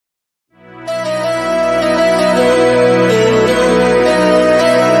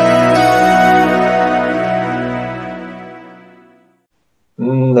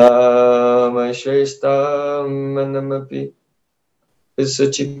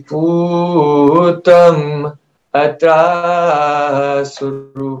Suchiputam atra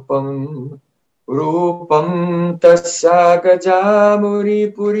surupam rupam tasya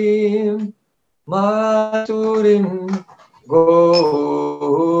gajamuri purim maturim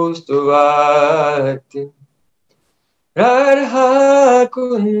gostuvati radha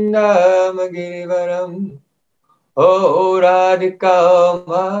kundam girivaram o radhika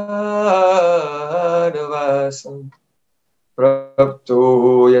madhavasam prapto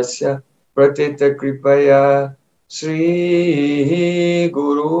yasya pratita kripaya Sri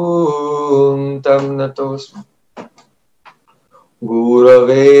Guru tam natosmi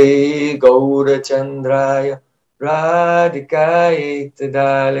Gurave Gaurachandraya Radhikaya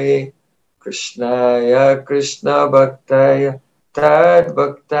Tadale Krishnaya Krishna Bhaktaya Tad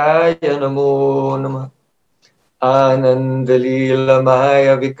Bhaktaya Namo Namah Anandalila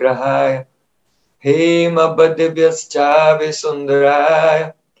Maya Vigrahaya Hema Bhadivyaschave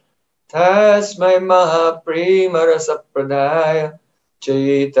Sundaraya Tasmai Mahaprema Rasapradaya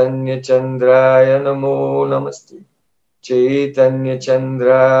Chaitanya Chandraya Namo Namaste Chaitanya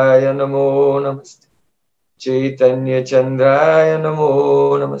Chandraya Namo Namaste Chaitanya Chandraya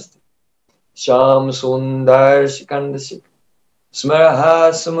Namo Namaste Sham Sundar Shikandashik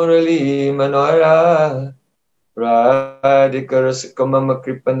Smaraha Samurali Manora Radhika Rasikamama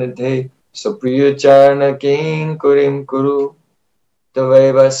Kripanadhe Supriya Charna King Kurim Kuru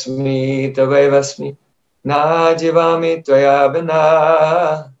Tavai Vasmi Na Jivami Tvaya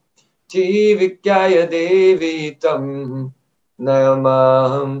Vina Jivikyaya Devi Tam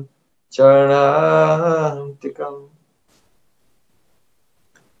Nayamaham Charanantikam.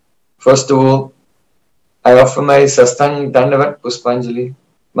 First of all, I offer my Sastang Dandavat Puspanjali,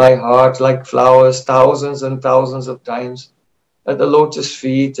 my heart like flowers thousands and thousands of times at the lotus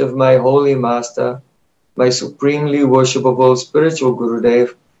feet of my holy master, my supremely worshipable spiritual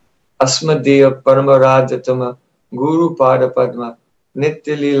Gurudev, Asmadeya Paramaradhatama Guru Pada Padma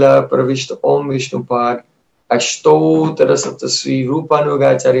Nitya Lila Pravishta Om Vishnu Pad Ashtotara Satasvi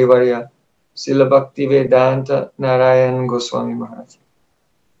Rupanugacharya Varya Srila Bhakti Vedanta Narayan Goswami Maharaj.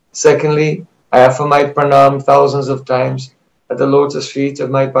 Secondly, I offer my pranam thousands of times at the lotus feet of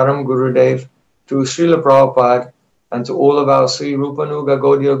my Param Gurudev to Srila Prabhupada and to all of our Sri Rupanuga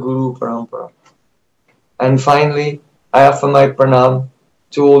Gaudiya Guru Parampara. And finally, I offer my pranam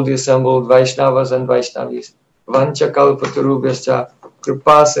to all the assembled Vaishnavas and Vaishnavis. Vancha kalpatarubhyascha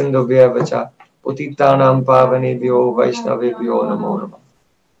kripa sindhubhyavacha putitanam pavanebhyo Vaishnavebhyo namo namah.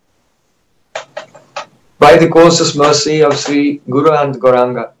 By the course's mercy of Sri Guru and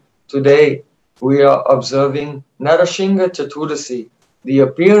Gauranga, today we are observing Nrsimha Chaturdashi, the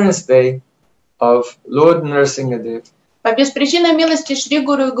appearance day of Lord Nrsimha. По беспричинной милости Шри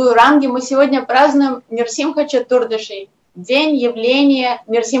Гуру и Гауранги мы сегодня празднуем Нрсимха Чатурдаши, день явления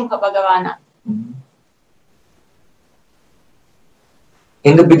Нрсимха Бхагавана.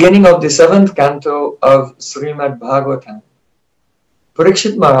 In the beginning of the 7th canto of Srimad Bhagavatam,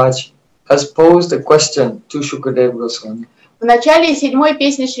 Parikshit Maharaj has posed a question to Shukadeva Goswami. В начале 7-й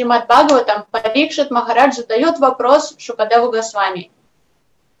песни Шримад Бхагаватам Парикшит Махарадж задает вопрос Шукадеву Госвами.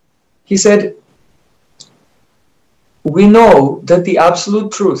 He said, we know that the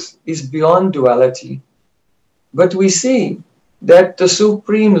absolute truth is beyond duality, but we see that the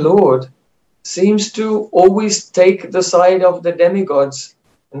Supreme Lord seems to always take the side of the demigods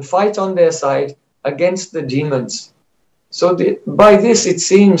and fight on their side against the demons. So by this it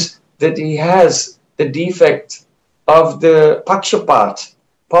seems that he has the defect of the pakshapat,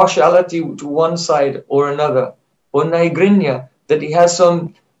 partiality to one side or another, or naigrinya, that he has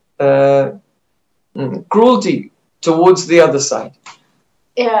some cruelty towards the other side.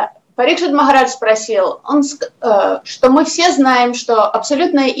 Парикшит Махарадж спросил, что мы все знаем, что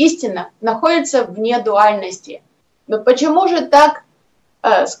абсолютная истина находится вне дуальности. Но почему же так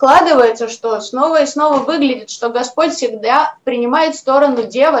складывается, что снова и снова выглядит, что Господь всегда принимает сторону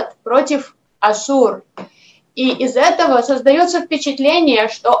деват против асур? И из этого создается впечатление,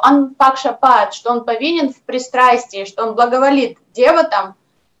 что он пакшапат, что он повинен в пристрастии, что он благоволит деватам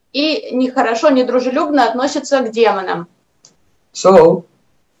и нехорошо, недружелюбно относится к демонам. So,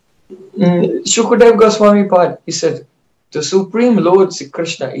 Shukadeva Goswami Pad, he said, the Supreme Lord Sri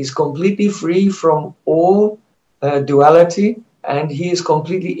Krishna is completely free from all duality and he is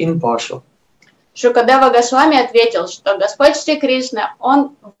completely impartial. Шукадева Госвами ответил, что Господь Шри Кришна,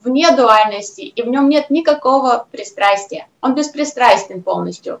 он вне дуальности и в нем нет никакого пристрастия. Он беспристрастен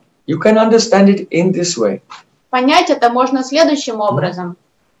полностью. You can understand it in this way. Понять это можно следующим образом.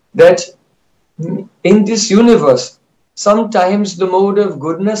 That in this universe, sometimes the mode of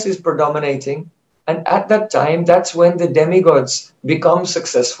goodness is predominating And at that time, that's when the demigods become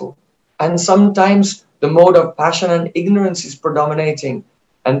successful. And sometimes the mode of passion and ignorance is predominating.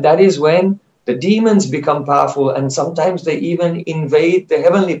 And that is when the demons become powerful, and sometimes they even invade the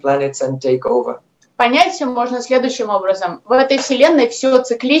heavenly planets and take over. Понять все можно следующим образом. В этой вселенной все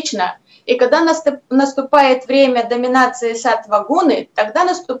циклично, и когда наступает время доминации саттва-гуны, тогда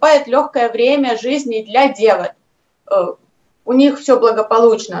наступает легкое время жизни для деват. У них все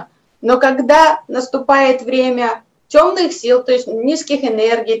благополучно. Но когда наступает время темных сил, то есть низких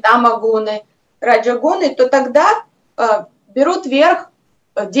энергий, тама-гуны, раджа-гуны, то тогда берут верх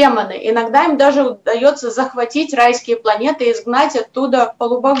демоны. Иногда им даже удается захватить райские планеты и изгнать оттуда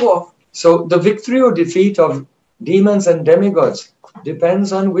полубогов. So the victory or defeat of demons and demigods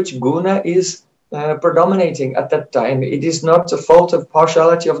depends on which guna is predominating at that time. It is not the fault of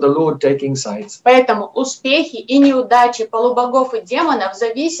partiality of the Lord taking sides. Поэтому успехи и неудачи полубогов и демонов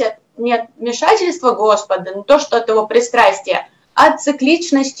зависят не от вмешательства Господа, не то, что от его пристрастия, а от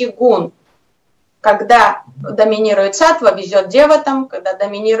цикличности гун. Когда доминирует саттва, везет деватам, когда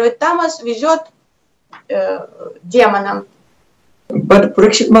доминирует тамас, везет демонам. But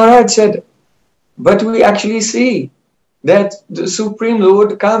Parikshit Maharaj said, but we actually see that the Supreme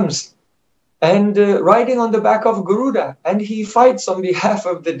Lord comes and riding on the back of Garuda, and he fights on behalf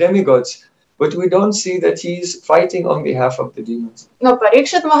of the demigods, but we don't see that he's fighting on behalf of the demons. Но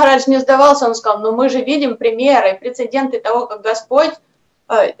Парикшит Махарадж не сдавался, он сказал, но мы же видим примеры, прецеденты того, как Господь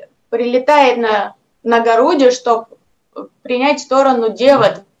прилетает на Гаруде, чтобы принять сторону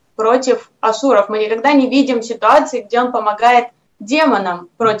деват против асуров. Мы никогда не видим ситуации, где он помогает демонам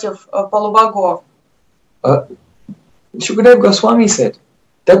против полубогов. Shukadeva Goswami said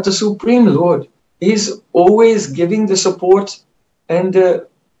that the Supreme Lord is always giving the support and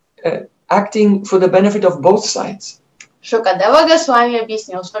acting for the benefit of both sides. Шукадева Госвами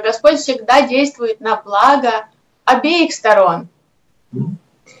объяснил, что Господь всегда действует на благо обеих сторон.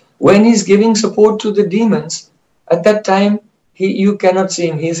 When he's giving support to the demons, at that time you cannot see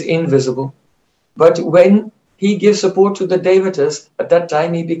him; he's invisible. But when he gives support to the devatas, at that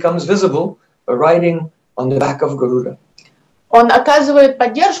time he becomes visible, riding on the back of Garuda. Он оказывает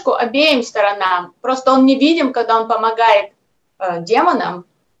поддержку обеим сторонам. Просто он не видим, когда он помогает демонам,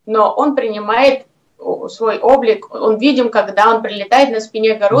 но он принимает свой облик. Он видим, когда он прилетает на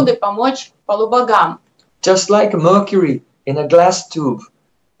спине Гаруды помочь полубогам. Just like mercury in a glass tube.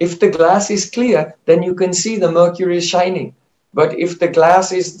 If the glass is clear, then you can see the mercury is shining. But if the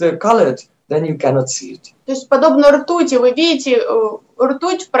glass is colored, then you cannot see it. То есть подобно ртути, вы видите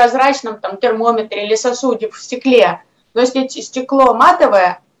ртуть в прозрачном там, термометре или сосуде в стекле. Но если стекло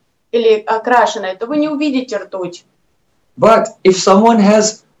матовое или окрашенное, то вы не увидите ртуть. But if someone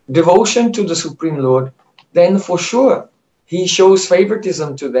has devotion to the Supreme Lord, then for sure he shows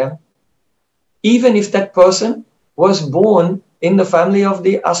favoritism to them, even if that person was born in the family of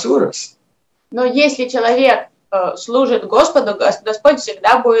the Asuras. Но если человек служит Господу, Господь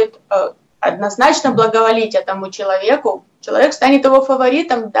всегда будет однозначно благоволить этому человеку. Человек станет его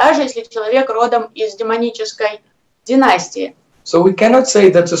фаворитом, даже если человек родом из демонической династии. So we cannot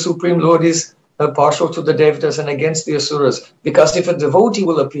say that the Supreme Lord is partial to the devatas and against the Asuras, because if a devotee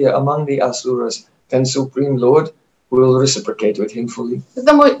will appear among the Asuras, then Supreme Lord will reciprocate with him fully.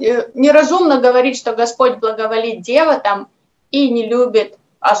 Поэтому неразумно говорить, что Господь благоволит деватам и не любит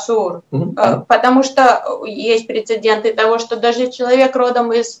асур, потому что есть прецеденты того, что даже человек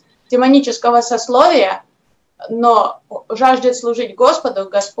родом из демонического сословия, но жаждет служить Господу,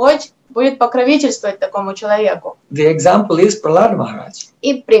 Господь будет покровительствовать такому человеку. The example is Prahlad Maharaj.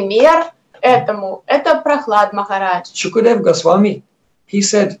 И пример этому это Прахлад Махарадж. Shukadeva Goswami, he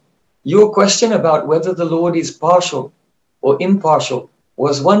said, your question about whether the Lord is partial or impartial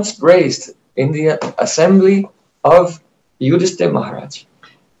was once raised in the assembly of Yudhishthira Maharaj.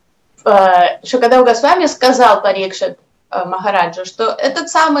 Шукадев Госвами сказал Парикшит Махараджу, что этот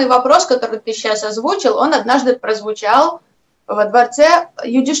самый вопрос, который ты сейчас озвучил, он однажды прозвучал во дворце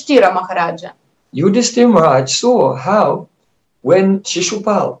Юдхиштира Махараджа. Yudhishthira Maharaj saw how, when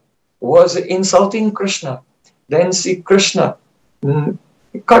Shishupal was insulting Krishna, then see Krishna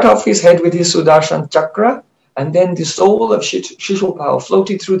cut off his head with his Sudarshan chakra, and then the soul of Shishupal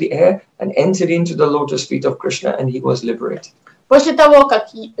floated through the air and entered into the lotus feet of Krishna, and he was liberated. После того, как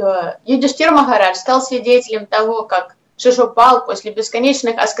Юдхиштир Махарадж стал свидетелем того, как Шишупал после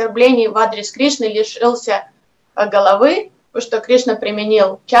бесконечных оскорблений в адрес Кришны лишился головы, потому что Кришна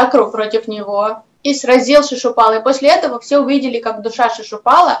применил чакру против него и сразил Шишупала. И после этого все увидели, как душа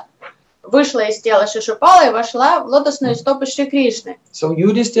Шишупала вышла из тела Шишупала и вошла в лотосные стопы Шри Кришны. So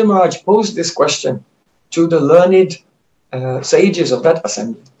Yudhishthira Maharaj posed this question to the learned sages of that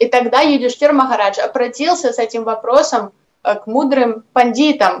assembly. И тогда Юдиштхира Махарадж обратился с этим вопросом к мудрым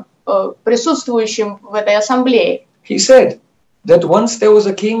пандитам, присутствующим в этой ассамблее. He said that once there was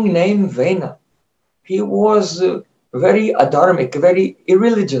a king named Vena. He was very adharmic, very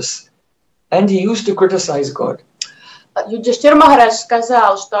irreligious, and he used to criticize God. Юдиштхира Махарадж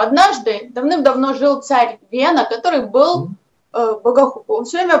сказал, что однажды, давным-давно жил царь Вена, который был, он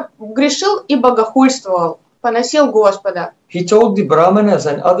все время грешил и богохульствовал, поносил Господа. He told the Brahmanas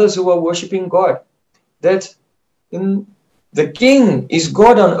and others who were worshipping God that the king is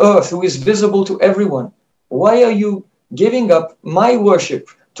God on earth who is visible to everyone. Why are you giving up my worship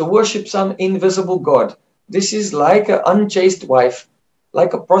to worship some invisible God? This is like an unchaste wife,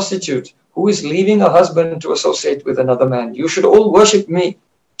 like a prostitute who is leaving her husband to associate with another man. You should all worship me.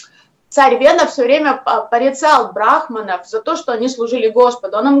 Царь Вена все время порицал брахманов за то, что они служили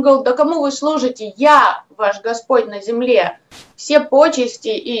Господу. Он им говорил: да кому вы служите? Я ваш Господь на земле. Все почести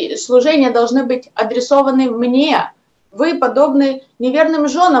и служения должны быть адресованы мне. Вы подобны неверным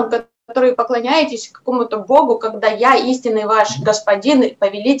женам, которые поклоняетесь какому-то Богу, когда я истинный ваш господин,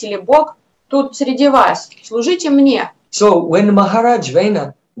 повелитель и Бог тут среди вас. Служите мне. So when Maharaj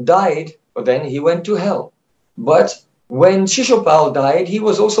Vena died, then he went to hell. But when Shishupal died, he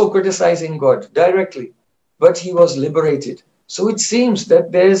was also criticizing God directly, but he was liberated. So it seems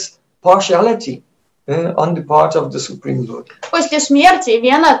that there's partiality on the part of the Supreme Lord. После смерти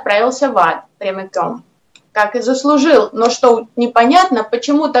Вена отправился в ад прямиком, как и заслужил. Но что непонятно,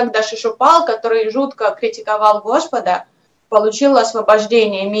 почему тогда Шишупал, который жутко критиковал Господа, получил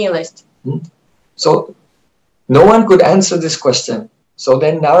освобождение и милость. So no one could answer this question. So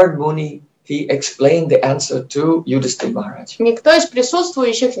then Narad Muni, he explained the answer to Yudhishthira Maharaj. Никто из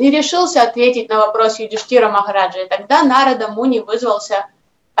присутствующих не решился ответить на вопрос Юдиштхира Махараджа. И тогда Нарада Муни вызвался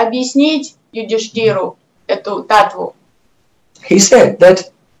объяснить Юдиштхиру эту татву. He said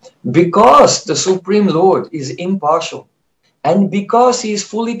that because the Supreme Lord is impartial and because he is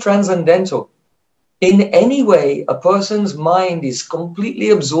fully transcendental, in any way a person's mind is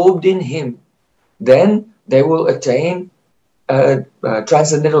completely absorbed in him, then they will attain a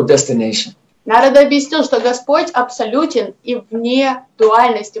transcendental destination. Нарада объяснил, что Господь абсолютен и вне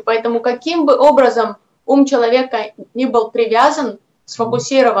дуальности, поэтому каким бы образом ум человека не был привязан,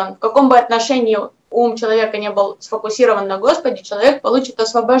 сфокусирован, в каком бы отношении ум человека не был сфокусирован на Господе, человек получит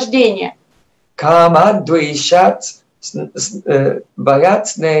освобождение. Kama dveshat bhayat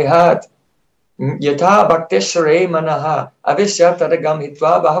snehad yatha bhakteshare manaha avishyat adagam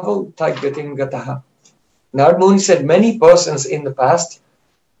hitva bhavo tagyatim gataha. Narad Muni said many persons in the past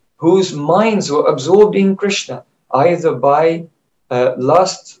whose minds were absorbed in Krishna, either by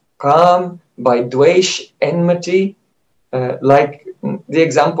lust, kam, by dvesh, enmity, like the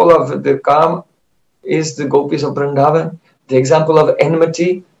example of the kam is the gopis of Vrindavan, the example of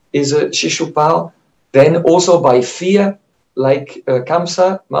enmity is Shishupal, then also by fear, like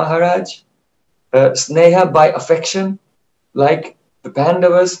Kamsa Maharaj, sneha by affection, like the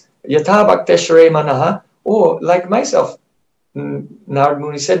Pandavas, yatha bhakteshare manaha, or like myself, Narad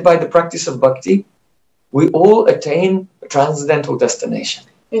Muni said, by the practice of bhakti, we all attain a transcendental destination.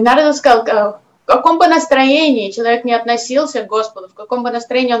 И Нарада сказал, в каком бы настроении человек не относился к Господу, в каком бы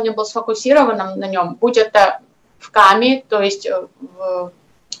настроении он не был сфокусирован на нем, будь это в каме, то есть в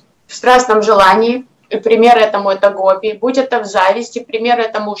страстном желании, и пример этому это гопи, будь это в зависти, пример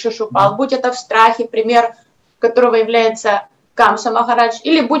этому Шишупал, будь это в страхе, пример которого является Камса Махарадж,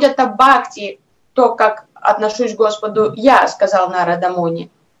 или будь это бхакти, то, как отношусь к Господу я, сказал Нарада Муни.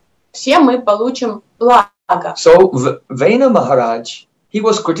 Все мы получим благо. So Vena Maharaj, he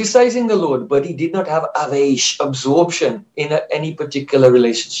was criticizing the Lord, but he did not have avesh, absorption in any particular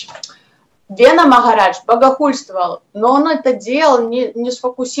relationship. Вена Махарадж богохульствовал, но он это делал не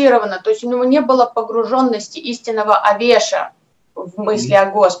сфокусированно, то есть у него не было погруженности истинного авеша в мысли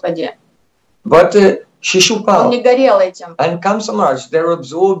о Господе. But Shishupal он не горел этим. And Kamsa Maharaj, they're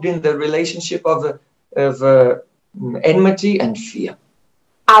absorbed in the relationship of enmity and fear.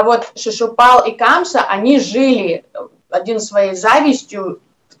 А вот Шишупал и Камса, они жили один своей завистью,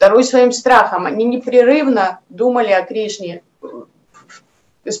 второй своим страхом. Они непрерывно думали о Кришне,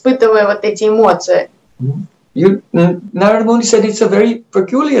 испытывая вот эти эмоции. Narad Muni said it's a very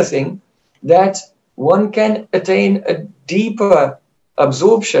peculiar thing that one can attain a deeper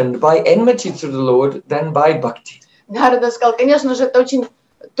absorption by enmity to the Lord than by bhakti. Нарада сказал, конечно же, это очень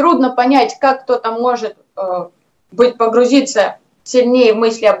трудно понять, как кто-то может погрузиться сильнее в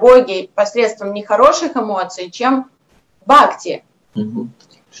мысли о Боге посредством нехороших эмоций, чем бхакти.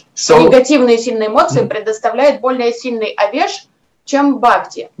 Негативные сильные эмоции предоставляют более сильный авеш, чем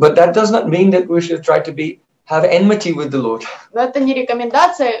бхакти. But that does not mean that we should try to have enmity with the Lord. Но это не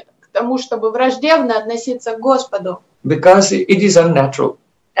рекомендация к тому, чтобы враждебно относиться к Господу. Because it is unnatural.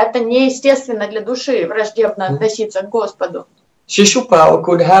 Это неестественно для души враждебно относиться к Господу. Shishupal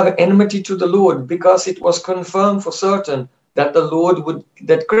could have enmity to the Lord because it was confirmed for certain that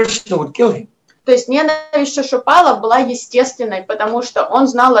that Krishna would kill him. То есть ненависть Шишупала была естественной, потому что он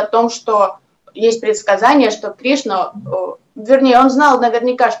знал о том, что есть предсказание, что Кришна, вернее, он знал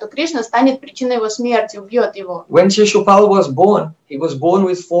наверняка, что Кришна станет причиной его смерти, убьет его. When Shishupal was born, he was born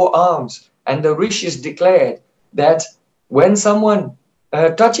with 4 arms, and the rishis declared that when someone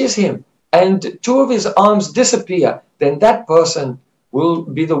touches him and 2 of his arms disappear, then that person will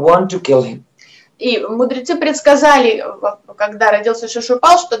be the one to kill him. И мудрецы предсказали, когда родился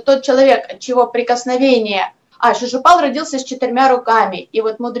Шишупал, что тот человек, от чего прикосновение... Шишупал родился с 4 руками. И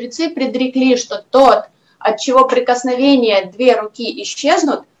вот мудрецы предрекли, что тот, от чего прикосновение 2 руки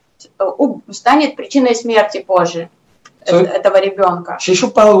исчезнут, станет причиной смерти позже этого ребенка.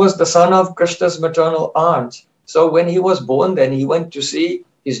 Shishupal was the son of Krishna's maternal aunt. So when he was born, then he went to see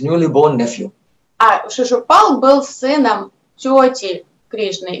his newly born nephew. А Шишупал был сыном тети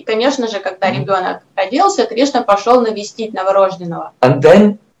Кришны. И, конечно же, когда ребенок родился, Кришна пошел навестить новорожденного. And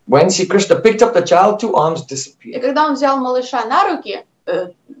then, when Sri Krishna picked up the child, 2 arms disappeared. И когда он взял малыша на руки,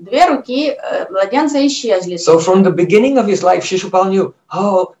 2 руки младенца исчезли. So from the beginning of his life, Shishupal knew,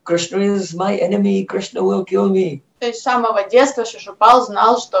 oh, Krishna is my enemy, Krishna will kill me. То есть с самого детства Шишупал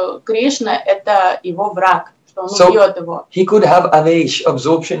знал, что Кришна — это его враг, что он убьет его. He could have avesh,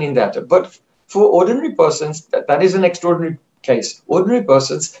 absorption in that. But for ordinary persons, that is an extraordinary case. Ordinary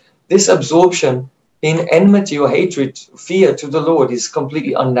persons, this absorption in enmity or hatred, fear to the Lord is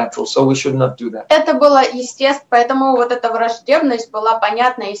completely unnatural. So we should not do that. Это было естественно, поэтому вот эта враждебность была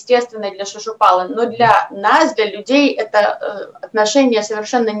понятна, естественной для Шишупала. Но для нас, для людей, это отношение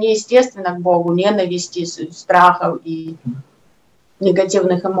совершенно неестественно к Богу, ненависти, страхов и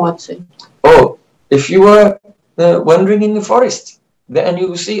негативных эмоций. Oh, if you are wandering in the forest, and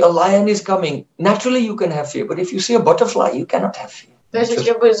you see a lion is coming, naturally you can have fear. But if you see a butterfly, you cannot have fear. То есть,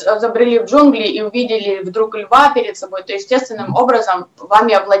 если вы забрели в джунгли и увидели вдруг льва перед собой, то естественным образом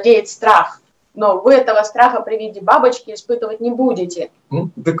вами овладеет страх. Но вы этого страха при виде бабочки испытывать не будете.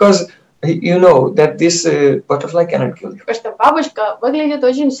 Because you know that this butterfly cannot kill you. Потому что бабочка выглядит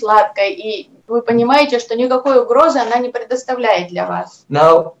очень сладкой, и вы понимаете, что никакой угрозы она не предоставляет для вас.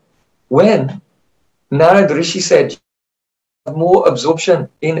 Now, when Narad Rishi said more absorption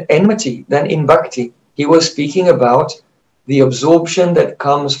in enmity than in bhakti, he was speaking about the absorption that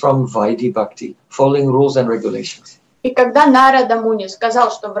comes from Vaidhi Bhakti, following rules and regulations. И когда Нарада Муни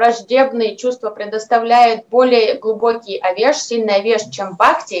сказал, что враждебные чувства предоставляют более глубокий авеш, сильный авеш, чем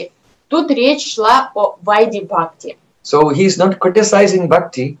бхакти, тут речь шла о Вайди Бхакти. So he's not criticizing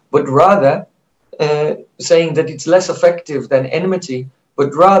bhakti, but rather saying that it's less effective than enmity,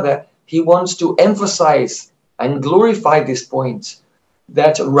 but rather he wants to emphasize and glorify this point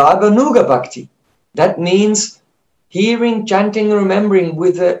that Raganuga Bhakti, that means hearing, chanting, remembering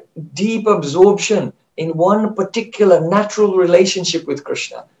with a deep absorption in one particular natural relationship with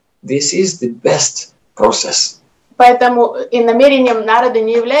Krishna. This is the best process. Поэтому и намерением Нарады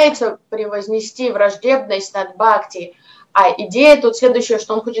не является превознести враждебность над бхакти, а идея тут следующая,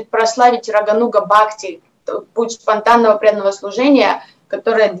 что он хочет прославить Рагануга Бхакти, путь спонтанного преданного служения,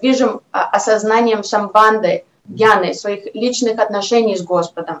 которое движим осознанием самбанды, гьяны, своих личных отношений с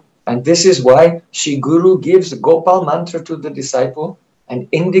Господом. And this is why Shri Guru gives Gopal mantra to the disciple and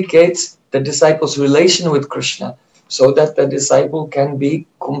indicates the disciple's relation with Krishna so that the disciple can be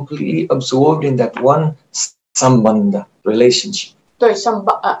completely absorbed in that one sambandha relationship. То есть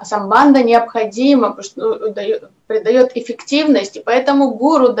самбанда необходима, придает эффективность, и поэтому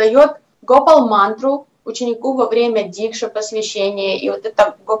гуру дает Гопал мантру ученику во время дикши, посвящения. И вот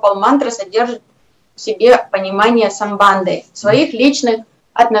эта Гопал мантра содержит в себе понимание самбанды, своих личных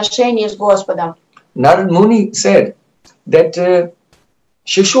отношений с Господом. Narad Muni said that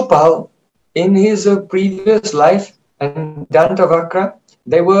Shishupal in his previous life and Dantavakra,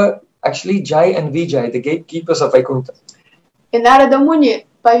 they were actually Jai and Vijay, the gatekeepers of Vaikuntha. И Нарада Муни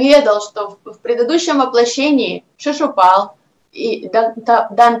поведал, что в предыдущем воплощении Шишупал и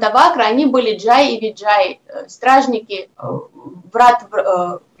Дантавакра, они были Джай и Виджай, стражники врат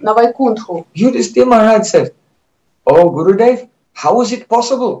на Вайкунтху. Yudhishthira Maharaj said, "Oh Gurudev, how is it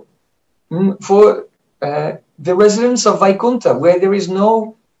possible for the residents of Vaikuntha, where there is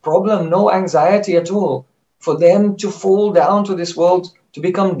no problem, no anxiety at all, for them to fall down to this world to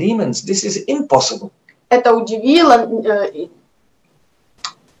become demons? This is impossible." Это удивило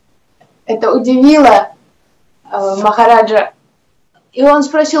Махараджа И он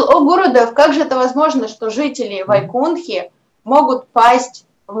спросил: о, Гурудев, как же это возможно, что жители Вайкунтхи могут пасть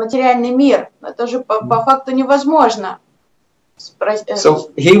в материальный мир? Это же по факту невозможно.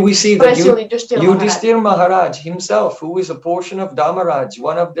 So here we see that Юдхиштхир Yudhishthira Maharaj himself, who is a portion of Dharmaraj,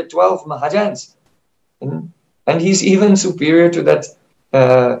 one of the 12 Mahajans, and he's even superior to that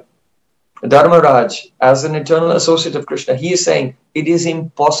Dharmaraj as an eternal associate of Krishna. He is saying it is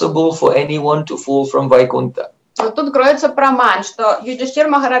impossible for anyone to fall from Vaikuntha. Вот тут кроется праман, что Юдхиштхир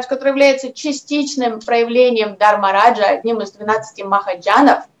Махарадж, который является частичным проявлением Дharmaraja, одним из 12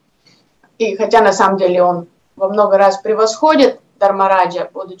 махаджанов, и хотя на самом деле он во много раз превосходит Дharmaraja,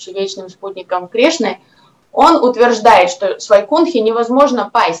 будучи вечным спутником Кришны, он утверждает, что с Вайкунтхи невозможно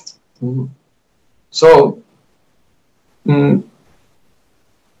пасть. So, in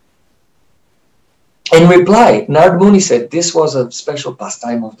reply, Narad Muni said this was a special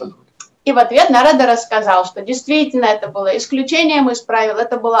pastime of the Lord. И в ответ Нарада рассказал, что действительно это было исключением из правил,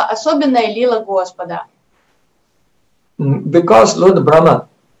 это была особенная лила Господа. Because Lord Brahma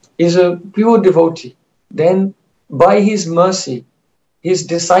is a pure devotee, then by his mercy, his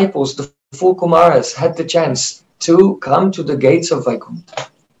disciples, the 4 Kumaras, had the chance to come to the gates of Vaikuntha.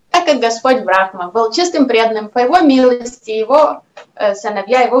 Так как Господь Брахма был чистым преданным, по его милости, его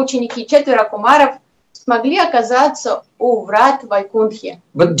сыновья, его ученики, 4 Кумаров, смогли оказаться у врат Вайкунтхи.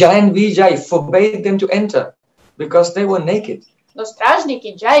 But Jai and Vijay forbade them to enter because they were naked. Но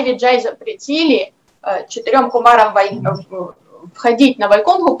стражники Джай и Виджай запретили 4 Кумарам входить на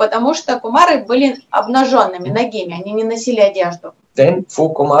Вайкунтху, потому что кумары были обнаженными, нагими, они не носили одежду. Then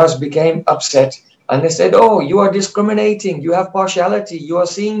 4 Kumars became upset and they said, oh, you are discriminating, you have partiality, you are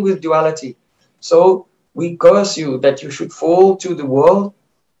seeing with duality. So we curse you that you should fall to the world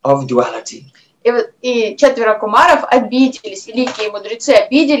of duality. И 4 Кумаров обиделись, великие мудрецы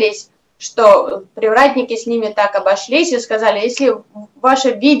обиделись, что привратники с ними так обошлись и сказали: если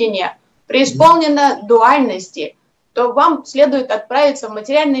ваше видение преисполнено дуальности, то вам следует отправиться в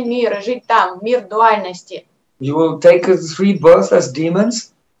материальный мир и жить там, в мир дуальности. You will take 3 births as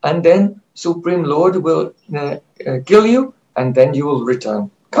demons, and then Supreme Lord will kill you, and then you will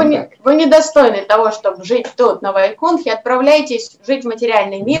return. Вы недостойны того, чтобы жить тут, на Вайкунтхе, отправляйтесь жить в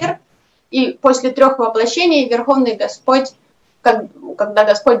материальный мир, и после 3 воплощений Верховный Господь, когда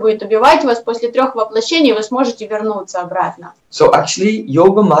Господь будет убивать вас, после 3 воплощений вы сможете вернуться обратно. So actually,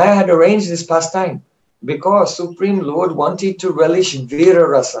 Yoga Maya had arranged this pastime because Supreme Lord wanted to relish Vira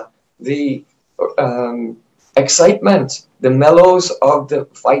Rasa, the excitement, the mellows of the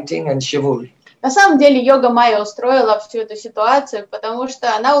fighting and chivalry. На самом деле Йога Майя устроила всю эту ситуацию, потому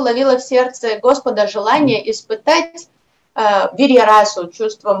что она уловила в сердце Господа желание испытать вирья-расу,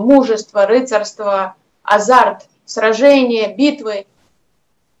 чувство мужества, рыцарства, азарт, сражения, битвы.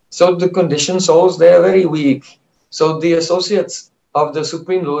 So the conditioned souls, they are very weak. So the associates of the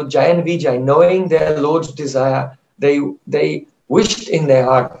Supreme Lord, Jai and Vijay, knowing their Lord's desire, they wished in their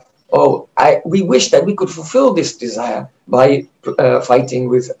heart, oh, we wish that we could fulfill this desire by fighting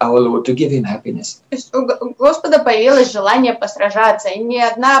with our Lord to give him happiness. У Господа появилось желание посражаться, и ни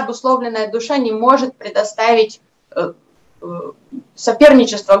одна обусловленная душа не может предоставить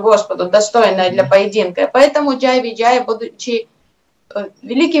соперничество Господу, достойное для поединка. Поэтому Джай и Виджай, будучи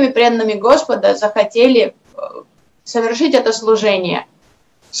великими преданными Господа, захотели совершить это служение.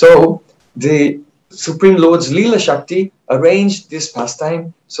 So the Supreme Lord's Leela Shakti arranged this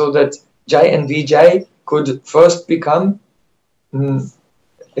pastime so that Jai and Vijay could first become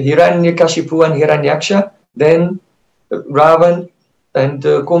Hiranyakashipu and Hiranyaksha, then Ravan and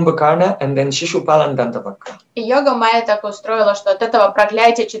Kumbhakarna, and then Shishupal and Dantavakra. И Йога Майя так устроила, что от этого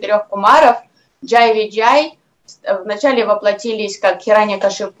проклятия 4 кумаров Джай и Виджай вначале воплотились как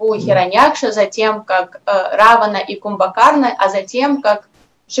Хираньякашипу и Хираньякша, затем как Равана и Кумбхакарна, а затем как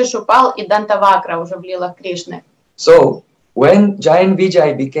Шишупал и Дантавакра уже в лилах Кришны. So when Jai and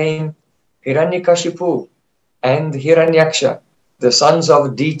Vijay became Hiranyakashipu and Hiranyaksha, the sons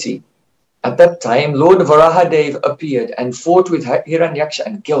of Diti, at that time Lord Varahadev appeared and fought with Hiranyaksha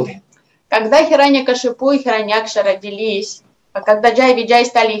and killed him. Когда Хираньякашипу и Хираньякша родились, когда Джай и Виджай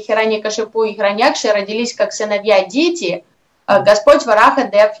стали Хираньякашипу и Хираньякшей, родились как сыновья Дити, Господь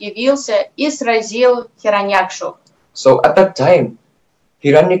Варахадев явился и сразил Хираньякшу. So at that time,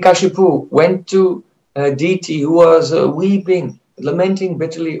 Hiranyakashipu went to Diti, who was weeping, lamenting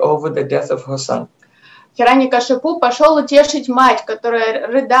bitterly over the death of her son. Хираньякашипу пошел утешить мать, которая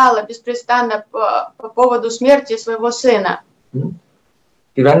рыдала беспрестанно по поводу смерти своего сына.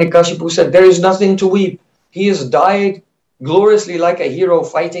 Hiranyakashipu said, there is nothing to weep. He has died gloriously like a hero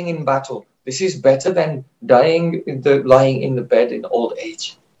fighting in battle. This is better than lying in the bed in old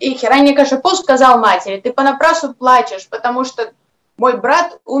age. И Хираньякашипу сказал матери: ты понапрасну плачешь, потому что Мой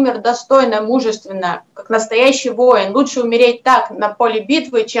брат умер достойно, мужественно, как настоящий воин. Лучше умереть так на поле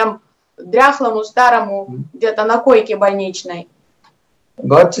битвы, чем дряхлому старому где-то на койке больничной.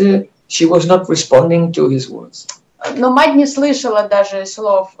 But she was not responding to his words. Но мать не слышала даже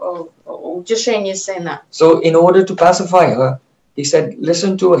слов утешения сына. So in order to pacify her, he said,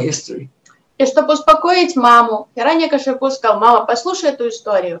 listen to a history. И чтобы успокоить маму, Хирanyакашипу сказал: мама, послушай эту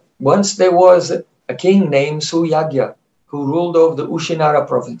историю. Once there was a king named Suyagya who ruled over the Ushinara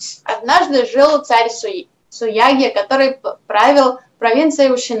province. Однажды жил царь Суягья, который правил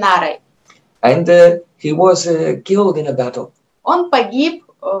провинцией Ушинарой. And he was killed in a battle. Он погиб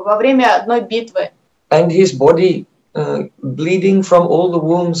во время одной битвы. And his body, bleeding from all the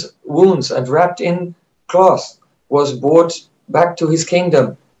wounds and wrapped in cloth, was brought back to his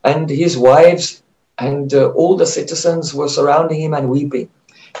kingdom. And his wives and all the citizens were surrounding him and weeping.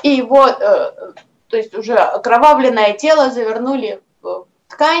 И его, то есть уже окровавленное тело завернули в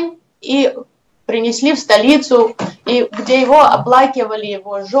ткань и принесли в столицу, и где его оплакивали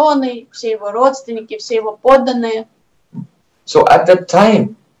его жены, все его родственники, все его подданные. So at that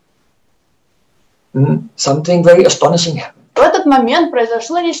time, something very astonishing happened. В этот момент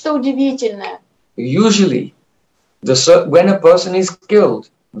произошло нечто удивительное. Usually, when a person is killed,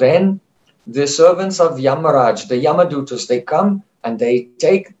 then the servants of Yamaraj, the Yamadutas, they come and they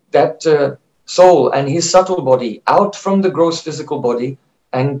take that soul and his subtle body out from the gross physical body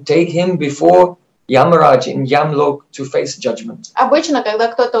and take him before Yamaraj in Yamlok to face judgment. Обычно, когда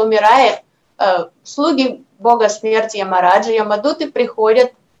кто-то умирает, слуги бога смерти Ямараджа, Ямадуты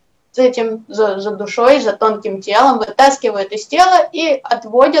приходят с этим за душой, за тонким телом, вытаскивают из тела и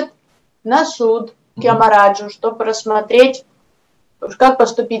отводят на суд к Ямараджу, чтобы рассмотреть, как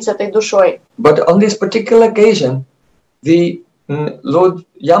поступить с этой душой. But on this particular occasion, the Lord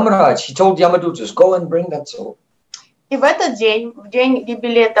Yamaraj, he told Yamadutas, go and bring that soul. И в этот день, в день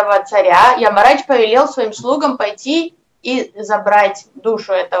гибели этого царя, Ямарадж повелел своим слугам пойти и забрать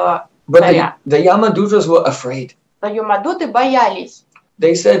душу этого царя. But the Yamadutas were afraid. Но Ямадуты боялись.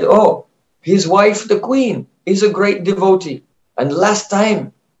 They said, oh, his wife, the queen, is a great devotee. And last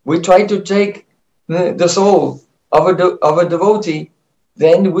time we tried to take the soul of a devotee,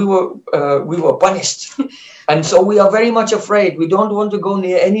 then we were punished. And so we are very much afraid. We don't want to go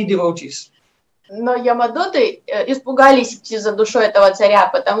near any devotees. Но Ямадуты испугались идти за душой этого царя,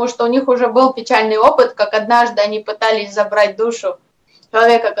 потому что у них уже был печальный опыт, как однажды они пытались забрать душу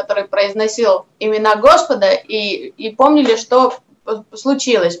человека, который произносил имена Господа, и помнили, что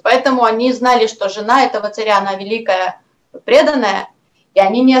случилось. Поэтому они знали, что жена этого царя, она великая, преданная, и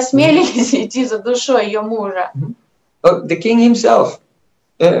они не осмелились идти за душой ее мужа. The king himself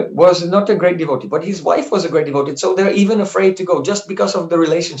was not a great devotee, but his wife was a great devotee, so they're even afraid to go just because of the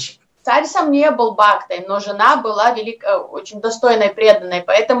relationship. Царь сам не был бхактой, но жена была очень достойной, преданной,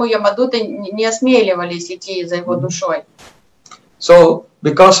 поэтому Ямадуты не осмеливались идти за его душой. So,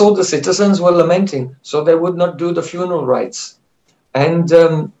 because all the citizens were lamenting, so they would not do the funeral rites. And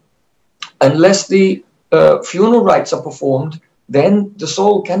unless the funeral rites are performed, then the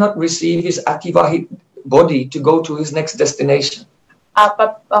soul cannot receive his ativahit body to go to his next destination. А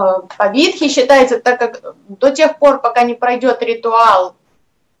по Видхе считается, так как до тех пор, пока не пройдет ритуал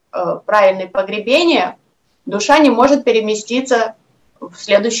правильное погребение, душа не может переместиться в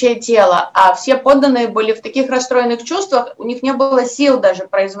следующее тело. А все подданные были в таких расстроенных чувствах, у них не было сил даже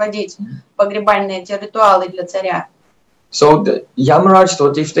производить погребальные эти ритуалы для царя. So the Yamaraj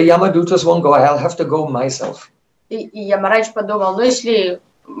thought, if the Yamadutas won't go, I'll have to go myself. И Ямарадж подумал, ну если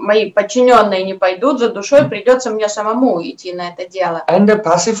мои подчиненные не пойдут за душой, придется мне самому идти на это дело. And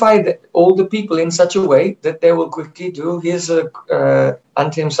pacified all the people in such a way that they will quickly do his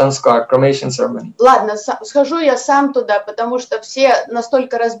antim sanskar, cremation ceremony. Ладно, схожу я сам туда, потому что все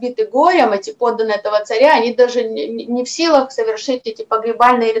настолько разбиты горем, эти подданные этого царя, они даже не в силах совершить эти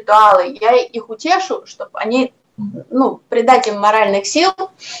погребальные ритуалы. Я их утешу, чтобы они, придать им моральных сил,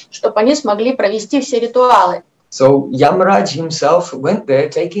 чтобы они смогли провести все ритуалы. So Yamaraj himself went there,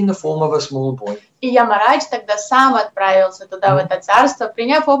 taking the form of a small boy. И Ямарадж тогда сам отправился туда, в это царство,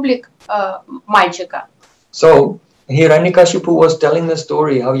 приняв облик мальчика. So Hiranyakashipu was telling the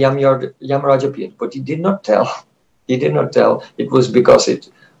story how Yamaraj appeared, but he did not tell. He did not tell. It was because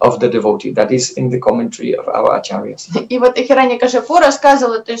of the devotee. That is in the commentary of our acharyas. И вот Хираньякашипу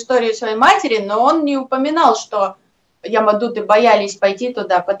рассказывал эту историю своей матери, но он не упоминал, что Ямадуты боялись пойти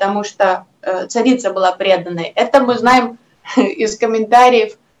туда, потому что царица была преданной. Это мы знаем из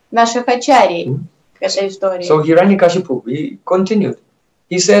комментариев наших ачарий к этой истории. So Hiranyakashipu, he continued.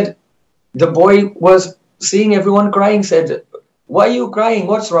 He said, the boy was seeing everyone crying, said, why are you crying?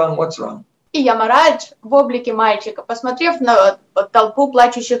 What's wrong? What's wrong? И Ямарадж в облике мальчика, посмотрев на толпу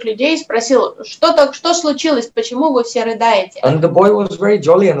плачущих людей, спросил, что случилось, почему вы все рыдаете? And the boy was very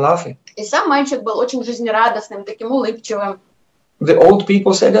jolly and laughing. И сам мальчик был очень жизнерадостным, таким улыбчивым. The old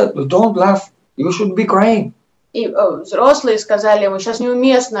people said, don't laugh, you should be crying. И взрослые сказали ему, сейчас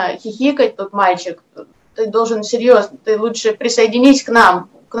неуместно хихикать тут, мальчик, ты должен серьезно, ты лучше присоединись к нам,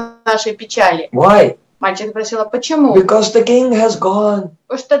 к нашей печали. Why? Мальчик спросил, а почему? Because the king has gone.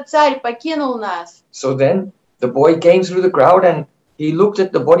 Потому что царь покинул нас. So then the boy came through the crowd and he looked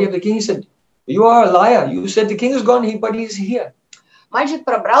at the body of the king. He said, you are a liar. You said the king is gone, but he's here. Мальчик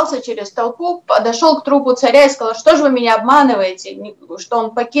пробрался через толпу, подошел к трупу царя и сказал, что же вы меня обманываете, что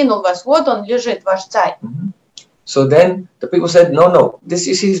он покинул вас, вот он лежит, ваш царь. So then the people said, no, this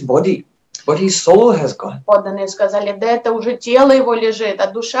is his body, but his soul has gone. Подданные сказали, да это уже тело его лежит, а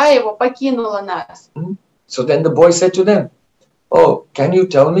душа его покинула нас. So then the boy said to them, oh, can you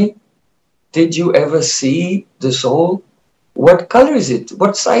tell me, did you ever see the soul? What color is it?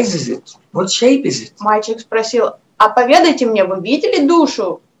 What size is it? What shape is it? Мальчик спросил, а поведайте мне, вы видели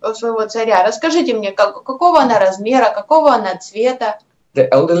душу своего царя? Расскажите мне, какого она размера, какого она цвета? The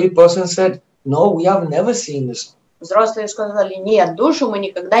elderly person said, no, we have never seen the soul. Взрослые сказали, нет, душу мы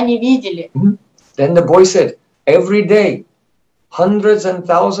никогда не видели. Then the boy said, every day, hundreds and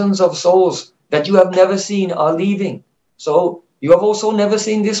thousands of souls that you have never seen are leaving. So you have also never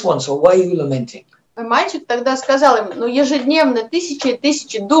seen this one. So why are you lamenting? Мальчик тогда сказал им, ну ежедневно тысячи и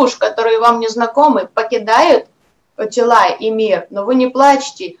тысячи душ, которые вам не знакомы, покидают тела и мир, но вы не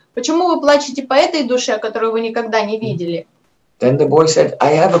плачете. Почему вы плачете по этой душе, которую вы никогда не видели? Then the boy said,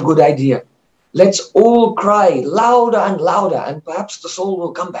 I have a good idea. Let's all cry louder and perhaps the soul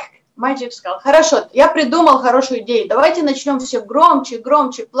will come back. Мальчик сказал, хорошо, я придумал хорошую идею, давайте начнем все громче и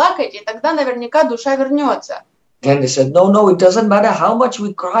громче плакать, и тогда наверняка душа вернется. Then they said, no, it doesn't matter how much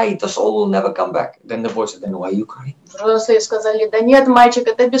we cry, the soul will never come back. Then the boy said, then why are you crying? Взрослые сказали, да нет, мальчик,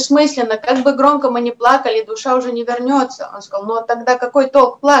 это бессмысленно, как бы громко мы ни плакали, душа уже не вернется. Он сказал, ну тогда какой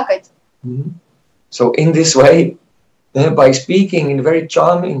толк плакать? So in this way, by speaking in a very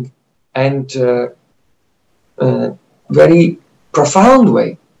charming and very profound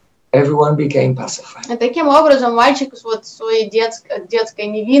way, everyone became pacified. И таким образом мальчик с вот своей детской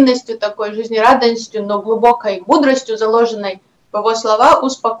невинностью, такой жизнерадостью, но глубокой мудростью заложенной в его слова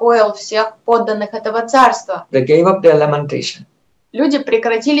успокоил всех подданных этого царства. They gave up their lamentation. Люди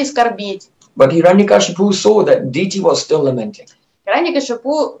прекратили скорбить. But Hiranyakashipu saw that Diti was still lamenting.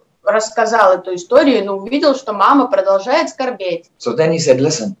 Hiranyakashipu рассказал эту историю, но увидел, что мама продолжает скорбеть. So then he said,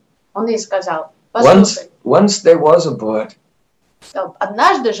 listen. Он ей сказал, послушай. Once there was a bird.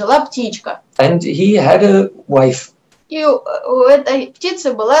 Однажды жила птичка. And he had a wife. И у этой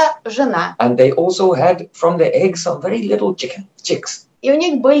птицы была жена. And they also had from the eggs some very little chicks. И у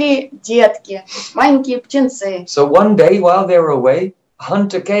них были детки, маленькие птенцы. So one day while they were away, a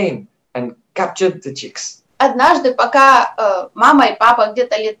hunter came and captured the chicks. Однажды, пока мама и папа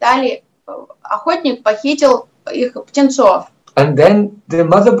где-то летали, охотник похитил их птенцов. And then the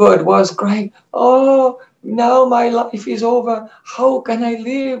mother bird was crying, oh, now my life is over. How can I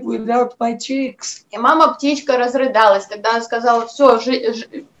live without my chicks? И мама-птичка разрыдалась. Тогда она сказала, все,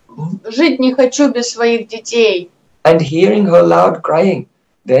 жить не хочу без своих детей. And hearing her loud crying,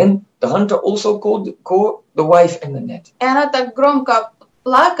 then the hunter also caught the wife in the net. И она так громко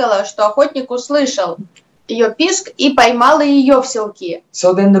плакала, что охотник услышал ее писк и поймал ее в селки.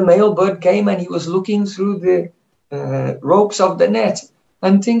 So then the male bird came and he was looking through the ropes of the net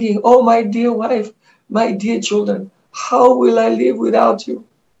and thinking, oh, my dear wife, my dear children, how will I live without you?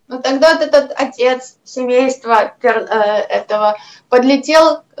 Но тогда вот этот отец семейства этого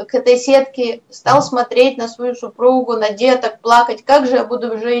подлетел к этой сетке, стал смотреть на свою супругу, на деток, плакать, как же я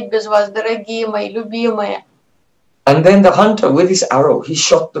буду жить без вас, дорогие мои, любимые. And then the hunter with his arrow, he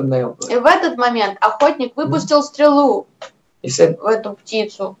shot the male bird. И в этот момент охотник выпустил стрелу в эту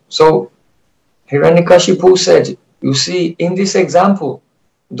птицу. So Hiranyakashipu said, you see, in this example,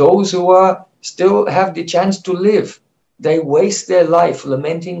 those who are still have the chance to live, they waste their life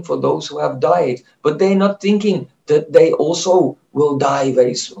lamenting for those who have died, but they're not thinking that they also will die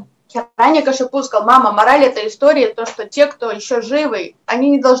very soon. Hiranyakashipu сказал, мама, мораль этой истории, то, что те, кто еще живы, они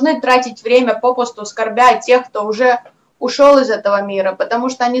не должны тратить время попусту, скорбя тех, кто уже ушел из этого мира, потому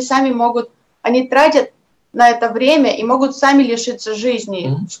что они сами могут, они тратят на это время и могут сами лишиться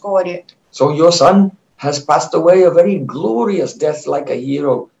жизни вскоре. So your son has passed away a very glorious death like a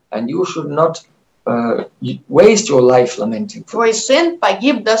hero, and you should not waste your life lamenting. Твой сын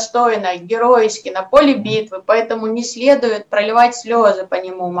погиб достойно, геройски, на поле битвы, поэтому не следует проливать слезы по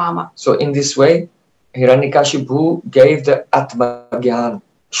нему, мама. So in this way, Hiranyakashipu gave the Atma Gyan,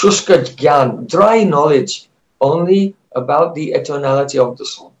 shushka gyan, dry knowledge only about the eternality of the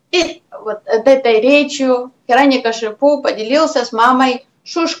soul. И вот этой речью Хираньякашипу поделился с мамой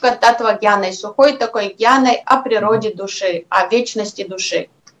Шушка Татва Гьяной, сухой такой гьяной о природе души, о вечности души.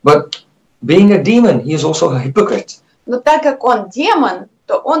 But being a demon, he is also a hypocrite. Но так как он демон,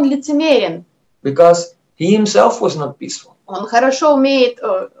 то он лицемерен. Because he himself was not peaceful. Он хорошо умеет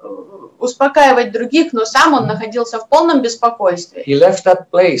успокаивать других, но сам он находился в полном беспокойстве. He left that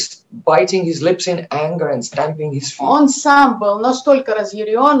place, biting his lips in anger and stamping his feet. Он сам был настолько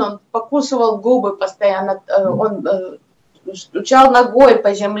разъярен, он покусывал губы постоянно, он стучал ногой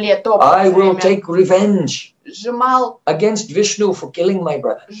по земле, I will take revenge сжимал against Vishnu for killing my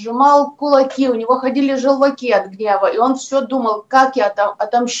brother. Сжимал кулаки, у него ходили желваки от гнева, и он все думал, как я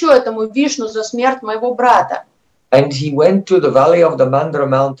отомщу этому Вишну за смерть моего брата. And he went to the valley of the Mandara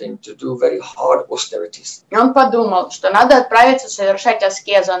mountain to do very hard austerities. И он подумал, что надо отправиться совершать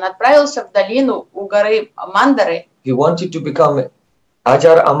аскезу. Он отправился в долину у горы Мандары. He wanted to become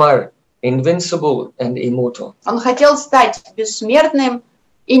Ajar Amar, invincible and immortal. Он хотел стать бессмертным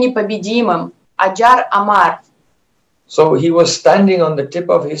и непобедимым. Аджар Амар. So he was standing on the tip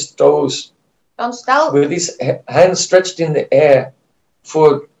of his toes Он встал with his hands stretched in the air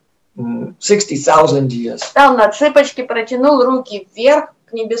for 60,000 years. Встал на цыпочки, протянул руки вверх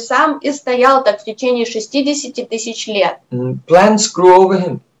к небесам и стоял так в течение 60 тысяч лет. Plants grew over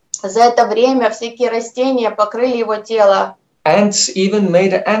him. За это время всякие растения покрыли его тело. Ants even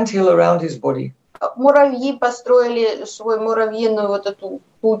made an anthill around his body. Муравьи построили свой муравьиную вот эту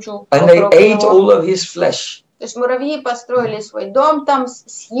кучу. And they ate all of his flesh. То есть муравьи построили свой дом там,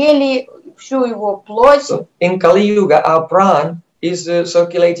 съели всю его плоть. So in Kali Yuga, our pran is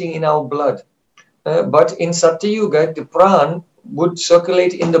circulating in our blood. But in Satya Yuga, the pran would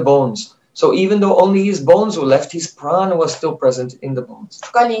circulate in the bones. So even though only his bones were left, his prana was still present in the bones.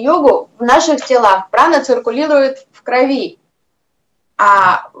 В Кали-югу в наших телах прана циркулирует в крови,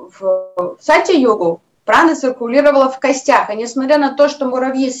 а в Сатья-югу прана циркулировала в костях. И несмотря на то, что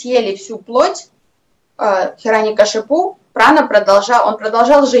муравьи съели всю плоть Хираньякашипу, он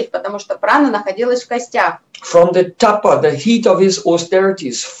продолжал жить, потому что прана находилась в костях. From the tapa, the heat of his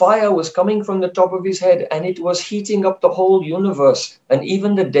austerities, fire was coming from the top of his head, and it was heating up the whole universe. And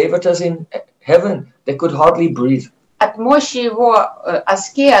even the devatas in heaven, they could hardly breathe. От мощи его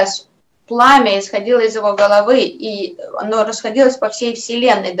аскез пламя исходило из его головы, и оно расходилось по всей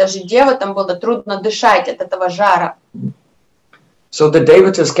вселенной. Даже деватам было трудно дышать от этого жара. So the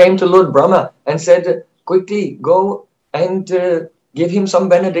devatas came to Lord Brahma and said, quickly go and give him some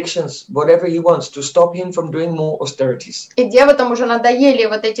benedictions, whatever he wants, to stop him from doing more austerities. И деватам уже надоели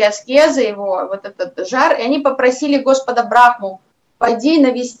вот эти аскезы его, вот этот жар, и они попросили Господа Брахму, пойди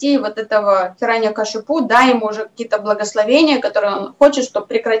навести вот этого Хираньякашипу, дай ему уже какие-то благословения, которые он хочет, чтобы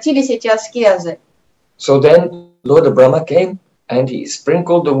прекратились эти аскезы. So then Lord Brahma came and he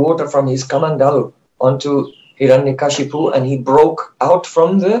sprinkled the water from his kamandalu onto Hiranyakashipu, and he broke out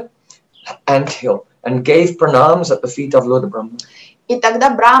from the anthill and gave pranams at the feet of Lord Brahma. И тогда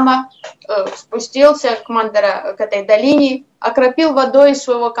Брахма спустился к этой долине, окропил водой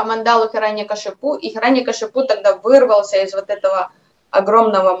своего камандалу Хираньякашипу, и Хираньякашипу тогда вырвался из вот этого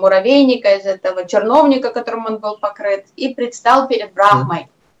огромного муравейника, из этого черновника, которым он был покрыт, и предстал перед Брахмой.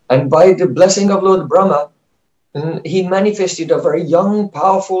 And by the blessing of Lord Brahma, he manifested a very young,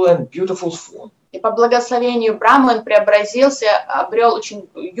 powerful and beautiful form. И по благословению Брахмы он преобразился, обрел очень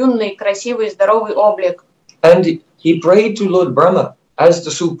юный, красивый, здоровый облик. And he prayed to Lord Brahma as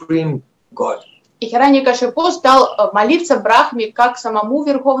the supreme God. И Хираньякашипу стал молиться Брахме как самому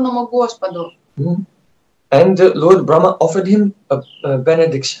Верховному Господу. And Lord Brahma offered him a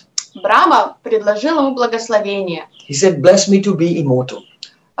benediction. Брахма предложил ему благословение. He said, bless me to be immortal.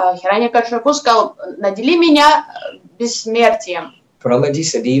 Хираньякашипу сказал, надели меня бессмертием. Brahmaji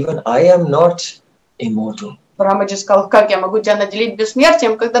said, even I am not immortal. Брахмаджи сказал, как я могу тебя наделить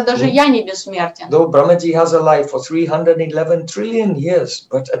бессмертием, когда даже я не бессмертен. Though Brahmaji has a life for 311 trillion years,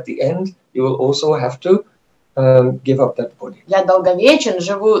 but at the end, you will also have to give up that body. Я долговечен,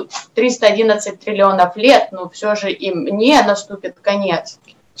 живу 311 триллионов лет, но все же и мне наступит конец.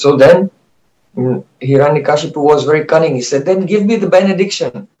 So then, Hiranyakashipu was very cunning. He said, then give me the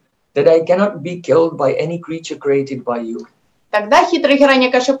benediction that I cannot be killed by any creature created by you. Тогда хитрый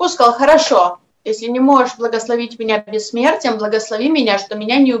Хираньякашипу сказал, хорошо, если не можешь благословить меня бессмертием, благослови меня, что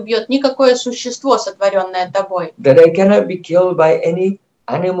меня не убьет никакое существо, сотворенное тобой. That I cannot be killed by any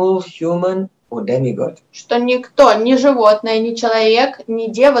animal, human or demigod. Что никто, ни животное, ни человек, ни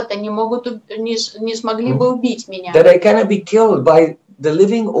девата не смогли бы убить меня. That I cannot be killed by the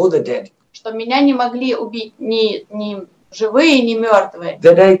living or the dead. Что меня не могли убить ни живые, не мертвые.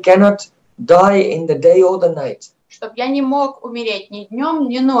 That I cannot die in the day or the night. Чтобы я не мог умереть ни днем,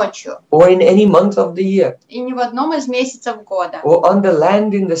 ни ночью. Or in any month of the year. И ни в одном из месяцев года. Or on the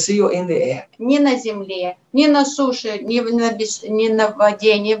land, in the sea, or in the air. Ни на земле, ни на суше, ни на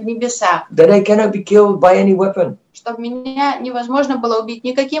воде, ни в небесах. That I cannot be killed by any weapon. Чтобы меня невозможно было убить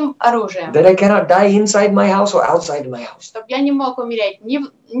никаким оружием. That I cannot die inside my house or outside my house. Чтобы я не мог умереть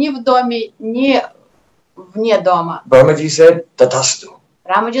ни в доме, ни вне дома. Brahmaji said, Tatastu.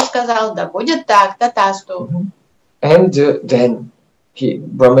 Рамаджи сказал, да будет так, татасту. And then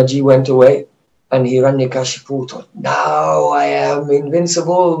Brahmaji went away, and Hiranyakashipu thought, now I am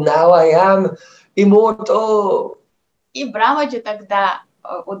invincible, now I am immortal. И Брамаджи тогда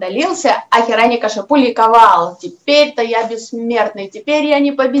удалился, а Хираньякашипу ликовал. Теперь-то я бессмертный, теперь я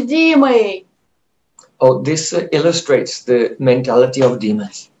непобедимый. Oh, this illustrates the mentality of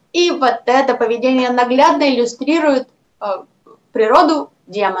demons. И вот это поведение наглядно иллюстрирует природу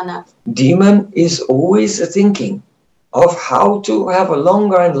демона. Demon is always thinking of how to have a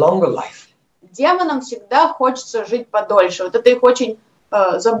longer and longer life. Демонам всегда хочется жить подольше. Вот это их очень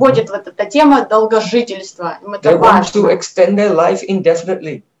заботит, вот эта тема долгожительства. Им это They want важно. to extend their life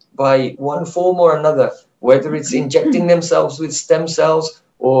indefinitely by one form or another, whether it's injecting themselves with stem cells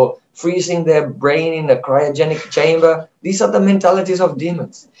or freezing their brain in a cryogenic chamber. These are the mentalities of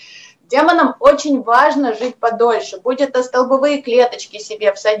demons. Демонам очень важно жить подольше. Будь это столбовые клеточки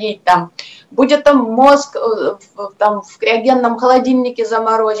себе всадить там, будь это мозг там, в криогенном холодильнике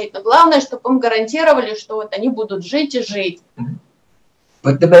заморозить. Но главное, чтобы им гарантировали, что вот они будут жить и жить.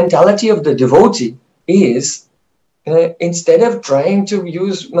 But the mentality of the devotee is, instead of trying to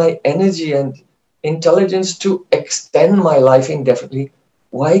use my energy and intelligence to extend my life indefinitely,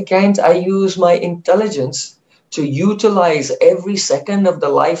 why can't I use my intelligence to utilize every second of the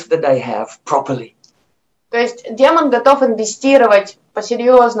life that I have properly? То есть демон готов инвестировать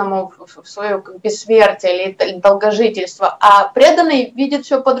по-серьезному в свое бессмертие или долгожительство, а преданный видит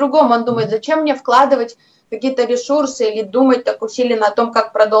все по-другому. Он думает, зачем мне вкладывать какие-то ресурсы или думать так усиленно о том,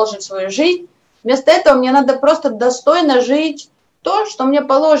 как продолжить свою жизнь. Вместо этого мне надо просто достойно жить то, что мне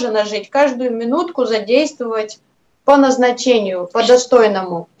положено жить, каждую минутку задействовать по назначению, по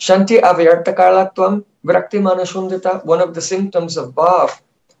достойному. Shanti avyartakalatvam virakti manashundita. One of the symptoms of bhav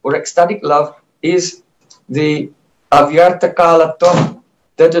or ecstatic love is the avyartakalatvam,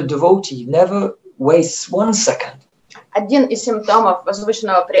 that a devotee never wastes 1 second. Один из симптомов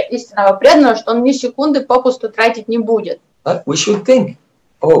возвышенного истинного преданного, что он ни секунды попусту тратить не будет. We should think,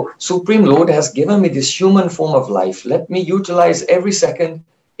 oh, Supreme Lord has given me this human form of life. Let me utilize every second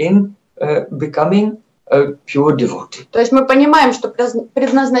in becoming a pure devotee. То есть мы понимаем, что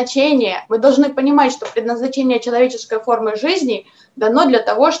предназначение, мы должны понимать, что предназначение человеческой формы жизни дано для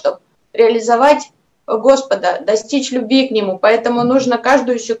того, чтобы реализовать Господа, достичь любви к Нему. Поэтому нужно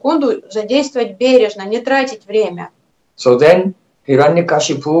каждую секунду задействовать бережно, не тратить время. So then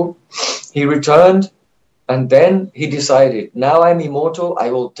Hiranyakashipu, he returned, and then he decided, now I'm immortal, I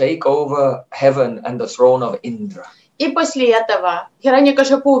will take over heaven and the throne of Indra. И после этого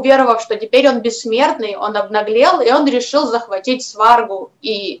Хираньякашипу, уверовав, что теперь он бессмертный, он обнаглел, и он решил захватить Сваргу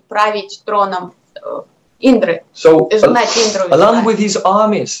и править троном Индры. So, Изгнать Индру. along with his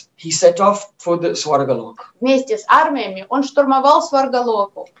armies, he set off for the Swargalok. Вместе с армиями он штурмовал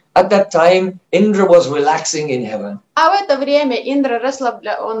Сваргалоку. At that time, Indra was relaxing in heaven, А в это время Индра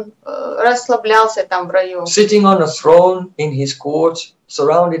расслаблялся там в раю. sitting on a throne in his court,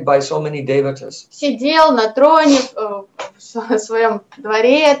 surrounded by so many devatas. Сидел на троне в своем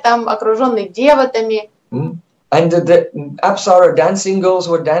дворе, там окруженный деватами. And the Apsara dancing girls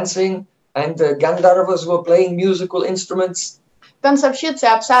were dancing, and the Gandharvas were playing musical instruments. Танцовщицы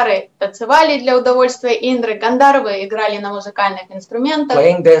Апсары танцевали для удовольствия Индры, Гандарвы играли на музыкальных инструментах,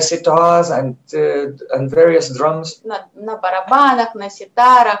 Playing their sitars and various drums. на барабанах, на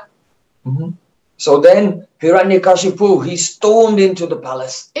ситарах. So then Hiranyakashipu, he stormed into the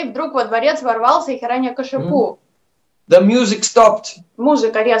palace. И вдруг во дворец ворвался Хираньякашипу. The music stopped.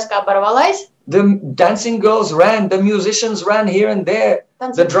 Музыка резко оборвалась. The dancing girls ran, the musicians ran here and there.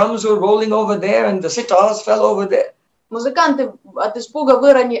 The drums were rolling over there and the sitars fell over there. Музыканты от испуга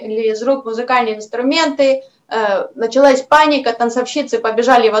выронили из рук музыкальные инструменты. Началась паника, танцовщицы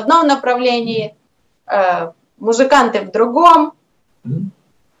побежали в одном направлении, музыканты в другом.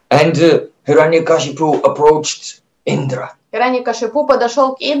 And Hiranyakashipu approached Indra. Хираньякашипу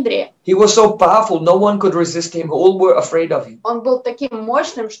подошел к Индре. He was so powerful, no one could resist him. All were afraid of him. Он был таким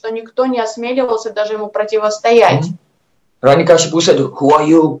мощным, что никто не осмеливался даже ему противостоять. Hiranyakashipu said, "Who are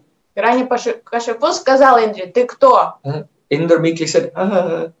you?" Хираньякашипу сказал Индре, ты кто? Indra meekly said,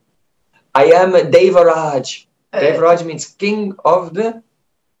 I am Devaraj. Devraj means king of the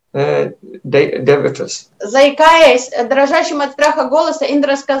devatas. Заикаясь, дрожащим от страха голоса,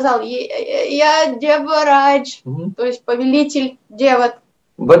 Индра сказал: я Деварадж, то есть повелитель деват.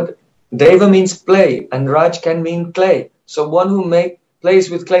 But Deva means play, and Raj can mean clay. So one who plays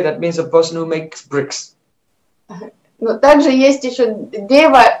with clay, that means a person who makes bricks. Но также есть еще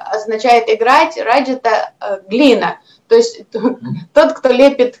Дева означает играть, Радж это глина, то есть тот, кто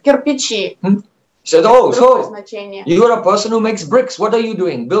лепит кирпичи. He said, oh, so you are a person who makes bricks. What are you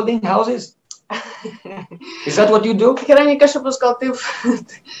doing? Building houses? Is that what you do? Хираньякашипу сказал: ты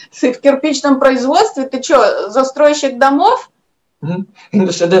в кирпичном производстве, ты что, застройщик домов?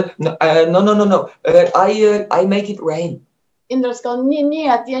 Indra said, no. I make it rain. Индра сказал: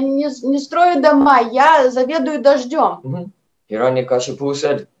 нет, я не строю дома, я заведую дождем. Hiranyakashipu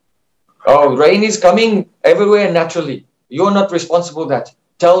said, oh, rain is coming everywhere naturally. You're not responsible for that.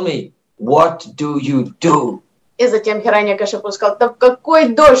 Tell me, what do you do? И затем Хираньякашипу сказал: да какой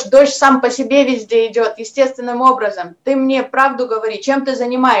дождь? Дождь сам по себе везде идет, естественным образом. Ты мне правду говори, чем ты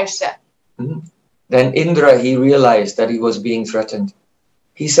занимаешься? Then Indra, he realized that he was being threatened.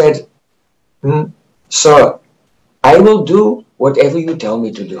 He said, sir, I will do whatever you tell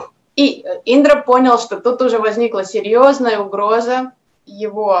me to do. И Индра понял, что тут уже возникла серьезная угроза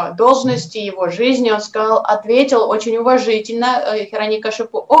его должности, его жизни. Он ответил очень уважительно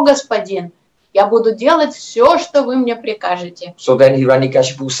Хираньякашипу: о господин, я буду делать все, что вы мне прикажете. So then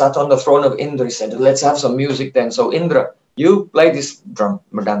Hiranyakashipu sat on the throne of Indra. He said, let's have some music then. So Indra, you play this drum,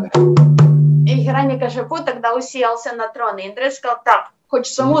 mridanga. И Хираньякашипу тогда уселся на трон. И Индра сказал: так,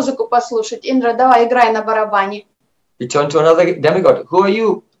 хочется музыку послушать. Индра, давай, играй на барабане. He turned to another demigod. Who are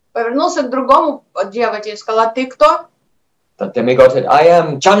you? Повернулся к другому девате и сказал: а ты кто? The demigod said, I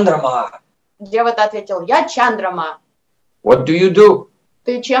am Chandrama. Девата ответил: я Чандрама. What do you do?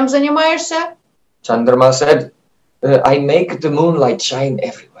 Ты чем занимаешься? Chandrama said, I make the moonlight shine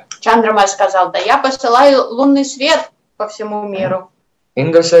everywhere. Чандрама сказал: да я посылаю лунный свет по всему миру.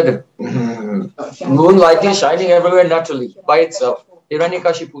 Indra said, moonlight is shining everywhere naturally, by itself.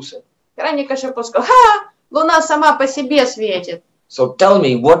 Hiranyakashipu said. Хираньякашипу сказал: луна сама по себе светит. So tell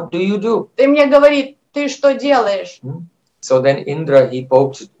me, what do you do? Ты мне говори, ты что делаешь? So then Indra, he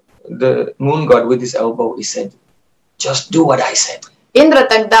poked the moon god with his elbow. He said, just do what I said. Индра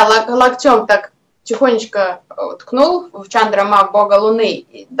тогда локтем так тихонечко ткнул в Чандрама, бога Луны.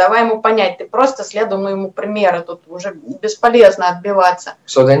 И давай ему понять, ты просто следуй моему примеру, тут уже бесполезно отбиваться.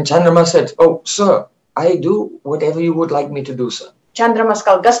 So then Chandrama said, oh, sir, I do whatever you would like me to do, sir. Чандрама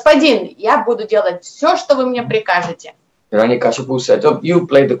сказал: господин, я буду делать все, что вы мне прикажете. Hiranyakashipu said, oh, you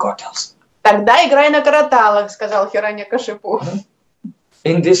play the kartals. Тогда играй на караталах, сказал Хираньякашипу.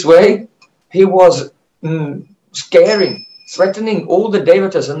 In this way, he was scaring, threatening all the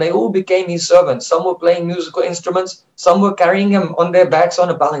devatas, and they all became his servants. Some were playing musical instruments, some were carrying him on their backs on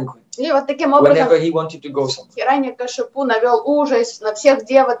a palanquin. И вот таким образом whenever he wanted to go somewhere. Хираньякашипу навел ужас на всех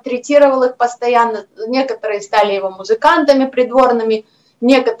деват, третировал их постоянно. Некоторые стали его музыкантами придворными,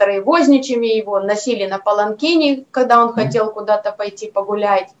 некоторые возничьими, его носили на паланкине, когда он хотел куда-то пойти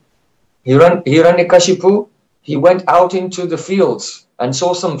погулять. Hiranyakashipu, he went out into the fields and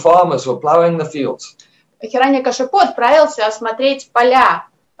saw some farmers who were plowing the fields. Хираньякашипу отправился осмотреть поля,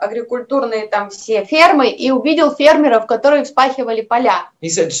 агрикультурные там все фермы, и увидел фермеров, которые вспахивали поля. He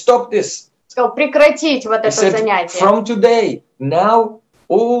said, stop this. Сказал: прекратить вот это занятие. From today, now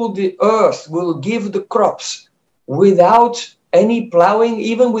all the earth will give the crops without any plowing,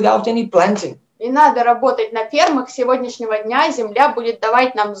 even without any planting. И надо работать на фермах. С сегодняшнего дня земля будет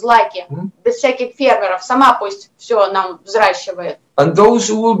давать нам злаки, без всяких фермеров. Сама пусть все нам взращивает. And those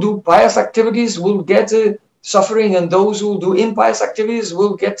who will do pious activities will get suffering, and those who will do impious activities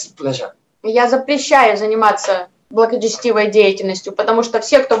will get pleasure. Я запрещаю заниматься благочестивой деятельностью, потому что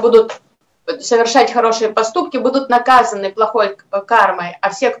все, кто будут совершать хорошие поступки, будут наказаны плохой кармой,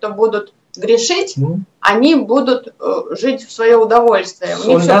 а все, кто будут грешить, они будут жить в свое удовольствие. У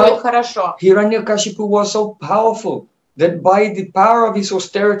них все будет хорошо. Hiranyakashipu was so powerful that by the power of his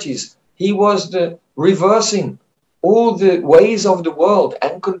austerities, he was reversing all the ways of the world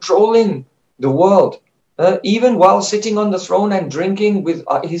and controlling the world, even while sitting on the throne and drinking with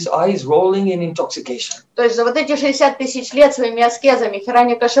his eyes rolling in intoxication. То есть за вот эти 60 тысяч лет своими аскезами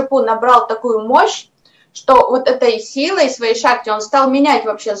Хираньякашипу набрал такую мощь, что вот этой силой своей шакти он стал менять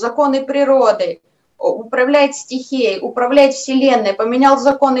вообще законы природы, управлять стихией, управлять вселенной, поменял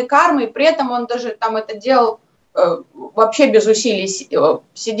законы кармы, и при этом он даже там это делал вообще без усилий,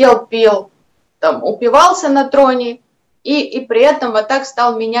 сидел, пил, там, упивался на троне, и при этом вот так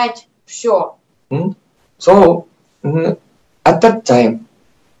стал менять все. So, at that time,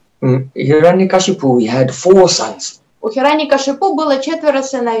 Hiranyakashipu, he had 4 sons. У Хираньякашипу было 4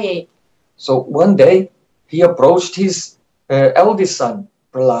 сыновей. So one day he approached his eldest son,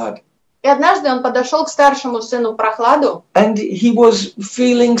 Prahlad. И однажды он подошел к старшему сыну Прохладу. And he was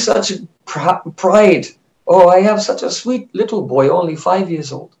feeling such pride. Oh, I have such a sweet little boy, only 5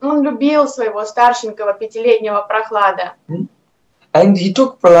 years old. Он любил своего старшенького 5-летнего Прохлада. And he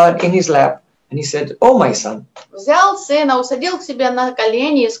took Prahlad in his lap and he said, "Oh, my son." Взял сына, усадил к себе на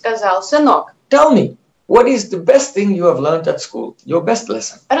колени и сказал: «Сынок, Tell me, what is the best thing you have learned at school? Your best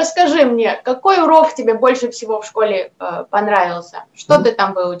lesson? расскажи мне, какой урок тебе больше всего в школе понравился? Что ты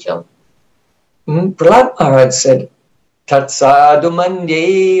там выучил?» Prahlad Maharaj said, "Tatsadu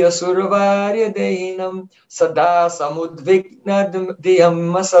manye asurvarya dehinam sada samudvigna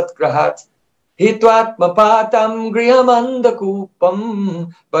diyam asatgrahat hitvatma patam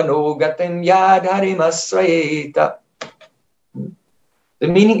griyamandakupam vanogatim yadharimasrayeta." The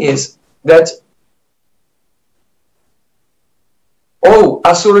meaning is that, "Oh,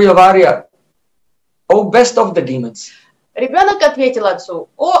 Asuryavarya, oh, best of the demons." Ребенок ответил отцу: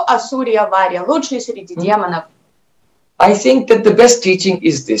 «О, Асурья Варя, лучший среди демонов». I think that the best teaching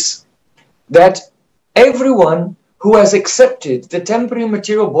is this, that everyone who has accepted the temporary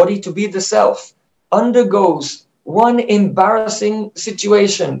material body to be the self undergoes one embarrassing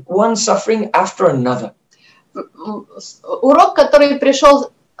situation, one suffering after another. Урок, который пришелся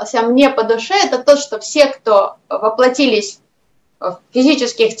мне по душе, это то, что все, кто воплотились в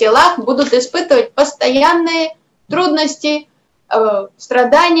физических телах, будут испытывать постоянные трудности,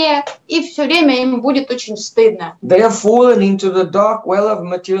 страдания, и все время им будет очень стыдно. They have fallen into the dark well of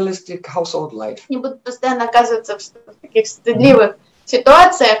materialistic household life. Они будут постоянно оказываться в таких стыдливых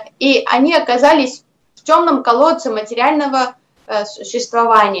ситуациях, и они оказались в темном колодце материального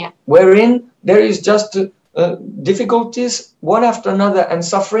существования. Wherein there is just difficulties one after another and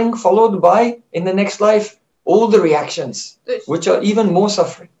suffering followed by, in the next life, all the reactions, which are even more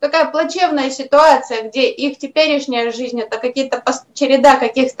suffering. Такая плачевная ситуация, где их теперешняя жизнь — это какие-то череда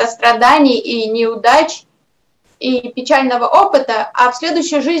каких-то страданий и неудач, и печального опыта, а в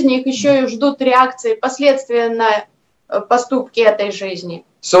следующей жизни их еще и ждут реакции, последствия на поступки этой жизни.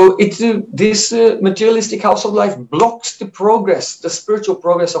 So this materialistic household life blocks the progress, the spiritual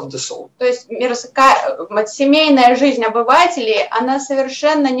progress of the soul. То есть семейная жизнь обывателей, она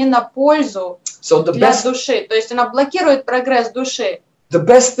совершенно не на пользу для души. То есть она блокирует прогресс души. The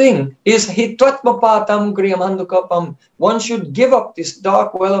best thing is hitvatmapatam griyamandukapam. One should give up this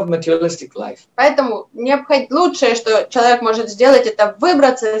dark well of materialistic life. Поэтому лучшее, что человек может сделать, это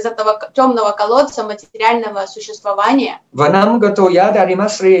выбраться из этого темного колодца материального существования. Vanam gato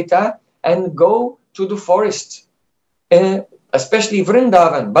yadharimasrayeta, and go to the forest, especially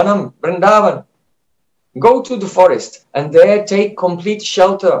Vrindavan, Vrindavan. Go to the forest and there take complete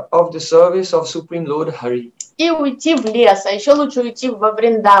shelter of the service of Supreme Lord Hari. И уйти в лес, а еще лучше уйти во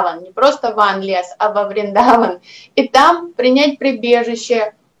Вриндаван, не просто ван лес, а во Вриндаван, и там принять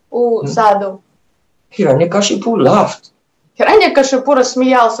прибежище у саду. Hiranyakashipu laughed. Хираньякашипу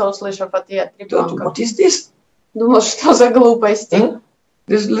рассмеялся, услышав ответ ребенка. What is this? Думал, что за глупости.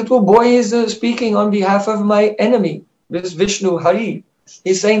 This little boy is speaking on behalf of my enemy, this Vishnu Hari.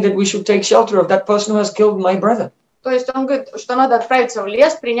 He's saying that we should take shelter of that person who has killed my brother. То есть он говорит, что надо отправиться в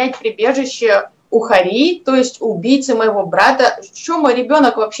лес, принять прибежище у Хари, то есть убийцы моего брата. Что мой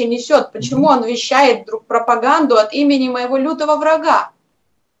ребенок вообще несет? Почему он вещает вдруг пропаганду от имени моего лютого врага?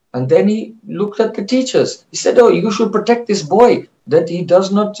 And then he looked at the teachers. He said, "Oh, you should protect this boy, that he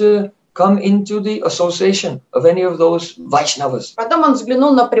does not come into the association of any of those Vaishnavas." Потом он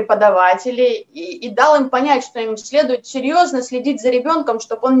взглянул на преподавателей и дал им понять, что им следует серьезно следить за ребенком,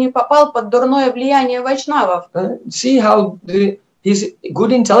 чтобы он не попал под дурное влияние вайшнавов. See how his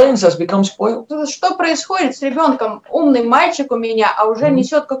good intelligence has become spoiled. Что происходит с ребенком? Умный мальчик у меня, а уже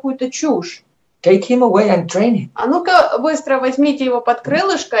несет какую-то чушь. Take him away and train him. А ну-ка быстро возьмите его под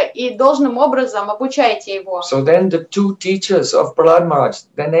крылышко и должным образом обучайте его. So then the two teachers of Prahlad Maharaj,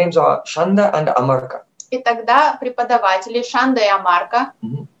 their names are Shanda and Amarka. И тогда преподаватели Шанда и Амарка.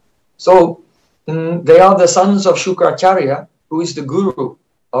 So they are the sons of Shukracharya, who is the guru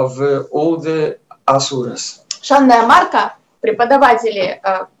of all the asuras. Шанда и Амарка, преподаватели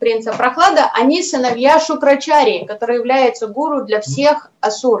принца Прохлада, они сыновья Шукрачари, который является гуру для всех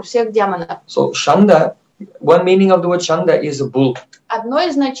асур, всех демонов. So Shanda, one meaning of the word Shanda is a bull. Одно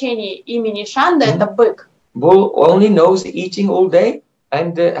из значений имени Шанда это бык. Bull only knows eating all day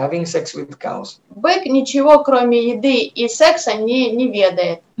and having sex with cows. Бык ничего, кроме еды и секса, не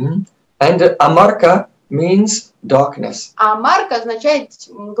ведает. And Amarka means darkness. А Амарка означает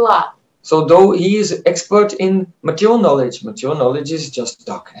мгла. So though he is expert in material knowledge is just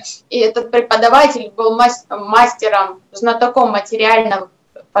darkness. И этот преподаватель был мастером, знатоком материальных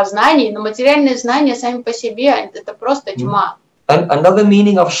познаний, но материальные знания сами по себе это просто тьма. And another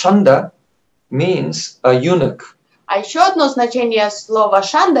meaning of Shanda means a eunuch. А еще одно значение слова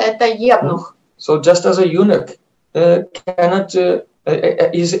шанда это евнух. So just as a eunuch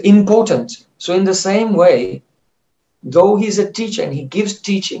is impotent, so in the same way, though he's a teacher and he gives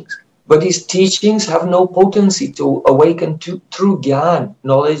teachings, but his teachings have no potency to awaken to true gyan,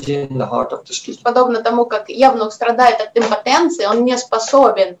 knowledge in the heart of the student. Подобно тому, как евнух страдает от импотенции, он не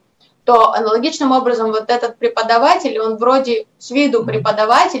способен, то аналогичным образом вот этот преподаватель, он вроде с виду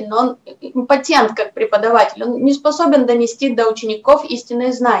преподаватель, но он импотент как преподаватель, он не способен донести до учеников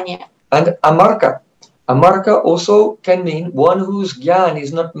истинные знания. And amarka also can mean one whose gyan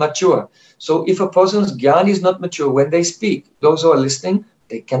is not mature. So if a person's gyan is not mature, when they speak, those who are listening,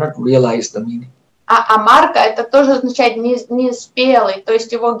 they cannot realize the meaning. А амарка это тоже означает не спелый, то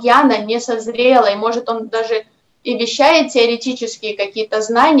есть его гьяна не созрела, и может он даже и вещает теоретические какие-то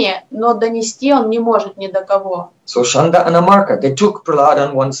знания, но донести он не может ни до кого. So Shanda and Amarka, they took Prahlad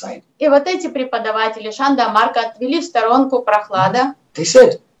on one side. И вот эти преподаватели Шанда и Амарка отвели в сторонку Прохлада. They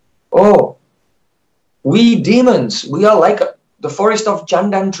said, "Oh, we demons, we are like the forest of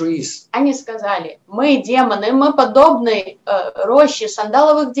Chandan trees." Они сказали: мы демоны, мы подобны роще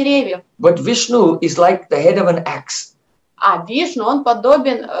сандаловых деревьев. But Vishnu is like the head of an axe. А Вишну, он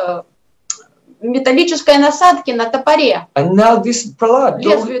подобен металлической насадке на топоре. And now this Prahlad,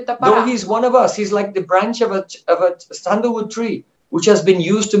 Лезвию though топора. he's one of us, he's like the branch of a sandalwood tree, which has been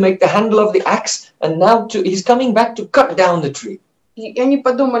used to make the handle of the axe, and now he's coming back to cut down the tree. И они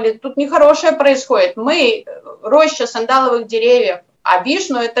подумали, тут нехорошее происходит. Мы роща сандаловых деревьев, а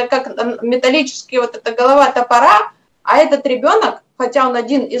Вишну это как металлический вот эта голова топора, а этот ребенок, хотя он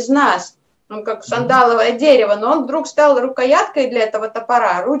один из нас, он как сандаловое дерево, но он вдруг стал рукояткой для этого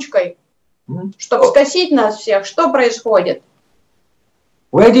топора, ручкой, чтобы скосить нас всех. Что происходит?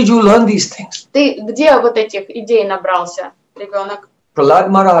 Where did you learn these things? Ты где вот этих идей набрался, ребенок? Prahlad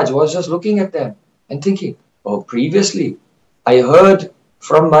Maharaj was just looking at them and thinking, oh, previously I heard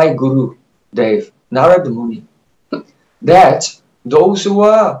from my guru, Dev, Narada Muni, that those who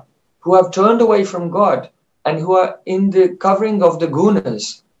have turned away from God and who are in the covering of the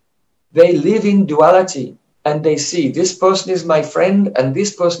gunas, they live in duality and they see this person is my friend and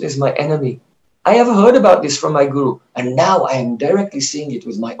this person is my enemy. I have heard about this from my guru and now I am directly seeing it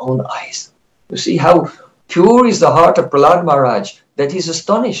with my own eyes. You see how pure is the heart of Prahlad Maharaj that he's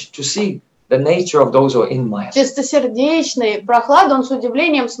astonished to see the nature of those who are in Maya. Чистосердечный Прохлад, он с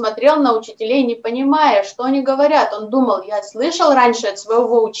удивлением смотрел на учителей, не понимая, что они говорят. Он думал, я слышал раньше от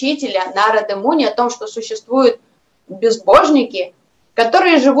своего учителя Нарады Муни о том, что существуют безбожники,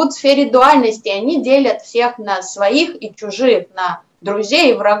 которые живут в сфере дуальности, они делят всех на своих и чужих, на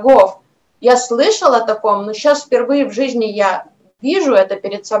друзей и врагов. Я слышал о таком, но сейчас впервые в жизни я вижу это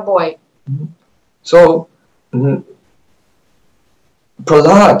перед собой. So,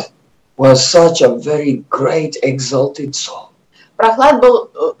 Prahlad was such a very great, exalted soul. Прохлад был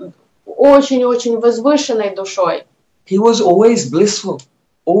очень-очень возвышенной душой. He was always blissful,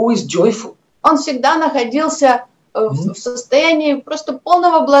 always joyful. Он всегда находился в состоянии просто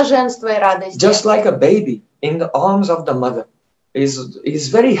полного блаженства и радости. Just like a baby in the arms of the mother is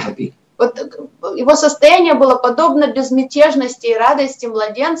very happy. Вот его состояние было подобно безмятежности и радости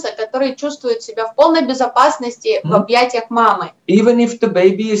младенца, который чувствует себя в полной безопасности в объятиях мамы. Even if the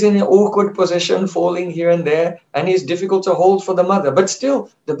baby is in an awkward position, falling here and there, and is difficult to hold for the mother, but still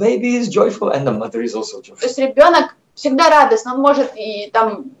the baby is joyful and the mother is also joyful. То есть ребенок всегда радостный, он может и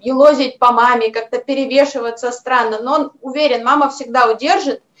там елозить по маме, как-то перевешиваться странно, но он уверен, мама всегда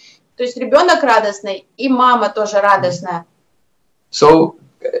удержит. То есть ребенок радостный и мама тоже радостная. So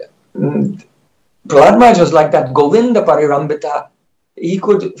Prahlad Maharaj was like that Govinda Parirambita. He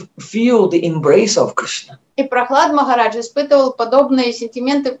could feel the embrace of Krishna. И Прохлад Махарадж испытывал подобные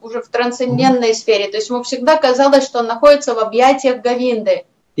сентименты уже в трансцендентной сфере. То есть ему всегда казалось, что он находится в объятиях Говинды.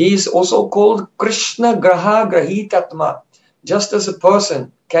 He is also called Krishna Graha Grahitatma. Just as a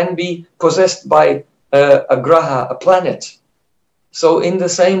person can be possessed by a graha, a planet. So in the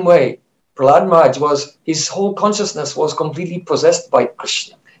same way, Prahlad Maharaj his whole consciousness was completely possessed by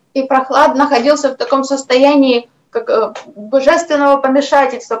Krishna. И Прохлад находился в таком состоянии как божественного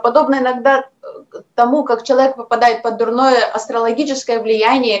помешательства, подобно иногда тому, как человек попадает под дурное астрологическое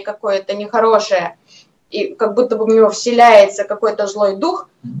влияние какое-то нехорошее, и как будто бы в него вселяется какой-то злой дух.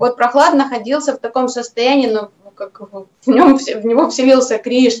 Вот Прохлад находился в таком состоянии, ну, как в него вселился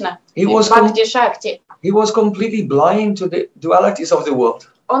Кришна, Бхакти-Шакти. He was completely blind to the dualities of the world.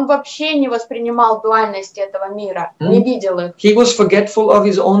 Он вообще не воспринимал дуальности этого мира, не видел их. He was forgetful of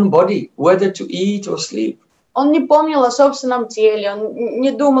his own body, whether to eat or sleep. Он не помнил о собственном теле, он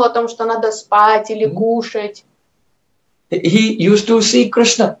не думал о том, что надо спать или кушать. He used to see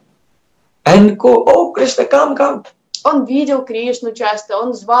Krishna and go, oh, Krishna, come, come. Он видел Кришну часто,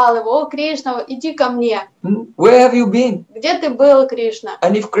 он звал его: «О, Кришна, иди ко мне». Where have you been? Где ты был, Кришна?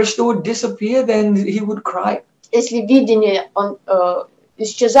 And if Krishna would disappear, then he would cry. Если видение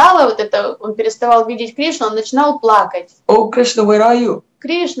исчезало, вот это, он переставал видеть Кришну, он начинал плакать. Oh, Krishna, where are you?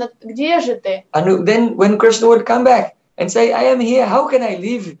 Кришна, где же ты? And then when Krishna would come back and say, I am here, how can I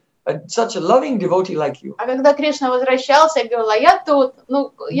leave such a loving devotee like you? А когда Кришна возвращался и говорил: я тут,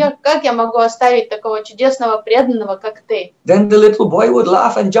 как я могу оставить такого чудесного преданного, как ты? Then the little boy would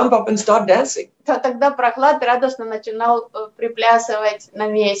laugh and jump up and start dancing. То тогда Прохлад радостно начинал приплясывать на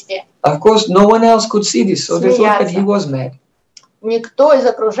месте. Of course, no one else could see this, so they thought that he was mad. Никто из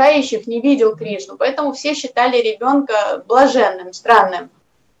окружающих не видел Кришну, поэтому все считали ребенка блаженным, странным.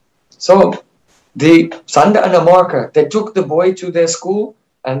 So the Sanda and Amarka, they took the boy to their school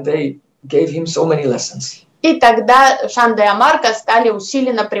and they gave him so many lessons. И тогда Шанда и Амарка стали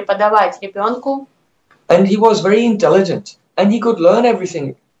усиленно преподавать ребенку. And he was very intelligent and he could learn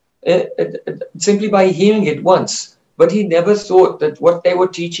everything simply by hearing it once. But he never thought that what they were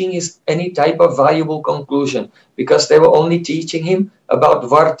teaching is any type of valuable conclusion, because they were only teaching him about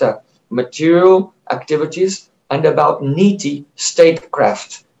varta, material activities, and about niti,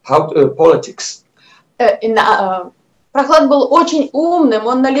 statecraft, politics. Прохлад был очень умным,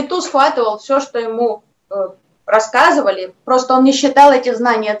 он на лету схватывал все, что ему рассказывали, просто он не считал эти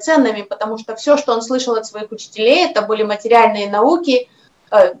знания ценными, потому что все, что он слышал от своих учителей, это были материальные науки,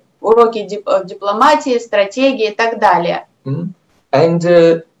 уроки дипломатии, стратегии и так далее.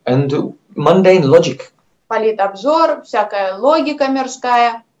 And mundane logic. Политобзор, всякая логика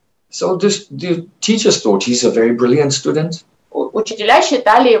мирская. So the teachers thought he's a very brilliant student. Учителя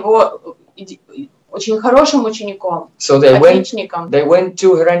считали его очень хорошим учеником, so they отличником. Went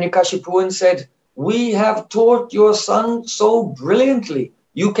to Hiranyakashipu and said, we have taught your son so brilliantly,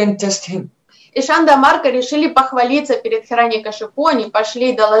 you can test him. И Шанда и Амарка решили похвалиться перед Хираньякашипу, они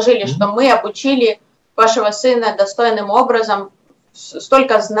пошли и доложили, что мы обучили вашего сына достойным образом,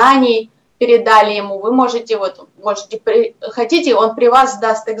 столько знаний передали ему, вы можете, хотите, он при вас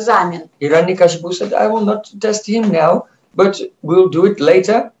сдаст экзамен. Hiranyakashipu said, I will not test him now, but we'll do it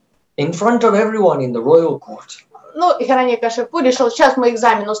later in front of everyone in the royal court. Хираньякашипу решил, сейчас мы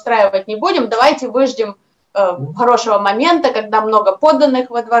экзамен устраивать не будем, давайте выждем хорошего момента, когда много подданных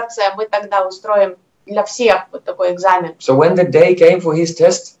во дворце, мы тогда устроим для всех вот такой экзамен. So when the day came for his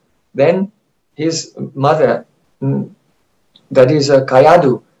test, then his mother, that is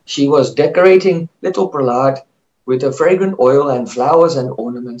Kayadu, she was decorating little Prahlad with a fragrant oil and flowers and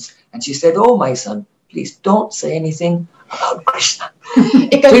ornaments, and she said, oh my son, please don't say anything about Krishna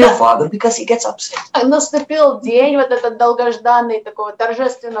to your father, because he gets upset. Наступил день вот этот долгожданный такого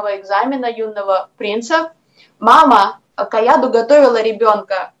торжественного экзамена юного принца. Мама Каяду готовила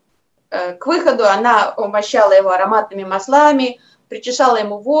ребенка к выходу, она умощала его ароматными маслами, причесала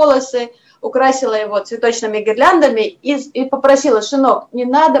ему волосы, украсила его цветочными гирляндами и попросила: сынок, не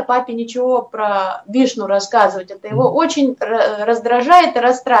надо папе ничего про Вишну рассказывать, это его очень раздражает и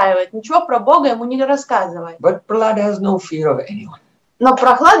расстраивает, ничего про Бога ему не рассказывай. But Prahlad has no fear of anyone. Но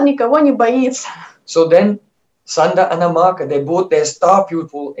Прохлад никого не боится. So then Sanda and Amarka, they brought their star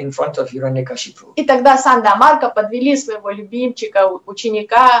pupil in front of Hiranyakashipu. И тогда Санда и Амарка подвели своего любимчика,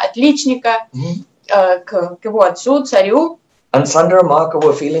 ученика, отличника к его отцу, царю. And Sanda and Amarka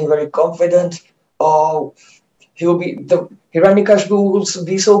were feeling very confident. Oh, Hiranyakashipu will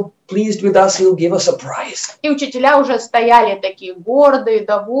be so pleased with us, he'll give us a prize. И учителя уже стояли такие гордые,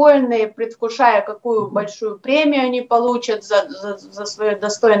 довольные, предвкушая, какую большую премию они получат за свое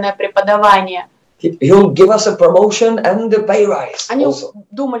достойное преподавание. He'll give us a promotion and a pay rise. Они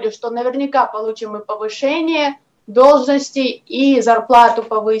думали, что наверняка получим и повышение должности, и зарплату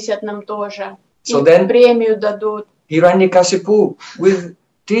повысят нам тоже, и премию дадут. Hiranyakashipu, with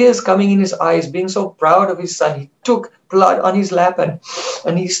tears coming in his eyes, being so proud of his son, he took blood on his lap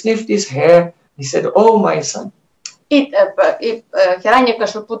and he sniffed his hair. He said, "Oh, my son." И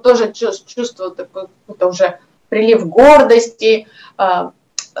Хираньякашипу тоже чувствовал такой уже прилив гордости,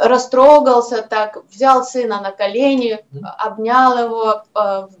 растрогался так, взял сына на колени, обнял его,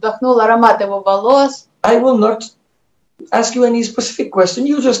 вдохнул аромат его волос. I will not ask you any specific question.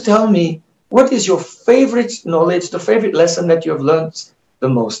 You just tell me, what is your favorite knowledge, the favorite lesson that you have learned the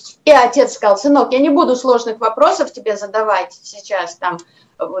most? И отец сказал: сынок, я не буду сложных вопросов тебе задавать сейчас там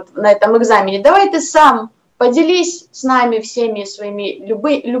вот на этом экзамене. Давай ты сам Поделись с нами всеми своими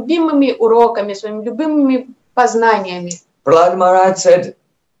любимыми уроками, своими любимыми познаниями. Prahlad Maharaj said,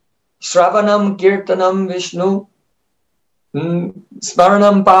 Shravanam Kirtanam Vishnu,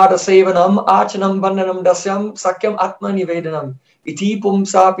 Smaranam Pada Sevanam, Archanam Bandhanam Dasyam, Sakyam Atma Nivedanam, Iti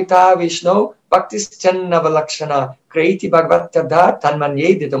Pumsa Pita Vishnu, Bhaktis Channavalakshana, Kreti Bhagavatada,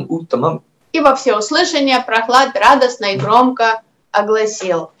 Tanmanyedidam Uttamam. И во всеуслышание Прохлад радостно и громко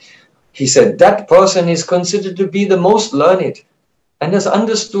огласил. He said, that person is considered to be the most learned and has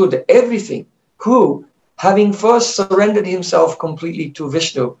understood everything, who, having first surrendered himself completely to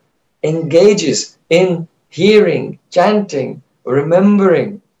Vishnu, engages in hearing, chanting,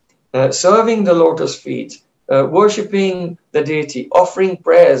 remembering, serving the lotus feet, worshipping the deity, offering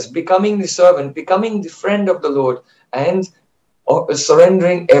prayers, becoming the servant, becoming the friend of the Lord, and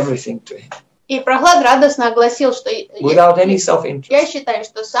surrendering everything to him. И Прохлад радостно огласил, что Without any self-interest. Я считаю,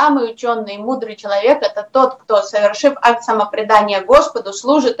 что самый ученый и мудрый человек — это тот, кто, совершив акт самопредания Господу,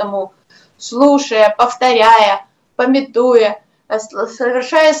 служит ему, слушая, повторяя, памятуя,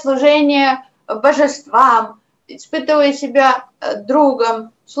 совершая служение божествам, испытывая себя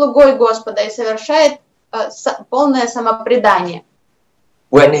другом, слугой Господа и совершает полное самопредание.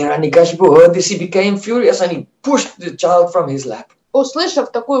 When Hiranyakashipu heard this, he became furious and he pushed the child from his lap.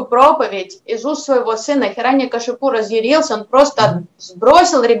 Услышав такую проповедь из уст своего сына, Хираньякашипу разъярился, он просто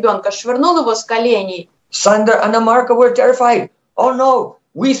сбросил ребенка, швырнул его с коленей. Sandar and Amarka were terrified. Oh no,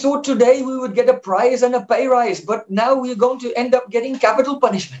 we thought today we would get a prize and a pay rise, but now we're going to end up getting capital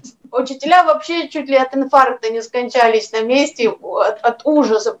punishment. Учителя вообще чуть ли от инфаркта не скончались на месте от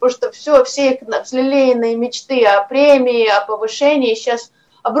ужаса, потому что все их взлелеянные мечты о премии, о повышении сейчас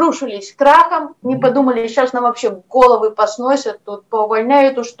обрушились крахом, не подумали, сейчас нам вообще головы посносят, тут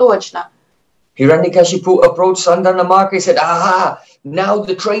поувольняют уж точно. Hiranyakashipu approached Sandar and Amarka. He said, aha, now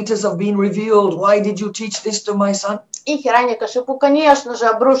the traitors have been revealed. Why did you teach this to my son? И Хираньякашипу, конечно же,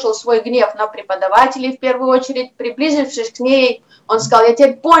 обрушил свой гнев на преподавателей в первую очередь. Приблизившись к ней, он сказал, я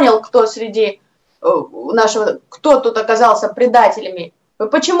теперь понял, кто среди кто тут оказался предателями. Вы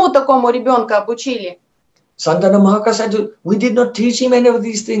почему такому ребенка обучили? Sandar and Amarka said, we did not teach him any of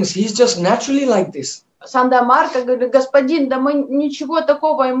these things. He's just naturally like this. Санда Марка говорит, господин, да мы ничего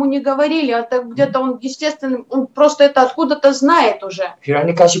такого ему не говорили, это где-то он, естественно, он просто это откуда-то знает уже.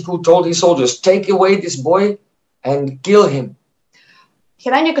 Hiranyakashipu told his soldiers, take away this boy and kill him.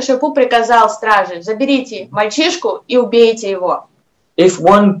 Хираньякашипу приказал страже, заберите мальчишку и убейте его. If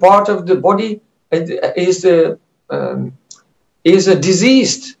one part of the body is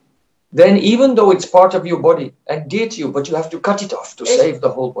diseased, then even though it's part of your body and dear to you, but you have to cut it off to save the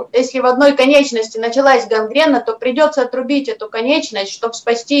whole body. Если в одной конечности началась гангрена, то придется отрубить эту конечность, чтобы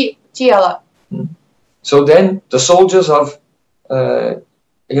спасти тело. So then the soldiers of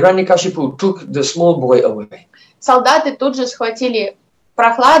Hiranyakashipu took the small boy away. Солдаты тут же схватили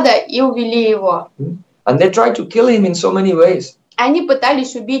Прохлада и увели его. And they tried to kill him in so many ways. Они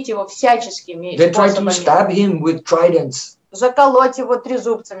пытались убить его всяческими They tried to способами. stab him with tridents. Заколоть его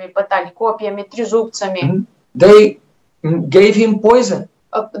трезубцами, пытали копьями, трезубцами. They gave him poison.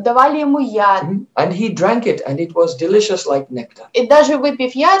 Давали ему яд. And he drank it, and it was delicious like nectar. И даже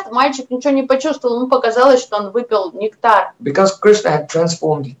выпив яд, мальчик ничего не почувствовал, ему показалось, что он выпил нектар. Because Krishna had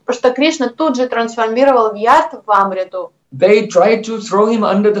transformed it. Потому что Кришна тут же трансформировал в яд в амриту. They tried to throw him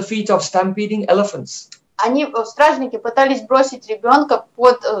under the feet of stampeding elephants. Стражники пытались бросить ребенка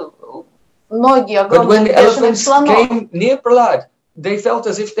под ноги But when огромных the бешеных elephants слонов. came near Prahlad, they felt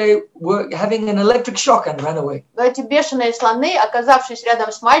as if they were having an electric shock and ran away. Но эти бешеные слоны, оказавшись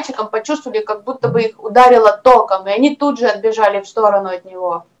рядом с мальчиком, почувствовали, как будто бы их ударило током, и они тут же отбежали в сторону от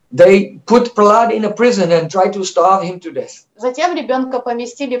него. They put Prahlad in a prison and tried to starve him to death. Затем ребенка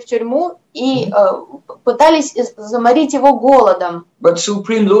поместили в тюрьму и пытались заморить его голодом. But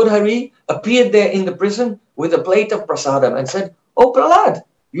Supreme Lord Hari appeared there in the prison with a plate of prasadam and said, "Oh Prahlad,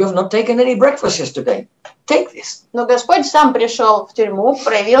 you have not taken any breakfast yesterday. Take this." Но Господь сам пришел в тюрьму,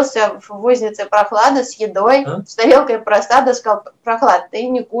 проявился в узнице Прохлада с едой, с тарелкой просада, сказал, Прохлад, ты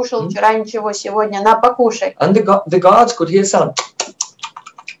не кушал вчера ничего, сегодня на, покушай. And the guards could hear sound.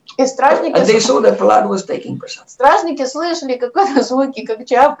 И стражники слышали какие-то звуки, как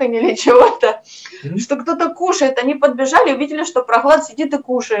чавканье или чего-то, что кто-то кушает. Они подбежали, увидели, что Прохлад сидит и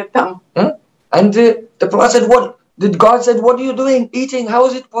кушает там. And the Prahlad said, "What?" The guard said, "What are you doing? Eating? How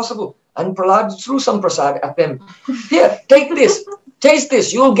is it possible?" And Prahlad threw some prasad at them. Here, take this, taste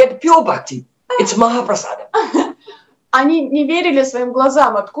this. You'll get pure bhakti. It's Mahaprasada. Они не верили своим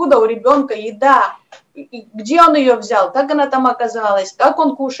глазам, откуда у ребенка еда. И где он ее взял, как она там оказалась, как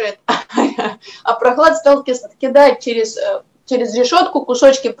он кушает. А Прохлад стал кидать через решетку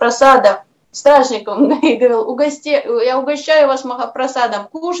кусочки просада стражникам и говорил: я угощаю вас махапрасадом,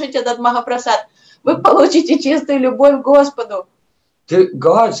 кушайте этот махапрасад, вы получите чистую любовь к Господу. The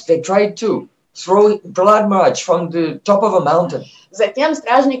guards, they tried to throw Prahlad Maharaj from the top of a mountain. Затем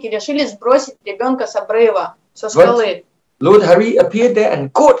стражники решили сбросить ребенка с обрыва, со скалы. Lord Hari appeared there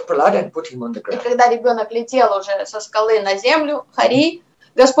and caught Prahlad and put him on the И ground. когда ребенок летел уже со скалы на землю, Хари,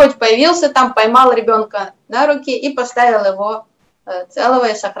 Господь появился там, поймал ребенка на руки и поставил его целого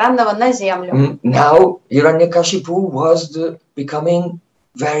и сохранного на землю. Now Hiranyakashipu was becoming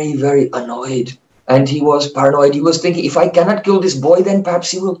very, very annoyed. And he was paranoid. He was thinking, if I cannot kill this boy, then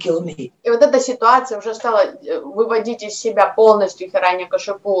perhaps he will kill me. И вот эта ситуация уже стала выводить из себя полностью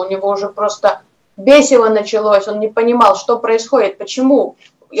Хираньякашипу. У него уже просто бесило началось. Он не понимал, что происходит, почему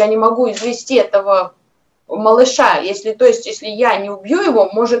я не могу извести этого малыша. Если я не убью его,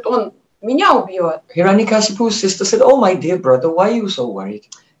 может, он меня убьет. Hiranyakashipu's sister said, oh, my dear brother, why are you so worried?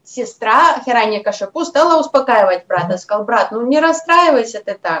 Сестра Хираньякашипу стала успокаивать брата. Сказал: брат, ну не расстраивайся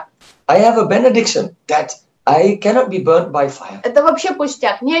ты так. I have a benediction that I cannot be burnt by fire. Это вообще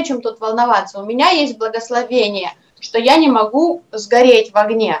пустяк, не о чем тут волноваться. У меня есть благословение, что я не могу сгореть в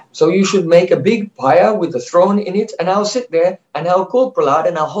огне. So you should make a big pyre with a throne in it, and I'll sit there, and I'll call Prahlad,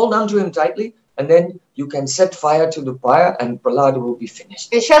 and I'll hold on to him tightly, and then you can set fire to the pyre, and Prahlad will be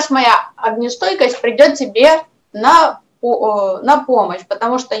finished. И сейчас моя огнестойкость придет тебе на помощь,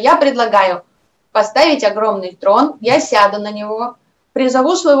 потому что я предлагаю поставить огромный трон, я сяду на него,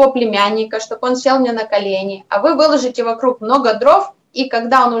 призову своего племянника, чтобы он сел мне на колени, а вы выложите вокруг много дров, и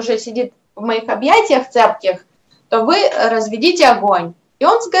когда он уже сидит в моих объятиях цепких, то вы разведите огонь, и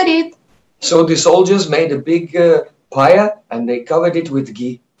он сгорит. So the soldiers made a big pyre, and they covered it with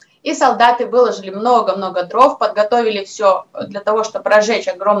ghee. И солдаты выложили много-много дров, подготовили все для того, чтобы разжечь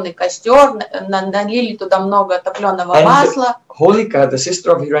огромный костер, налили туда много топленого масла. Holika, the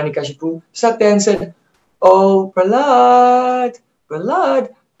sister of Hiranyakashipu, sat there and said, oh, Prahlad, Prahlad,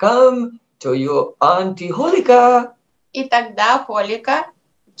 come to your auntie Holika. И тогда Холика,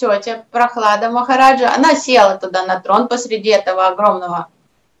 тетя Прохлада Махараджа, она села туда на трон посреди этого огромного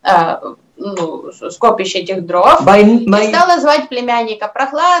скопища этих дров и стала звать племянника: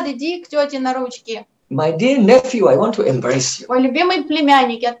 Прохлад, иди к тете на ручки. My dear nephew, I want to embrace you. Мой любимый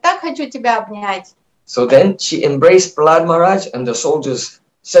племянник, я так хочу тебя обнять. So then she embraced Prahlad Maharaj, and the soldiers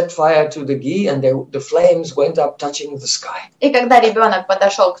set fire to the ghee, and the flames went up touching the sky. И когда ребенок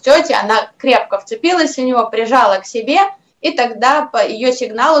подошел к тете, она крепко вцепилась в него, прижала к себе, и тогда по ее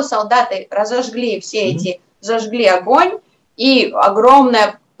сигналу солдаты разожгли зажгли огонь, и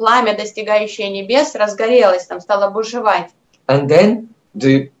огромное пламя, достигающее небес, разгорелось, там стало бушевать. And then,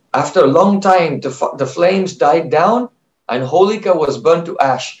 after a long time, the flames died down, and Holika was burnt to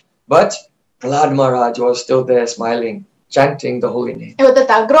ash. But Prahlad Maharaj was still there smiling, chanting the holy name. И вот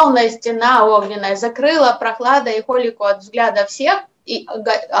эта огромная стена огненная закрыла Прохлада и Холику от взгляда всех, и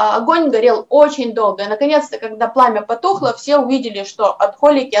огонь горел очень долго. И наконец-то, когда пламя потухло, все увидели, что от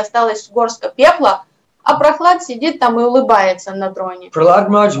Холики осталась горстка пепла, а Прохлад сидит там и улыбается на троне. Prahlad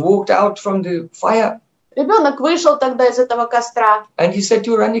Maharaj walked out from the fire. Ребенок вышел тогда из этого костра. And he said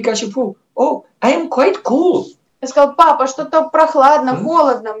to Hiranyakashipu, oh, I am quite cool. И сказал: папа, что-то прохладно,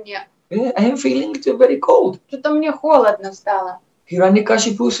 холодно мне. I am feeling very cold. Что-то мне холодно стало.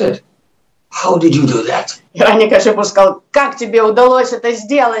 Hiranyakashipu said, how did you do that? Хираньякашипу сказал: как тебе удалось это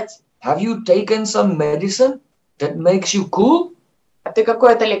сделать? Have you taken some medicine that makes you cool? А ты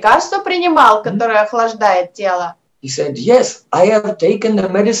какое-то лекарство принимал, которое охлаждает тело? He said, yes, I have taken the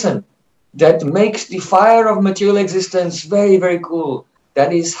medicine that makes the fire of material existence very, very cool.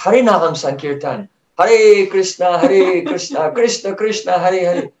 That is Harinam Sankirtan. Hare Krishna, Krishna Krishna, Hare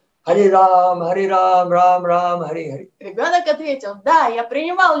Hare. Hare Ram, Ram Ram, Hare Hare. Ребенок ответил: да, я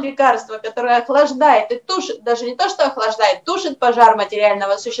принимал лекарство, которое охлаждает и тушит, даже не то, что охлаждает, тушит пожар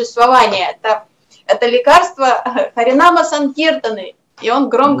материального существования. Это лекарство Харинама Санкиртаны. И он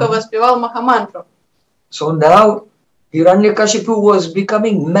громко воспевал Махамантру. So now Hiranyakashipu was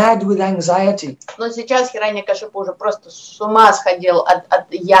becoming mad with anxiety. Но сейчас Хираньякашипу уже просто с ума сходил от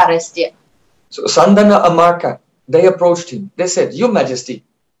ярости. So Sandana Amarka, they approached him. They said, Your Majesty,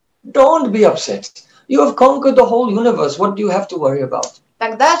 don't be upset. You have conquered the whole universe. What do you have to worry about?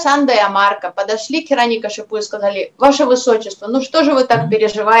 Тогда Санда и Амарка подошли к Хираньякашипу и сказали: Ваше Высочество, ну что же вы так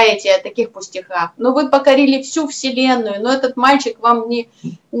переживаете о таких пустяках? Ну вы покорили всю Вселенную, но этот мальчик вам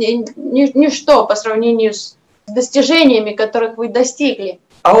ничто по сравнению с достижениями, которых вы достигли.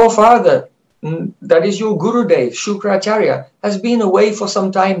 Our father, that is your Gurudev, Shukracharya, has been away for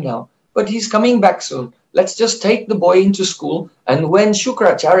some time now, but he's coming back soon. Let's just take the boy into school, and when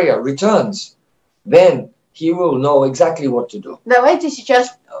Shukracharya returns, then he will know exactly what to do. Давайте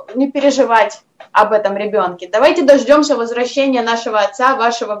сейчас не переживать об этом ребенке. Давайте дождемся возвращения нашего отца,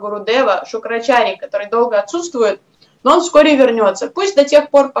 вашего Гурудева, Шукрачари, который долго отсутствует, но он вскоре вернется. Пусть до тех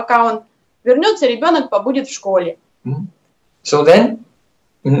пор, пока он вернется, ребенок побудет в школе. So then,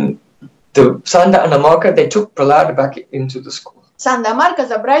 the Sanda and Amarka, they took Prahlad back into the school. Санда и Марка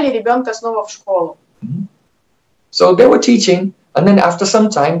забрали ребенка снова в школу. So they were teaching, and then after some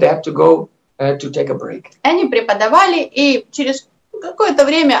time, they had to go to take a break. Они преподавали, и через какое-то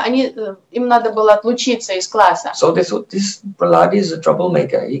время им надо было отлучиться из класса. So they thought, this Prahlad is a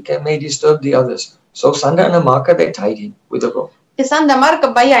troublemaker. He may disturb the others. So Sanda and Amarka, they tied him with a rope. И Санда и Марка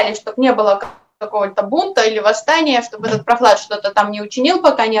боялись, чтобы не было какого-то бунта или восстания, чтобы этот Прохлад что-то там не учинил,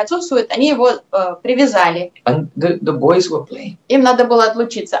 пока не отсутствует, они его привязали. And the boys were playing. Им надо было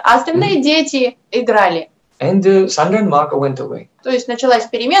отлучиться, а остальные дети играли. And Sanda and Marka went away. То есть началась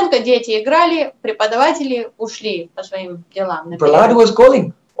переменка, дети играли, преподаватели ушли по своим делам. Prahlad was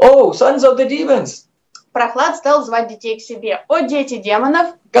calling, "Oh, sons of the demons! Прохлад стал звать детей к себе. О, дети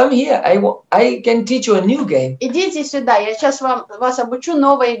демонов! Come here, I can teach you a new game." Идите сюда, я сейчас вас обучу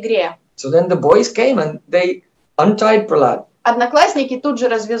новой игре. So then the boys came and they untied Prahlad. Одноклассники тут же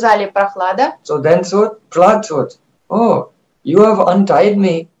развязали Прохлада. So then Prahlad thought, "Oh, you have untied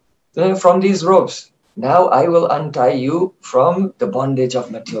me from these ropes. Now I will untie you from the bondage of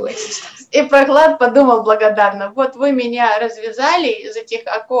material existence." И Прохлад подумал благодарно: вот вы меня развязали из этих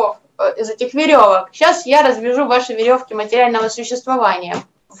оков, из этих веревок. Сейчас я развяжу ваши веревки материального существования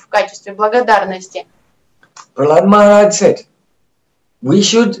в качестве благодарности. Prahlad Maharaj said, "We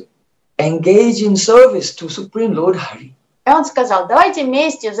should engage in service to Supreme Lord Hari." И он сказал: давайте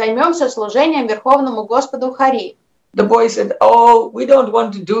вместе займемся служением Верховному Господу Хари. The boy said, "Oh, we don't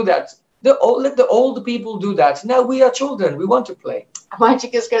want to do that. Let the old people do that. Now we are children. We want to play." А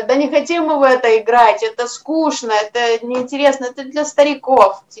мальчики сказали: да не хотим мы в это играть, это скучно, это неинтересно, это для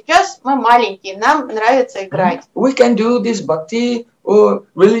стариков. Сейчас мы маленькие, нам нравится играть. We can do this bhakti or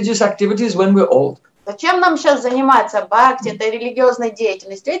religious activities when we're old. Зачем нам сейчас заниматься бхакти, этой религиозной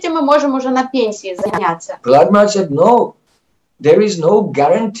деятельностью? Этим мы можем уже на пенсии заняться. Prahlad Maharaj said, "No, there is no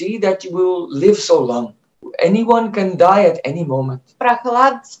guarantee that you will live so long. Anyone can die at any moment."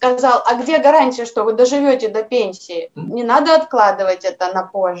 Прохлад сказал: а где гарантия, что вы доживете до пенсии? Не надо откладывать это на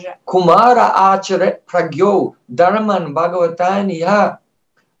позже. Kumara acharet pragyo dharman bhagavataniya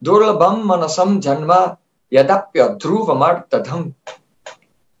durlabham manasam janma yadapya dhruvamartadham.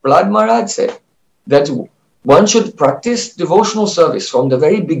 Prahlad Maharaj said that one should practice devotional service from the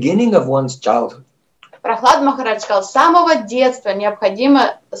very beginning of one's childhood. Прохлад Махарадж сказал: с самого детства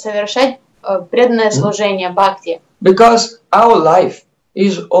необходимо совершать преданное служение бхакти. Because our life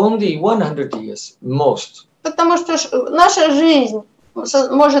is only 100 years, most. Потому что наша жизнь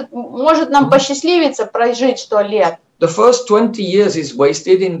может нам посчастливиться прожить 100 лет. The first 20 years is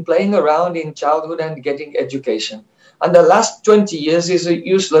wasted in playing around in childhood and getting education. And the last 20 years is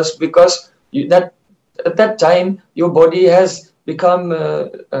useless because at that time your body has become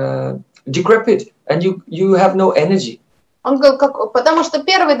decrepit and you have no energy. Он говорил, потому что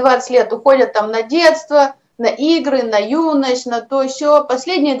первые 20 лет уходят там на детство, на игры, на юность, на то сё.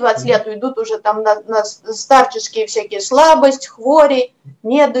 Последние 20 лет уйдут уже там на старческие всякие слабость, хвори,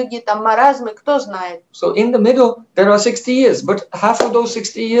 недуги, там маразмы, кто знает. So in the middle there are 60 years, but half of those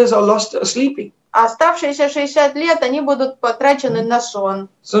 60 years are lost sleeping. А оставшиеся 60 лет, они будут потрачены на сон.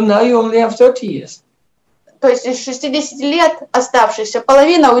 So now you only have 30 years. То есть из 60 лет оставшихся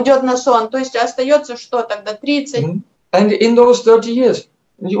половина уйдет на сон, то есть остается что тогда, 30. And in those 30 years,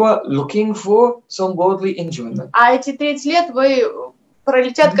 you are looking for some worldly enjoyment. А эти 30 лет вы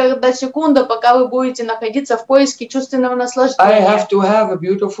пролетят когда секунда, пока вы будете находиться в поиске чувственного наслаждения. I have to have a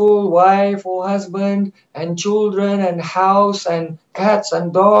beautiful wife or husband and children and house and cats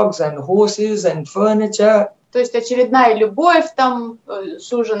and dogs and horses and furniture. То есть очередная любовь, там,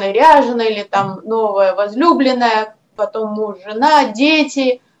 суженая, ряженая, или там новая возлюбленная, потом муж, жена,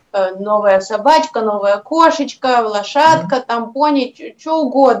 дети, новая собачка, новая кошечка, лошадка, там пони, что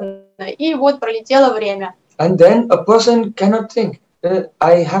угодно. И вот пролетело время. And then a person cannot think,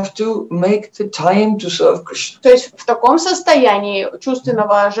 I have to make the time to serve Krishna. То есть в таком состоянии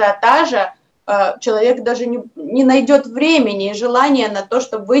чувственного ажиотажа человек даже не найдет времени и желания на то,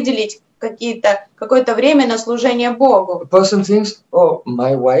 чтобы выделить какое-то время на служение Богу. A person thinks, oh,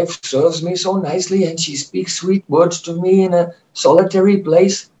 my wife serves me so nicely and she speaks sweet words to me in a solitary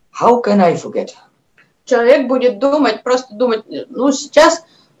place. How can I forget her? Человек будет просто думать, ну сейчас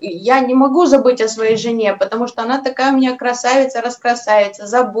я не могу забыть о своей жене, потому что она такая у меня красавица, раскрасавица,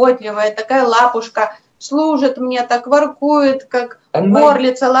 заботливая, такая лапушка, служит мне, так воркует, как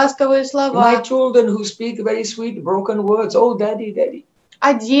горлица, ласковые слова. My children who speak very sweet broken words, oh daddy, daddy.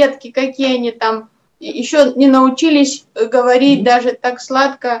 А детки, какие они там, еще не научились говорить даже так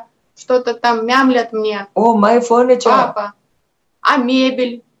сладко, что-то там мямлят мне. Oh, my furniture. Папа. А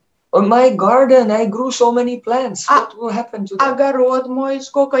мебель? Oh, my garden, I grew so many plants. What will happen to them? Огород мой,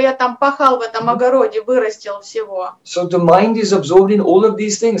 сколько я там пахал в этом огороде, вырастил всего. So the mind is absorbed in all of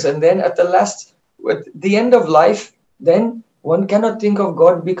these things, and then at the end of life, then one cannot think of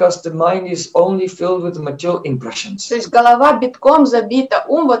God because the mind is only filled with material impressions. То есть голова битком забита,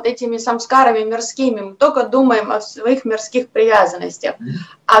 ум вот этими самскарами мирскими, мы только думаем о своих мирских привязанностях.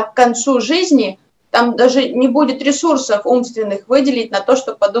 А к концу жизни там даже не будет ресурсов умственных выделить на то,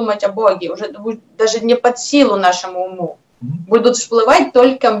 чтобы подумать о Боге, уже даже не под силу нашему уму. Будут всплывать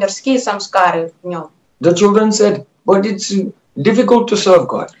только мирские самскары в нем. The children said, but it's difficult to serve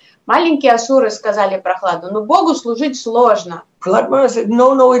God. Маленькие асуры сказали Прохладу, но Богу служить сложно. Prahlad Maharaj said,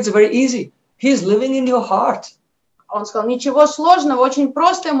 no, it's very easy. He's living in your heart. Он сказал, ничего сложного, очень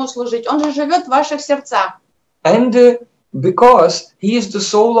просто ему служить. Он же живет в ваших сердцах. And because he is the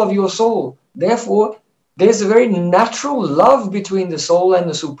soul of your soul, therefore, there's a very natural love between the soul and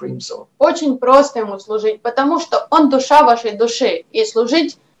the Supreme Soul. Очень просто ему служить, потому что он душа вашей души. И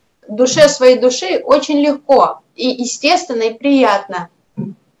служить душе своей души очень легко, и естественно, и приятно.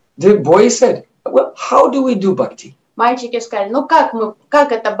 The boy said, well, how do we do bhakti? Мальчики сказали, ну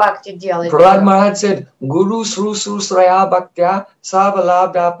как это бхакти делать? Prahlad Maharaj said, Guru Sru Sraya Bhaktya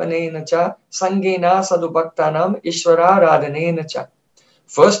Savalabdapanena cha Sangena Sadubhaktanam Ishvara Radhanena cha.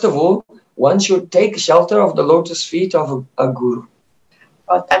 First of all, one should take shelter of the lotus feet of a guru.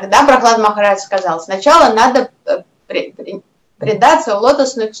 Вот тогда Прохлад Махарадж сказал, сначала надо предаться у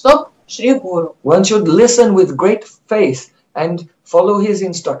лотосных стоп Шри Гуру. One should listen with great faith and follow his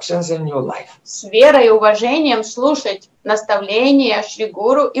instructions in your life. С верой и уважением слушать наставления Шри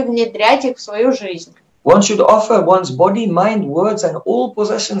Гуру и внедрять их в свою жизнь. One should offer one's body, mind, words and all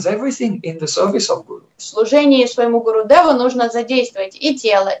possessions, everything in the service of Guru. В служении своему Гурудеву нужно задействовать и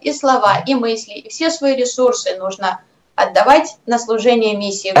тело, и слова, и мысли, и все свои ресурсы нужно отдавать на служение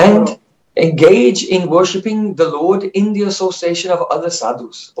миссии Гуру. And engage in worshipping the Lord in the association of other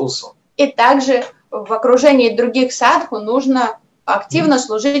sadhus also. И также в окружении других садху нужно активно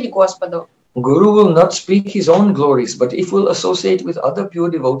служить Господу. Guru will not speak his own glories, but if we'll associate with other pure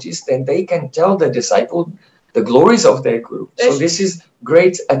devotees, then they can tell the disciple the glories of their Guru. So this is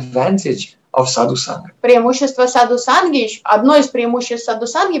great advantage of sadhu sangha. Преимущество саду-санги, одно из преимуществ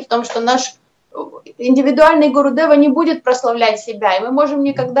саду-санги в том, что наш индивидуальный Гурудева не будет прославлять себя, и мы можем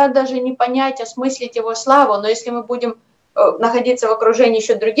никогда даже не понять, осмыслить его славу, но если мы будем находиться в окружении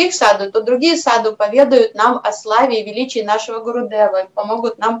еще других саду, то другие саду поведают нам о славе и величии нашего Гурудева и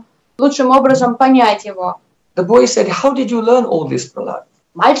помогут нам лучшим образом понять его. The boy said, how did you learn all this, Prahlad?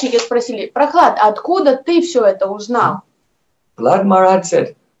 Мальчики спросили, Прохлад, откуда ты все это узнал? Prahlad Maharaj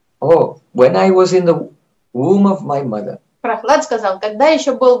said, oh, when I was in the womb of my mother. Прохлад сказал, когда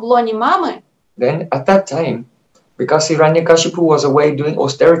еще был в лоне мамы, then at that time, because Hiranyakashipu was away doing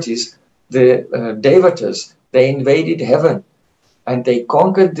austerities, the devatas, they invaded heaven and they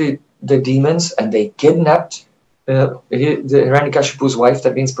conquered the demons and they kidnapped the Hiranyakashipu's wife,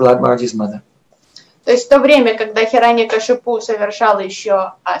 that means Prahlad Maharaj's mother. То есть в то время, когда Хираньякашипу совершал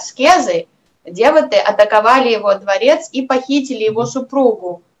еще аскезы, деваты атаковали его дворец и похитили его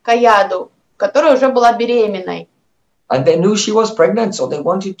супругу Каяду, которая уже была беременной. And they knew she was pregnant, so they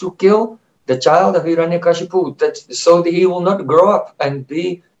wanted to kill the child of Hiranyakashipu, so that he will not grow up and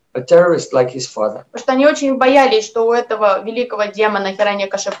be a terrorist like his father. Потому что они очень боялись, что у этого великого демона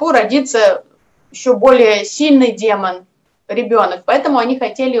Хираньякашипу родится еще более сильный демон, ребенок. Поэтому они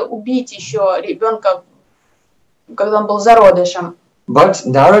хотели убить еще ребенка, когда он был зародышем. But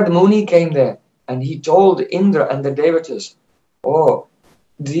Narad Muni came there and he told Indra and the devatas, oh,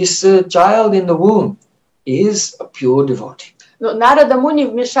 this child in the womb is a pure devotee. Но Нарада Муни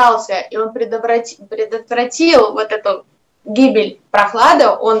вмешался, и он предотвратил вот эту гибель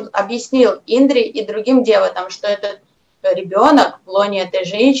Прохлада. Он объяснил Индре и другим деватам, что этот ребенок в лоне этой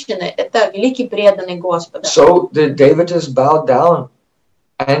женщины – это великий преданный Господа. So the devatas bowed down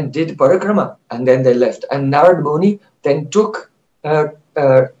and did parikrama, and then they left. And Narad Muni then took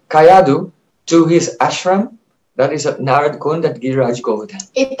Kayadu to his ashram, that is at Narad Kund at Giriraj Govardhan.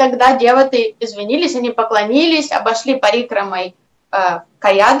 И тогда деваты извинились, они поклонились, обошли парикрамой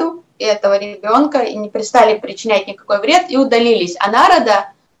Каяду, этого ребенка, и не перестали причинять никакой вред, и удалились. А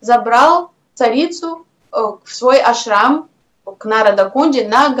Нарада забрал царицу в свой ашрам к Нарада Кунде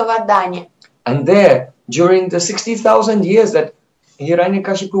на Говардане. And there, during the 60,000 years that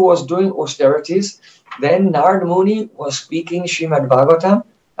Hiranyakashipu was doing austerities, then Narad Muni was speaking Srimad Bhagavatam,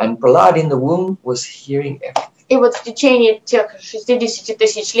 and Prahlad in the womb was hearing everything. И вот в течение тех 60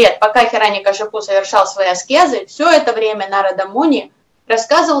 тысяч лет, пока Хираньякашипу совершал свои аскезы, все это время Нарада Муни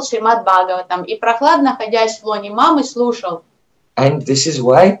рассказывал Шримад Бхагаватам, и Прохлад, находясь в лоне мамы, слушал. And this is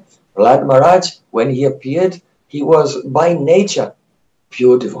why Prahlad Maharaj, when he appeared, he was by nature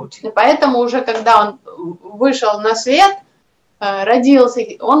pure devotee. И поэтому уже когда он вышел на свет, родился,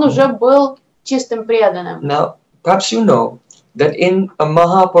 он уже был чистым преданным. Now, perhaps you know that in a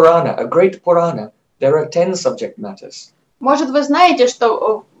Mahapurana, a great Purana, there are 10 subject matters. Может, вы знаете,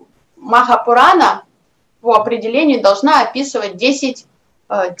 что Махапурана по определению должна описывать 10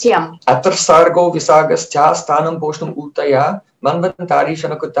 тем. Atra sargo visagascha stanam poshnam uttaya manvantari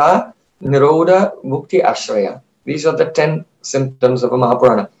shanakutta nirodha mukti ashraya. These are the 10 symptoms of a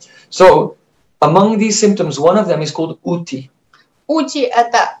Mahapurana. So, among these symptoms, one of them is called uti. Ути –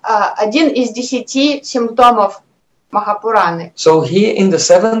 это один из 10 симптомов Махапураны. So here in the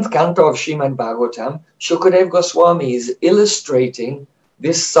 7th canto of Srimad Bhagavatam, Shukadev Goswami is illustrating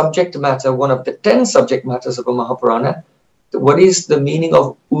this subject matter, one of the 10 subject matters of a Mahapurana. What is the meaning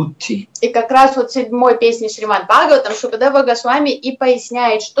of uti? И как раз вот в 7-й песне Шримад Бхагаватам Шукадева Госвами и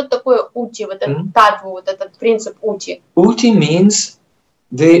поясняет, что такое ути, вот этот татву, вот этот принцип ути. Uti means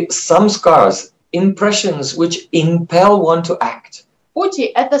the samskars, impressions which impel one to act. Ути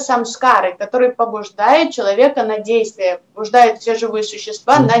 – это самскары, которые побуждают человека на действие, побуждают все живые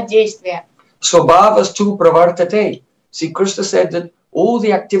существа на действие. Swabhavas tu pravartate. See, Krishna said that all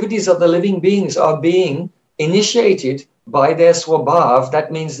the activities of the living beings are being initiated by their swabhav. That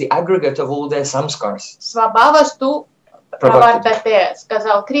means the aggregate of all their samskars. Свабхавасту правартате,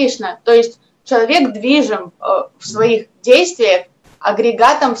 сказал Кришна. То есть человек движим в своих действиях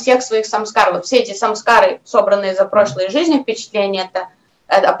агрегатом всех своих самскар. Вот все эти самскары, собранные за прошлые жизни, впечатления,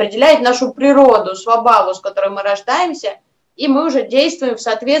 это определяет нашу природу, свабхаву, с которой мы рождаемся, и мы уже действуем в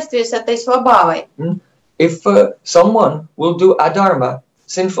соответствии с этой свабхавой. If someone will do adharma,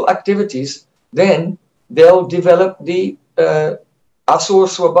 sinful activities, then they'll develop the asur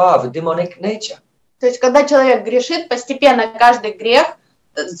swabhav, demonic nature. То есть, когда человек грешит, постепенно каждый грех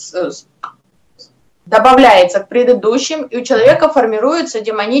добавляется к предыдущим, и у человека формируется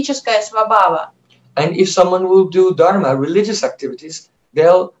демоническая свабхава. And if someone will do dharma, religious activities,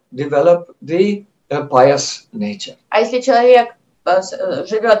 they'll develop the pious nature. А если человек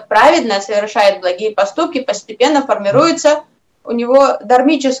живет праведно, совершает благие поступки, постепенно формируется у него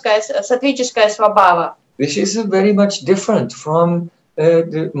дharмическая, сатвическая свабхава. This is very much different from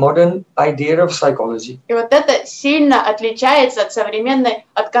the modern idea of psychology. И вот это сильно отличается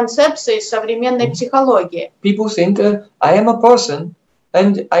от концепции современной психологии. People think I am a person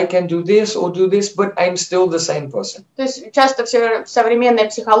and I can do this or do this, but I'm still the same person. То есть часто в современной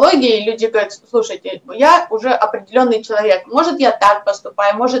психологии люди говорят: слушайте, я уже определенный человек, может я так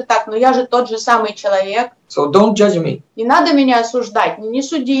поступаю, может так, но я же тот же самый человек. So don't judge me. Не надо меня осуждать, не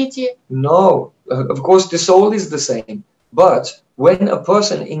судите. No, of course the soul is the same, but when a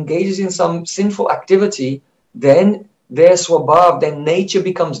person engages in some sinful activity, then their swabhav, their nature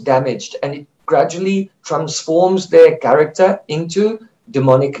becomes damaged, and it gradually transforms their character into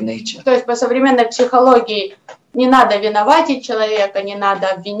demonic nature. То есть по современной психологии не надо виноватить человека, не надо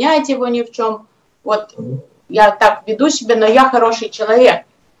обвинять его ни в чем. Вот я так веду себя, но я хороший человек.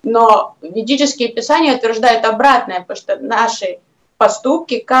 Но ведические писания утверждают обратное, потому что наши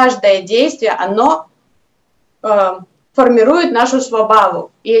поступки, каждое действие, оно формирует нашу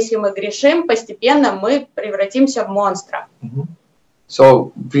свабхаву. И если мы грешим, постепенно мы превратимся в монстра.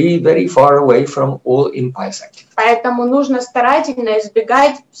 So be very far away from all impious activities. Поэтому нужно старательно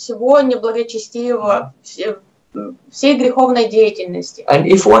избегать всего неблагочестивого, всей греховной деятельности. And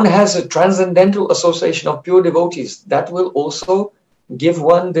if one has a transcendental association of pure devotees, that will also give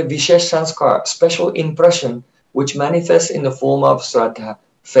one the Vishesh Sanskar, special impression, which manifests in the form of Shraddha,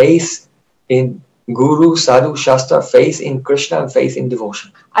 faith in Guru, Sadhu, Shastra, faith in Krishna and faith in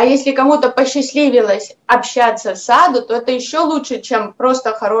devotion. А если кому-то посчастливилось общаться с саду, то это еще лучше, чем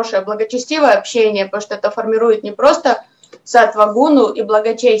просто хорошее, благочестивое общение, потому что это формирует не просто саттва-гуну и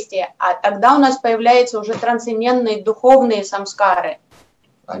благочестие, а тогда у нас появляются уже трансцендентные духовные самскары.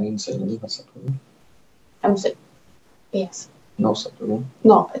 I didn't say sattva. Yes. No sattva.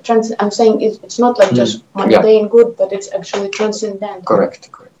 No, I'm saying it's not like just mundane good, but it's actually transcendent. Correct.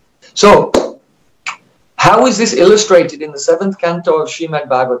 So, how is this illustrated in the 7th canto of Srimad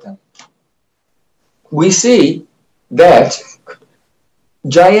Bhagavatam? We see that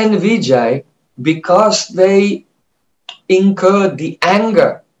Jai and Vijay, because they incurred the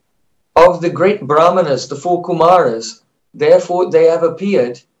anger of the great Brahmanas, the 4 Kumaras, therefore they have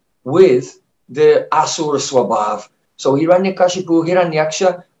appeared with the Asura Swabhav. So Hiranyakashipu,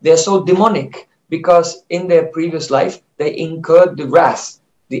 Hiranyaksha, they're so demonic because in their previous life they incurred the wrath,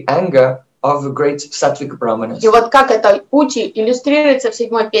 the anger of the great Sattvic Brahmanas. И вот как это пути иллюстрируется в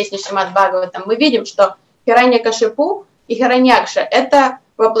 7-й песне Шримад Бхагаватам, мы видим, что Хираньякашипу и Хираньякша — это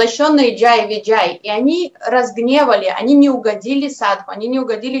воплощенные Джай Виджай, и они разгневали, они не угодили садху, они не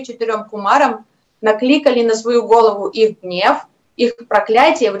угодили 4 кумарам, накликали на свою голову их гнев, их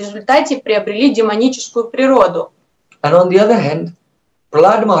проклятие, в результате приобрели демоническую природу. And on the other hand,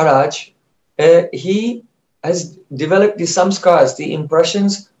 Prahlad Maharaj, he has developed the samskars, the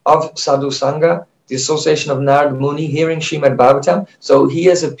impressions of Sadhu Sangha, the association of Narad Muni, hearing Srimad Bhagavatam. So he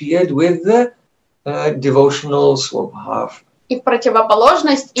has appeared with the devotional swabhav. И в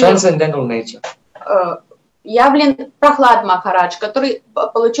противоположность transcendental nature. Явлен Прахлад Махарадж, который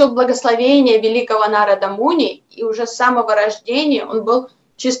получил благословение великого Нарада Муни, и уже с самого рождения он был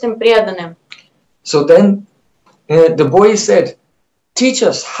чистым преданным. So then the boy said, teach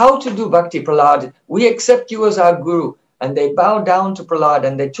us how to do bhakti, Prahlad. We accept you as our guru. And they bowed down to Prahlad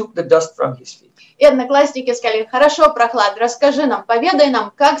and they took the dust from his feet. И одноклассники сказали: хорошо, Прахлад, расскажи нам, поведай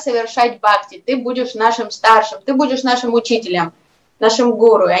нам, как совершать бхакти. Ты будешь нашим старшим, ты будешь нашим учителем, нашим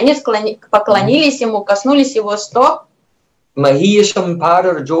гуру. И они поклонились ему, коснулись его стоп. Mahiyasham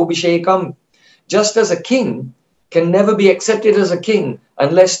padar jobhishekam. Just as a king can never be accepted as a king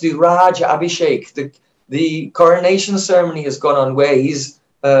unless the Raj Abhishek, the coronation ceremony has gone on, where he's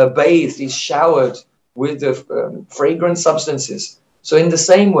bathed, he's showered with the fragrant substances. So in the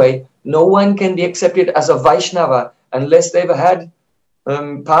same way, no one can be accepted as a Vaishnava unless they've had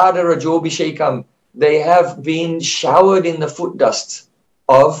Pada Rajobhishekam. They have been showered in the foot dust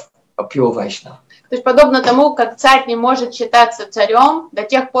of a pure Vaishnava. То есть подобно тому, как царь не может считаться царем до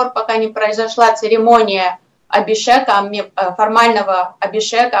тех пор, пока не произошла церемония абишека, формального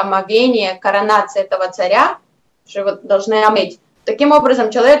абишека, омовения, коронации этого царя, что его должны омыть. Таким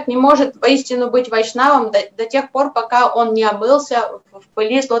образом, человек не может воистину быть вайшнавом до тех пор, пока он не омылся в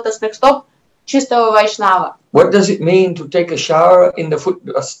пыли с лотосных стоп чистого вайшнава. What does it mean to take a shower in the foot,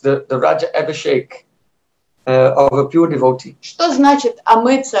 the Raja Abhishek of a pure devotee? Что значит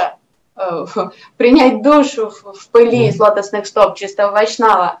омыться, принять душу в пыли из лотосных стоп чистого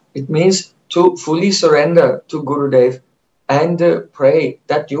вайшнава? It means to fully surrender to Gurudev and pray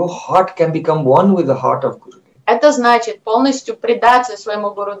that your heart can become one with the heart of Gurudev. Это значит полностью предаться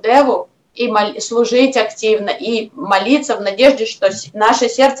своему Гурудеву и служить активно, и молиться в надежде, что наше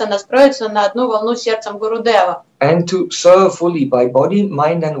сердце настроится на одну волну с сердцем Гурудева. And to serve fully by body,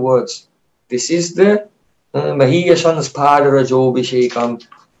 mind and words. This is the Mahiyashan's Pada Rajobhishekam,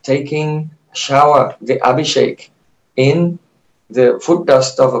 taking a shower, the Abhishek, in the foot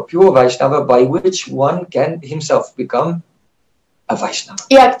dust of a pure Vaishnava, by which one can himself become a Vaishnava.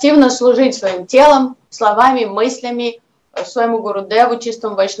 И активно служить своим телом, словами, мыслями своему Гурудеву,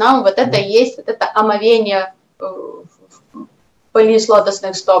 чистому Вайшнаву. Вот это и есть вот это омовение в пыли с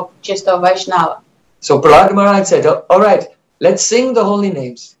лотосных стоп чистого Вайшнава. So Prahlad Maharaj said, all right, let's sing the holy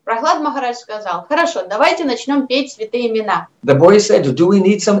names. Прахлад Махарадж сказал: хорошо, давайте начнем петь святые имена. The boy said, do we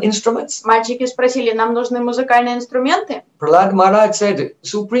need some instruments? Мальчики спросили: нам нужны музыкальные инструменты? Prahlad Maharaj said,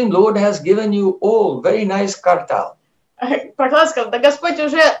 Supreme Lord has given you all very nice kartal. Прахлад сказал: да Господь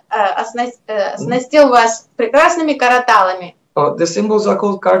уже оснастил вас прекрасными караталами. Oh, the symbols are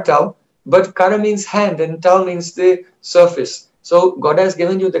called kartal, but kara means hand and tal means the surface. So God has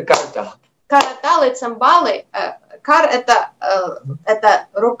given you the kartal. Караталы, цимбалы, кар это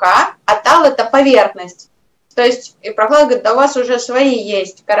рука, а тал это поверхность. То есть и Прахлад говорит: да у вас уже свои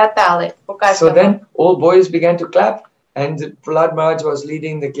есть караталы у каждого. So then all boys began to clap and Prahlad Maharaj was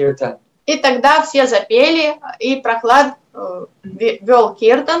leading the kirtan. И тогда все запели, и Прахлад вел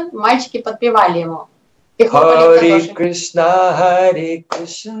киртан, мальчики подпевали ему. Харе Кришна, Харе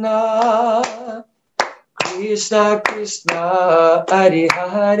Кришна, Кришна Кришна, Харе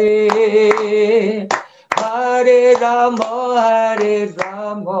Харе, Харе Рама, Харе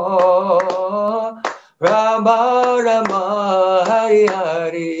Рама, Рама Рама, Харе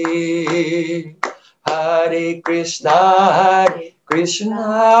Харе, Харе Кришна, Харе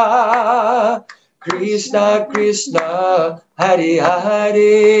Krishna, Krishna Krishna, Hare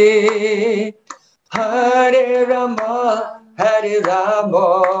Hare, Hare Rama, Hare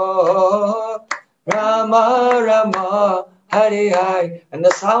Rama, Rama Rama, Hare Hare. And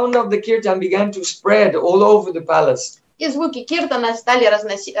the sound of the kirtan began to spread all over the palace. И звуки киртана стали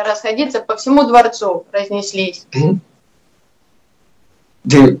расходиться по всему дворцу, разнеслись.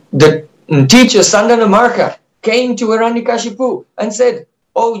 The teacher Sandana Marka came to Hiranyakashipu and said,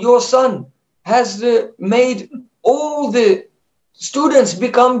 oh, your son has made all the students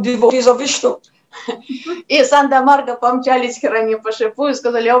become devotees of Vishnu. И Санта-Марго помчались к Хираньякашипу и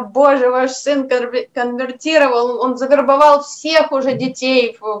сказали: о боже, ваш сын конвертировал, он завербовал всех уже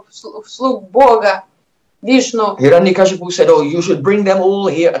детей в слуг Бога, Вишну. Hiranyakashipu said, oh, you should bring them all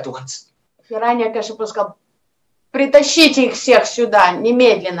here at once. Хираньякашипу сказал: притащите их всех сюда,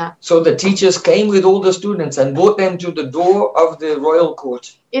 немедленно. So the teachers came with all the students and brought them to the door of the royal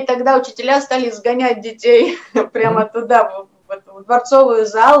court. И тогда учителя стали сгонять детей прямо туда, в эту дворцовую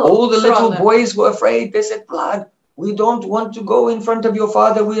залу. All the little boys were afraid. They said, Prahlad, we don't want to go in front of your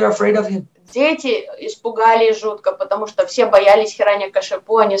father. We are afraid of him. Дети испугались жутко, потому что все боялись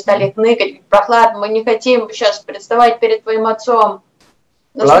Хираньякашипу, они стали хныкать: Прохлад, мы не хотим сейчас представать перед твоим отцом,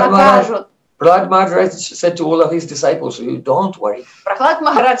 нас накажут. Prahlad Maharaj said to all of his disciples, don't worry. Прохлад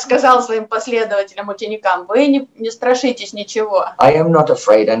Махарадж сказал своим последователям, ученикам: вы не страшитесь ничего. I am not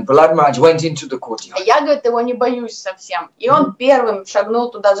afraid. And Prahlad Maharaj went into the courtyard. А я, говорит, его не боюсь совсем. И он первым шагнул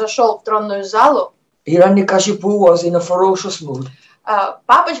туда, зашел в тронную залу. Hiranyakashipu was in a ferocious mood.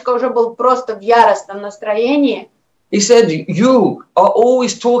 Папочка уже был просто в яростном настроении. He said, you are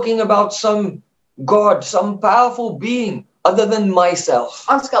always talking about some God, some powerful being other than myself.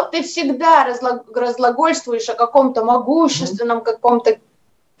 Он сказал: ты всегда разглагольствуешь о каком-то могущественном, каком-то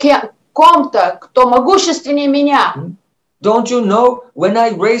ком-то, кто могущественнее меня. Don't you know, when I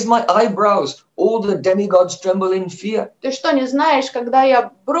raise my eyebrows, all the demigods tremble in fear? Ты что, не знаешь, когда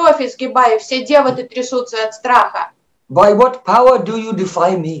я бровь изгибаю, все девоты трясутся от страха? By what power do you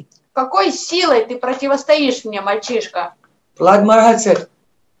defy me? Какой силой ты противостоишь мне, мальчишка? Prahlad Maharaj said,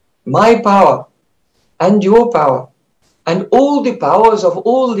 my power and your power and all the powers of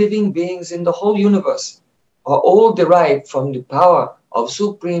all living beings in the whole universe are all derived from the power of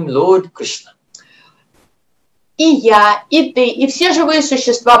Supreme Lord Krishna. И я, и ты, и все живые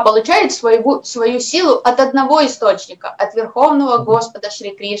существа получают свою силу от одного источника, от Верховного Господа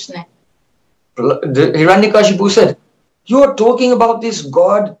Шри Кришны. Hiranyakashipu said, you are talking about this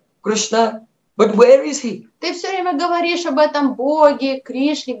God, Krishna, but where is he? Ты все время говоришь об этом Боге,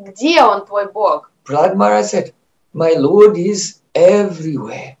 Кришне, где он, твой Бог? Prahlad Maharaj said, my Lord is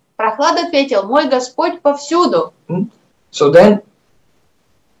everywhere. Прохлад ответил: мой Господь повсюду. So then,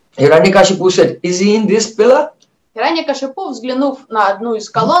 Hiranyakashipu said, is he in this pillar? Хираньякашипу, взглянув на одну из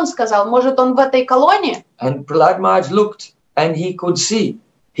колонн, сказал: может, он в этой колонне? And Prahlad Maharaj looked and he could see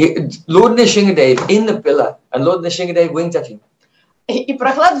Lord Nrsimha in the pillar, and Lord Nrsimha winked at him. И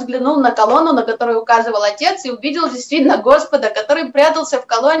Прохлад взглянул на колонну, на которую указывал отец, и увидел действительно Господа, который прятался в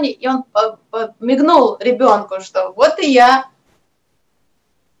колонне, и он мигнул ребенку, что вот и я.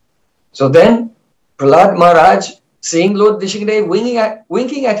 So then, Prahlad Maharaj, seeing Lord Nrsimha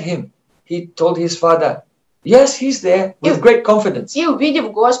winking at him, he told his father, yes, he's there, with great confidence. И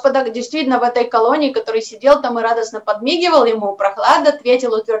увидев Господа, действительно в этой колонии, который сидел там и радостно подмигивал ему, Прохлад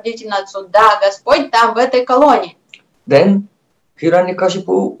ответил утвердительно отцу: да, Господь там, в этой колонии. Then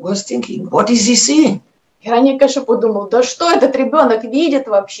Hiranyakashipu was thinking, what is he seeing? Хираньякашипу думал: да что этот ребенок видит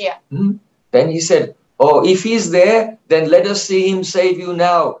вообще? Then he said, oh, if he's there, then let us see him save you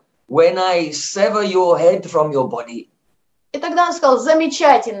now, when I sever your head from your body. И тогда он сказал: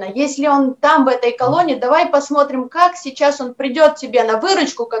 замечательно, если он там, в этой колонии, давай посмотрим, как сейчас он придет тебе на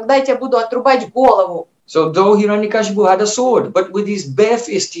выручку, когда я тебе буду отрубать голову. So though Hiranyakashipu had a sword, but with his bare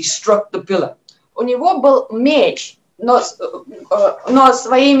fist he struck the pillar. У него был меч, но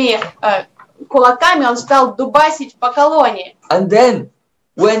своими кулаками он стал дубасить по колонне. And then,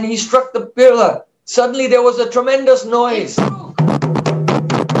 when he struck the pillar, suddenly there was a tremendous noise.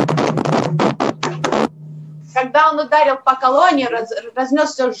 Когда он ударил по колонне,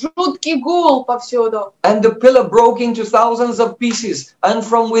 разнесся жуткий гул повсюду. And the pillar broke into thousands of pieces, and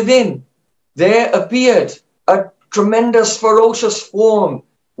from within there appeared a tremendous ferocious form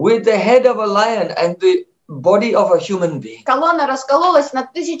with the head of a lion and the body of a human being. Колонна раскололась на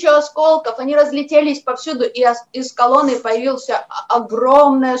 1000 осколков, они разлетелись повсюду, и из колонны появилось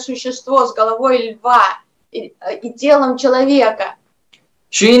огромное существо с головой льва и телом человека.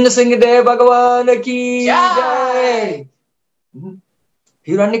 Shri Nrsimha Bhagavan ki Jai.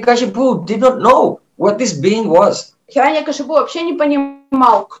 Hiranyakashipu did not know what this being was. Хираньякашипу вообще не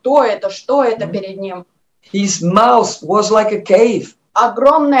понимал, кто это, что это перед ним. His mouth was like a cave.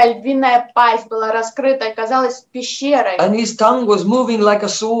 Огромная львиная пасть была раскрыта и казалась пещерой. And his tongue was moving like a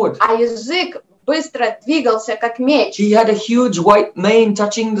sword. А язык быстро двигался, как меч. He had a huge white mane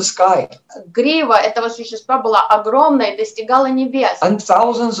touching the sky. Грива этого существа была огромной и достигала небес. And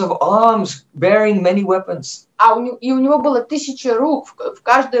thousands of arms bearing many weapons. И у него было 1000 рук, в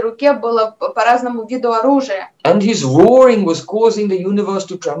каждой руке было по разному виду оружия. And his roaring was causing the universe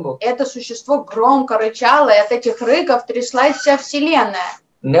to tremble. Это существо громко рычало, и от этих рыков тряслась вся вселенная.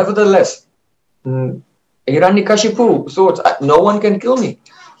 Nevertheless, Hiranyakashipu thought, no one can kill me.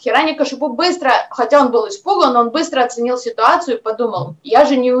 Хираньякашипу быстро, хотя он был испуган, он быстро оценил ситуацию и подумал, я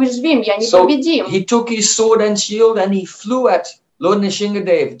же неуязвим, я непобедим. So he took his sword and shield and he flew at Lord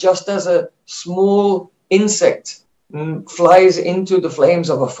Nrsimha just as a small insect flies into the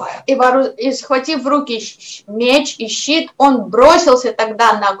flames of a fire. И схватив в руки меч и щит, он бросился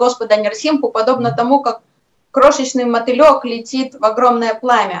тогда на Господа Нрсимху, подобно тому, как крошечный мотылек летит в огромное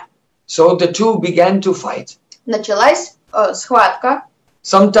пламя. So the two began to fight. Началась схватка.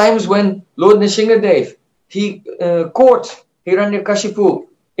 Sometimes when Lord Nrsimha he caught Hiranyakashipu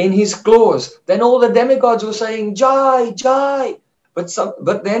in his claws, then all the demigods were saying, Jai, Jai.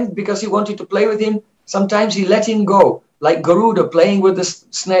 But then, because he wanted to play with him, sometimes he let him go, like Garuda playing with the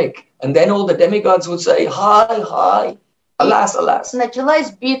snake. And then all the demigods would say, Hi, hi, alas, alas. Началась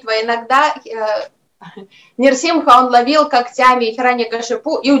битва. Иногда Нрсимха он ловил когтями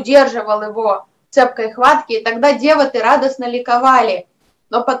Хираньякашипу и удерживал его в цепкой хватке, и тогда деваты радостно ликовали.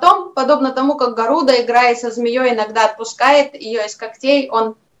 Но потом, подобно тому, как Гаруда, играя со змеей, иногда отпускает ее из когтей,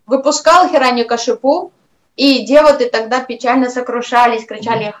 он выпускал Хираньякашипу, и деваты тогда печально сокрушались,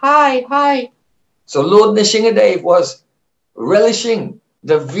 кричали «Хай, хай». So Lord Nrsimha was relishing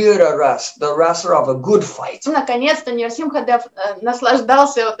the bheda-abheda-tattva, the rasa of a good fight. Наконец-то Нрсимхадев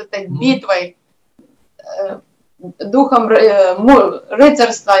наслаждался вот этой битвой, духом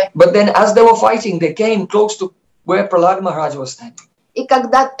рыцарства. But then as they were fighting, they came close to where Prahlad Maharaj was standing. И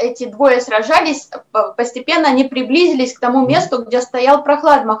когда эти двое сражались, постепенно они приблизились к тому месту, где стоял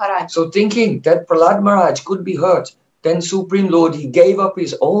Прахлад Махарадж. So thinking that Prahlad Maharaj could be hurt, then Supreme Lord, he gave up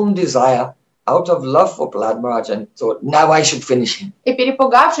his own desire out of love for Prahlad Maharaj and thought, now I should finish him. И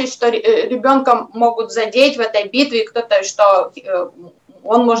перепугавшись, что ребенка могут задеть в этой битве, кто-то, что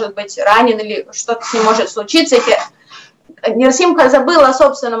он может быть ранен или что-то с ним может случиться, Нрсимха забыл о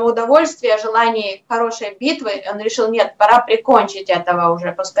собственном удовольствии, о желании хорошей битвы. Он решил, нет, пора прикончить этого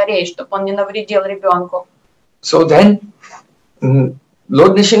уже поскорее, чтобы он не навредил ребенку. So then,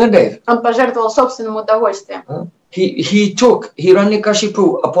 Lord Nrsimha, он пожертвовал собственным удовольствием. He took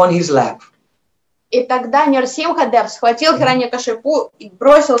Hiranyakashipu upon his lap. И тогда Нрсимхадев схватил Хираньякашипу и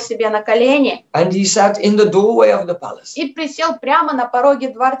бросил себе на колени. And he sat in the doorway of the palace. И присел прямо на пороге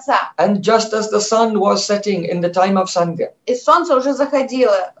дворца. And just as the sun was setting in the time of Sandhya, и солнце уже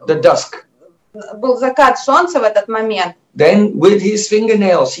заходило. The dusk. Был закат солнца в этот момент. Then with his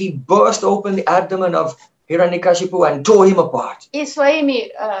fingernails he burst open the abdomen of Hiranyakashipu and tore him apart. И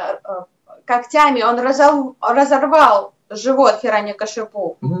своими когтями он разорвал живот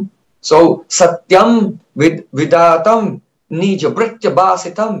Хираньякашипу. So satyam vidatam nija britya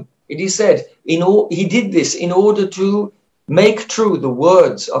basitam. It is said, he did this in order to make true the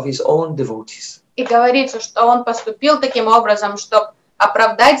words of his own devotees. И говорится, что он поступил таким образом, чтобы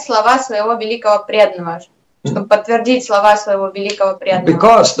оправдать слова своего великого преданного, чтобы подтвердить слова своего великого преданного.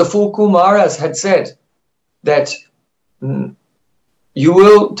 Because the four Kumaras had said that you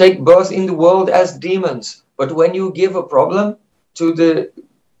will take birth in the world as demons, but when you give a problem to the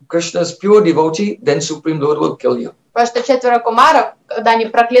Krishna's pure devotee, then Supreme Lord will kill you. Потому что 4 кумаров, когда они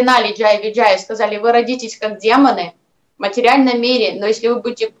проклинали Джай Виджай, сказали, вы родитесь как демоны в материальном мире, но если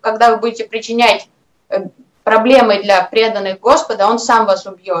когда вы будете причинять проблемы для преданных Господа, он сам вас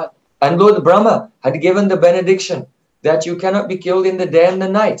убьет. And Lord Brahma had given the benediction that you cannot be killed in the day and the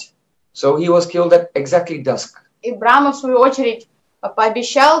night. So he was killed at exactly dusk. И Брахма, в свою очередь,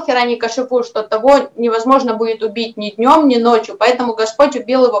 пообещал Хираньякашипу, что того невозможно будет убить ни днем, ни ночью, поэтому Господь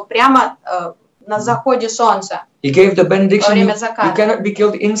убил его прямо на заходе солнца. He gave the benediction, во время you заката. cannot be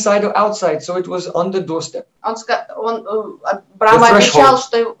killed inside or outside, so it was on the doorstep. Брахма обещал,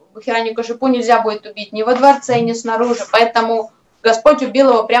 что Хираньякашипу нельзя будет убить ни во дворце, ни снаружи, поэтому Господь убил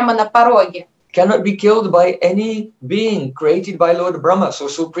его прямо на пороге. Cannot be killed by any being created by Lord Brahma. So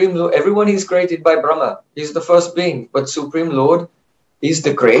Supreme Lord, everyone is created by Brahma. He's the first being, but Supreme Lord is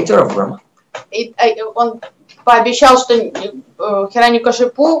the creator of Brahma. И он пообещал, что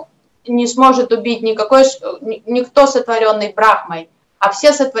Хираньякашипу не сможет убить никто, сотворенный Брахмой, а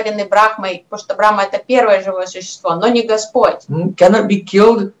все сотворены Брахмой, потому что Брахма это первое живое существо, но не Господь. Cannot be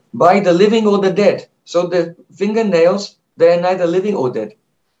killed by the living or the dead. So the fingernails, they are neither living or dead.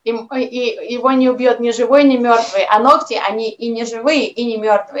 И его не убьет ни живой, ни мертвый, а ногти, они и не живые, и не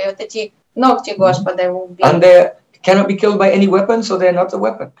мертвые. Вот эти Ногти Господа его убили. And they cannot be killed by any weapon, so they're not a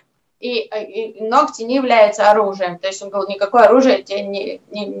weapon. И ногти не являются оружием. То есть он говорил, никакое оружие тебя не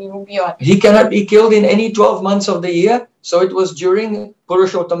убьет. He cannot be killed in any 12 months of the year, so it was during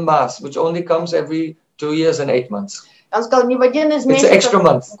Purushottam Mass, which only comes every 2 years and 8 months. Он сказал, ни в один из месяцев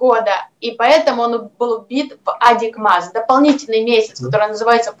года. И поэтому он был убит в Адик Мас, дополнительный месяц, который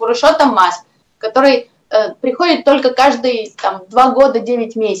называется Пурушоттам Мас, который приходит только каждые 2 года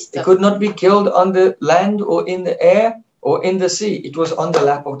 9 месяцев. He could not be killed on the land or in the air or in the sea. It was on the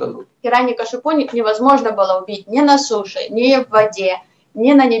lap of the Lord. Хирanyакашипу невозможно было убить ни на суше, ни в воде,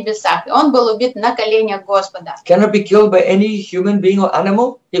 ни на небесах. И он был убит на коленях Господа. Cannot be killed by any human being or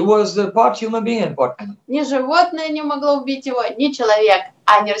animal. It was part human being and part animal. Ни животное не могло убить его, ни человек.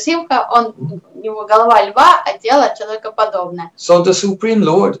 А Нрсимха, у него голова льва, а тело человекоподобное. So the Supreme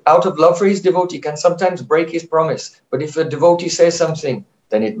Lord, out of love for his devotee, can sometimes break his promise. But if a devotee says something,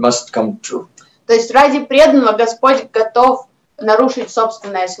 then it must come true. То есть ради преданного Господь готов нарушить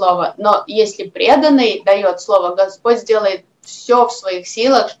собственное слово. Но если преданный дает слово, Господь сделает все в своих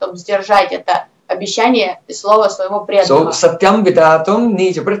силах, чтобы сдержать это обещание и слово своего преданного. So satyam vidatam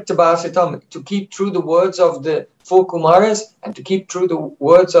nijabhritabhasitam, to keep true the words of the 4 Kumaras and to keep true the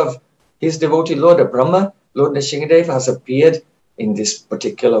words of his devotee Lord Brahma, Lord Nrsimha has appeared in this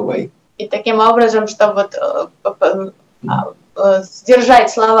particular way. И таким образом, чтобы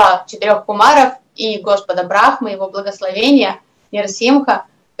сдержать слова 4 Кумаров и Господа Брахмы, его благословения, Нрсимха,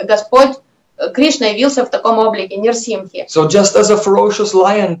 Господь Кришна явился в таком облике Нрсимхи. So just as a ferocious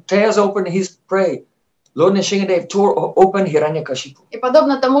lion tears open his prey, Lord Nrsimha tore open Hiranyakashipu. И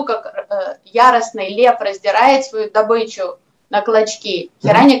подобно тому, как яростный лев раздирает свою добычу на клочки,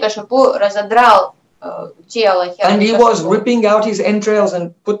 Хираньякашипу разодрал тело Хираньякашипу. And he was ripping out his entrails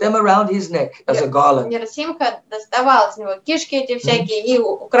and put them around his neck as a garland. Нрсимха доставал из него кишки эти всякие и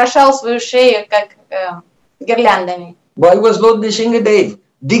украшал свою шею как гирляндами. Why was Lord Nrsimha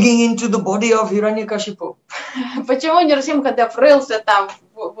digging into the body of Hiranyakashipu? Почему Нрсимха врылся там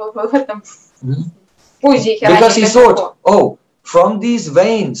в этом пузе Хираньякашипу? Because he thought, oh, from these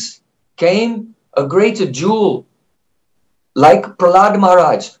veins came a greater jewel like Prahlad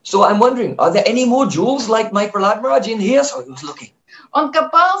Maharaj. So I'm wondering, are there any more jewels like my Prahlad Maharaj in here? So he was looking. Он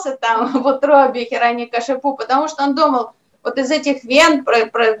копался там в утробе Хираньякашипу, потому что он думал, вот из этих вен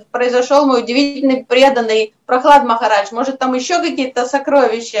произошел мой удивительный преданный Прахлад Махарадж. Может, там еще какие-то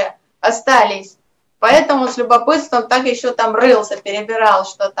сокровища остались. Поэтому с любопытством так еще там рылся, перебирал,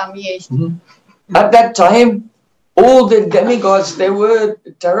 что там есть. At that time, all the demigods, they were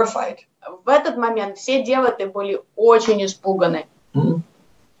terrified. В этот момент все деваты были очень испуганы.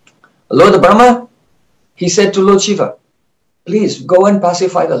 Lord Brahma, he said to Lord Shiva, please go and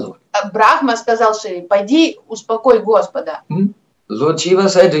pacify the Lord. Брахма сказал Шиве, пойди успокой Господа. Lord Shiva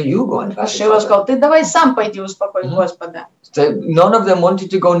said, you go and pacify. Шива сказал, ты давай сам пойди успокой Господа. None of them wanted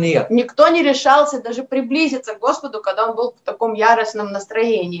to go near. Никто не решался даже приблизиться к Господу, когда он был в таком яростном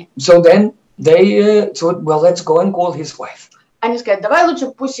настроении. So then they thought, well, let's go and call his wife. Они сказали, давай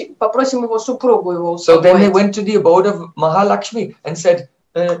лучше попросим его супругу его So then they успокоить. went to the abode of Mahalakshmi and said,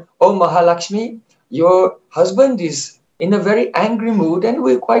 oh Mahalakshmi, your husband is in a very angry mood and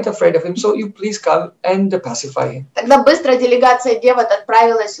we're quite afraid of him, so you please come and pacify him. Тогда быстро делегация деват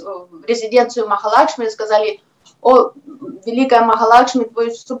отправилась в резиденцию Махалакшми и сказали, о, великая Махалакшми,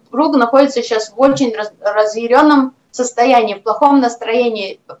 твой супруг находится сейчас в очень разъяренном состоянии, в плохом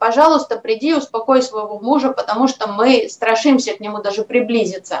настроении. Пожалуйста, приди и успокой своего мужа, потому что мы страшимся к нему даже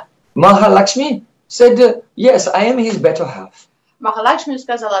приблизиться. Mahalakshmi said, yes, I am his better half. Махалакшми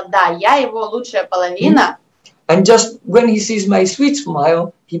сказала, да, я его лучшая половина. And just when he sees my sweet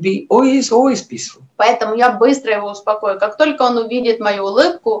smile, he is always peaceful. Поэтому я быстро его успокою. Как только он увидит мою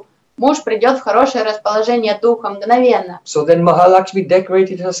улыбку, муж придет в хорошее расположение духа мгновенно. So then Mahalakshmi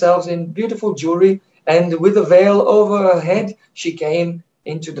decorated herself in beautiful jewelry, and with a veil over her head, she came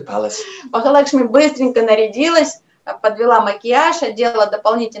into the palace. Махалакшми быстренько нарядилась, подвела макияж, одела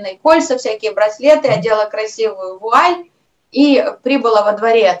дополнительные кольца, всякие браслеты, одела красивую вуаль и прибыла во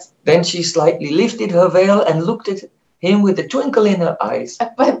дворец. Then she slightly lifted her veil and looked at him with a twinkle in her eyes.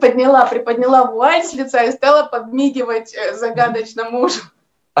 Приподняла вуаль с лица и стала подмигивать загадочно мужу.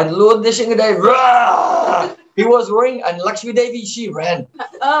 And Lord Nrsimha, he was roaring, and Lakshmi Devi, she ran.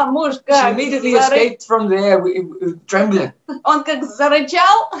 Муж She как immediately escaped from there, trembling. Он как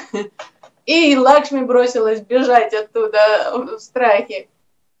зарычал, и Лакшми бросилась бежать оттуда в страхе.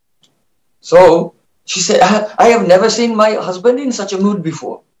 So she said, I have never seen my husband in such a mood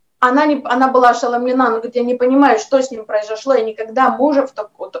before. Она была ошеломлена, она говорит, я не понимаю, что с ним произошло, я никогда мужа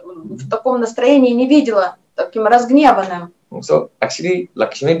в таком настроении не видела, таким разгневанным. So actually,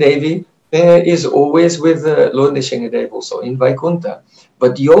 Lakshmi Devi is always with Lord Nrsimha also in Vaikuntha.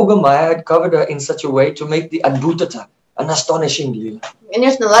 But Yoga Maya had covered her in such a way to make the Adbhutata, an astonishing lila.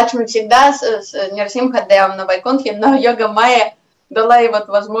 Конечно, Лакшми всегда с Нрсимхадевом на Вайкунтхе, но Йога Майя дала ей вот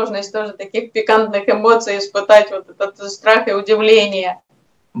возможность тоже таких пикантных эмоций испытать вот этот страх и удивление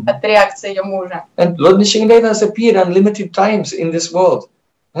от реакции ее мужа. And Lord Nrsimha has appeared unlimited times in this world.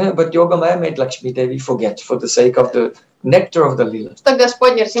 But Yoga Maya made Lakshmi Devi forget for the sake of the nectar of the lila. Что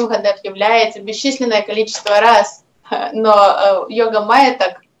Господь Нрсимхадев является бесчисленное количество раз, но Йога Майя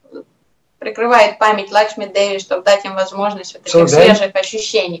так прикрывает память Лакшми Деви, чтобы дать им возможность вот таких свежих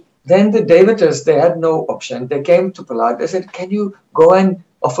ощущений. Then the Devatas, they had no option. They came to Prahlad. They said, "Can you go and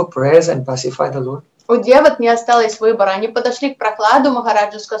offer prayers and pacify the Lord?" У деват не осталось выбора. Они подошли к Прахладу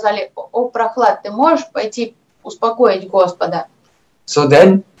Махараджу и сказали: "О, Прахлад, ты можешь пойти успокоить Господа?" So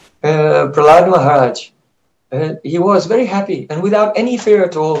then Prahlad Maharaj, he was very happy, and without any fear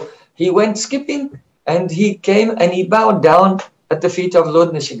at all, he went skipping and he came and he bowed down at the feet of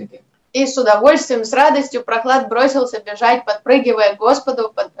Lord Nrsimha. И с удовольствием, с радостью Прахлад бросился бежать, подпрыгивая к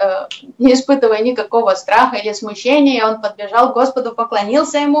Господу, не испытывая никакого страха или смущения. Он подбежал к Господу,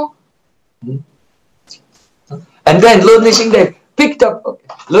 поклонился ему. And then Lord Nrsimha picked up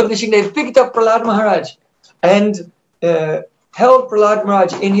Prahlad Maharaj and held Prahlad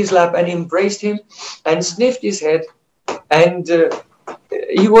Maharaj in his lap and embraced him and sniffed his head, and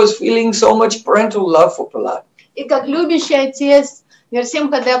he was feeling so much parental love for Prahlad. И как любящий отец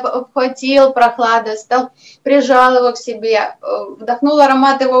Нрсимхадев обхватил Прахлада, прижал его к себе, вдохнул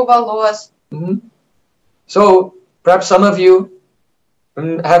аромат его волос. So perhaps some of you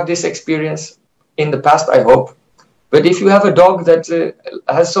have this experience in the past, I hope. But if you have a dog that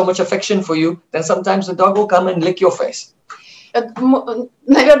has so much affection for you, then sometimes the dog will come and lick your face.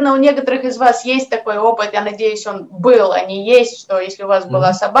 Наверное, у некоторых из вас есть такой опыт, я надеюсь, он был, а не есть, что если у вас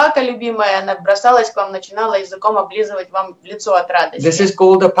была собака любимая, она бросалась к вам, начинала языком облизывать вам лицо от радости. This is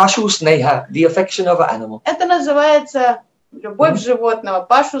called the pashu sneha, the affection of an animal. Это называется любовь животного,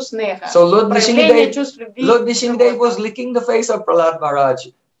 пашу снеха. So Lord Nrsimha was licking the face of Prahlad Maharaj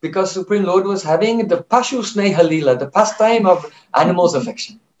because Supreme Lord was having the pashu sneha lila, the pastime of animals'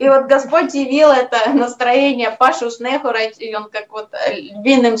 affection. И вот Господь явил это настроение пашу снеху, и он как вот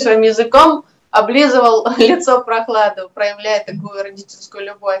львиным своим языком облизывал лицо Прахладу, проявляя такую родительскую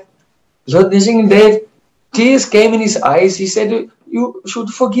любовь. Lord Nrsimha, tears came in his eyes. He said, "You should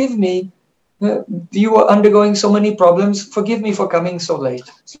forgive me. You are undergoing so many problems. Forgive me for coming so late."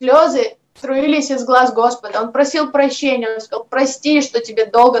 Слезы струились из глаз Господа. Он просил прощения. Он сказал: "Прости, что тебе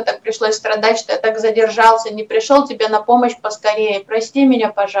долго так пришлось страдать, что я так задержался, не пришел тебе на помощь поскорее. Прости меня,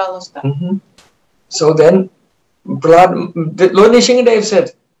 пожалуйста." So then, Lord Nrsimha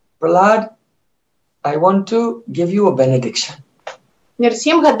said, "Prahlad, I want to give you a benediction."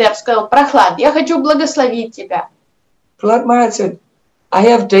 Нрсимхадев сказал: "Прахлад, я хочу благословить тебя." Prahlad Maharaj said, "I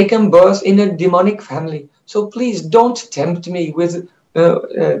have taken birth in a demonic family, so please don't tempt me with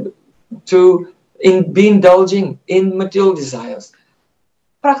be indulging in material desires."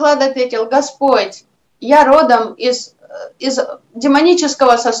 Прахлад ответил: "Господь, я родом из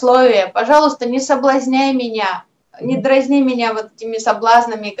демонического сословия. Пожалуйста, не соблазняй меня, не дразни меня вот этими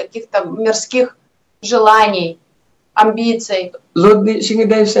соблазнами каких-то мирских желаний, амбиций." Lord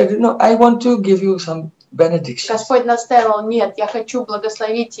Nrsimha said, "No, I want to give you some benediction." Господь настаивал: "Нет, я хочу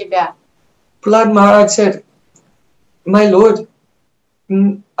благословить тебя." Prahlad Maharaj said, "My Lord,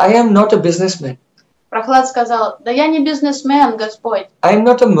 I am not a businessman." Прахлад сказал: "Да я не бизнесмен, Господь. I am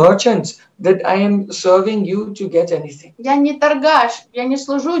not a merchant that I am serving you to get anything. Я не торгаш, я не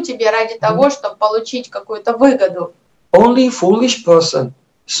служу тебе ради того, чтобы получить какую-то выгоду. Only foolish person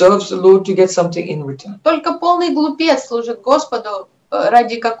serves the Lord to get something in return." Только полный глупец служит Господу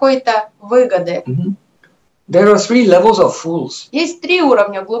ради какой-то выгоды. There are 3 levels of fools. Есть 3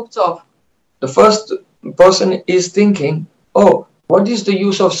 уровня глупцов. The first person is thinking, "Oh, what is the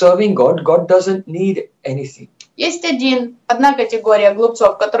use of serving God? God doesn't need anything." Есть одна категория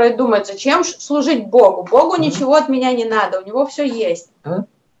глупцов, которые думают: зачем служить Богу? Богу ничего от меня не надо, у него все есть.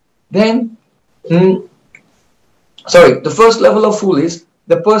 Then, the first level of fool is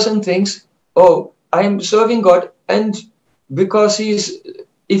the person thinks, "Oh, I am serving God, and because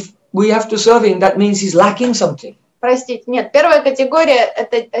if we have to serve him, that means he's lacking something." Простите, нет, первая категория –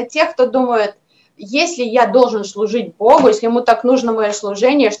 это те, кто думают: если я должен служить Богу, если ему так нужно мое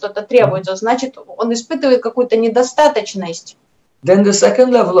служение, что-то требуется, значит, он испытывает какую-то недостаточность. Then the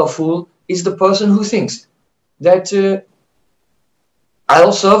second level of fool is the person who thinks that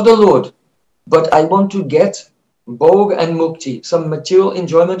I'll serve the Lord, but I want to get bhog and mukti, some material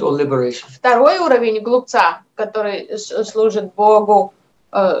enjoyment or liberation. Второй уровень глупца, который служит Богу,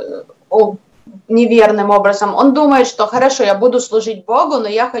 неверным образом. Он думает, что хорошо, я буду служить Богу, но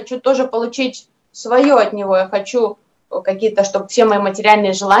я хочу тоже получить свое от Него. Я хочу какие-то, чтобы все мои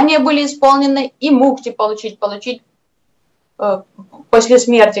материальные желания были исполнены, и мукти получить после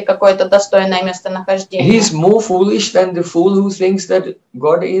смерти какое-то достойное местонахождение. He's more foolish than the fool who thinks that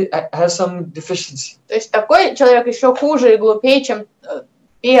God has some deficiency. То есть такой человек еще хуже и глупее, чем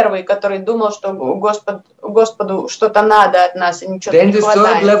первый, который думал, что Господу что-то надо от нас и ничего не хватает. Then the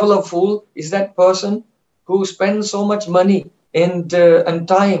third level of fool is that person who spends so much money and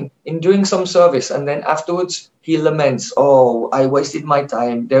time in doing some service, and then afterwards he laments, "Oh, I wasted my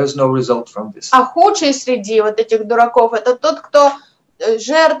time. There is no result from this." А худший среди вот этих дураков это тот, кто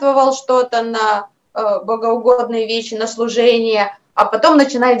жертвовал что-то на богоугодные вещи, на служение, а потом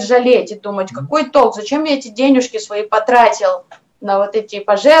начинает жалеть и думать, какой толк, зачем я эти денежки свои потратил на вот эти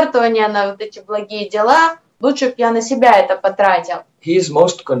пожертвования, на вот эти благие дела, лучше бы я на себя это потратил. He is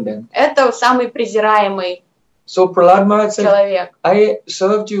most condemned. Это самый презираемый So Prahlad Maharaj said, человек. I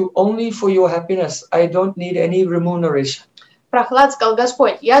served you only for your happiness. I don't need any remuneration. Прохлад сказал,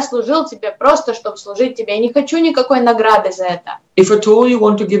 Господь, я служил тебе просто, чтобы служить тебе. Я не хочу никакой награды за это. If at all you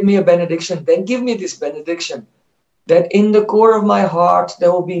want to give me a benediction, then give me this benediction, that in the core of my heart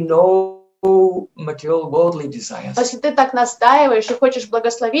there will be no material worldly desires. Если ты так настаиваешь и хочешь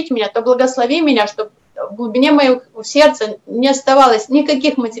благословить меня, то благослови меня, чтобы в глубине моего сердца не оставалось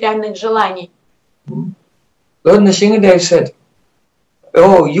никаких материальных желаний. Lord Nrsimha said,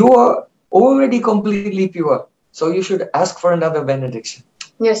 "Oh, you are already completely pure, so you should ask for another benediction."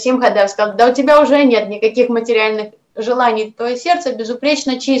 Нрсимха сказал, да у тебя уже нет никаких материальных желаний, твое сердце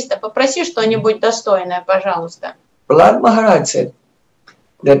безупречно чисто, попроси что-нибудь достойное, пожалуйста. Prahlad Maharaj said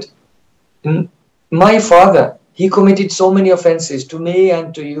that my father, he committed so many offenses to me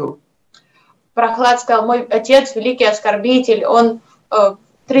and to you. Прохлад сказал, мой отец, великий оскорбитель, он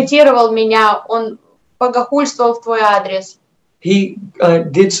третировал меня, он богохульствовал в твой адрес. He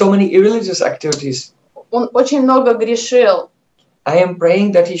did so many irreligious activities. Он очень много грешил. I am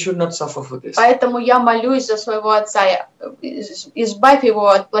praying that he should not suffer for this. Поэтому я молюсь за своего отца, избавь его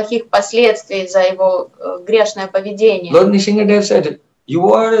от плохих последствий за его грешное поведение. Lord Nrsimha said,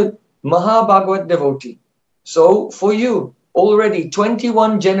 you are a Mahabhagavat devotee. So for you, already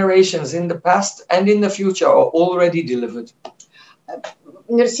 21 generations in the past and in the future are already delivered.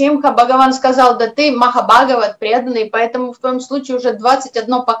 Нрсимха Бхагаван сказал, да ты Махабхагават преданный, поэтому в твоем случае уже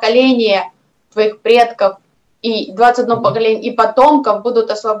 21 поколение твоих предков и 21 поколение и потомков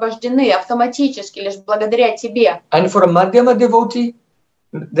будут освобождены автоматически, лишь благодаря тебе. And for a Madhyama devotee,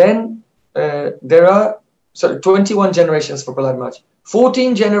 then there are 21 generations for Prahlad Maharaj,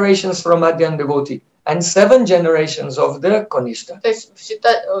 14 generations for a Madhyama devotee, and 7 generations of the Kanishta,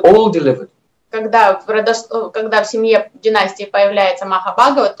 all delivered. Когда в семье династии появляется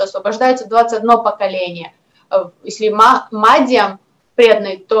Махабхагават, то освобождается 21 поколение. Если Мадьям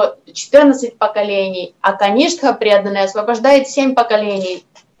преданный, то 14 поколений, а Каништха преданный освобождает 7 поколений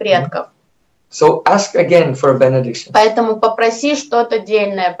предков. So ask again for a benediction. Поэтому попроси что-то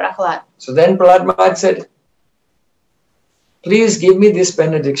дельное, Прохлад. So then Prahlad Maharaj said, please give me this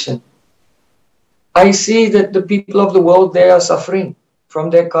benediction. I see that the people of the world, they are suffering from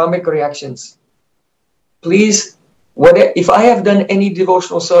their karmic reactions. Please, if I have done any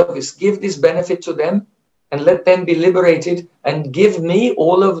devotional service, give this benefit to them and let them be liberated and give me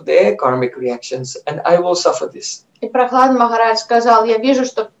all of their karmic reactions and I will suffer this. И Прохлад Махарадж сказал, я вижу,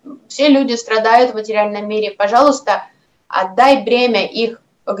 что все люди страдают в материальном мире. Пожалуйста, отдай бремя их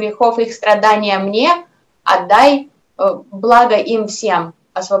грехов, их страдания мне, отдай благо им всем,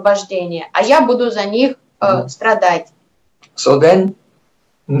 освобождение, а я буду за них страдать. So then,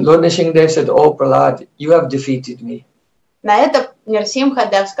 Lord Nrsimha said, "Oh Prahlad, you have defeated me." На это Нрсимха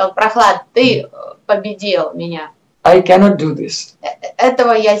сказал, Прохлад, ты победил меня. I cannot do this.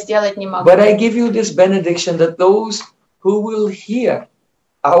 Этого я сделать не могу. But I give you this benediction that those who will hear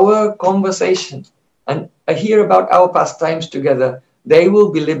our conversation and hear about our pastimes together, they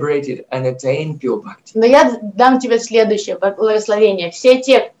will be liberated and attain pure bhakti. Но я дам тебе следующее благословение. Все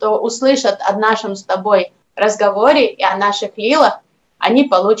те, кто услышат о нашем с тобой разговоре и о наших лилах, они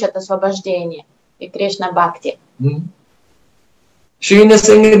получат освобождение и Кришна Бхакти. Shri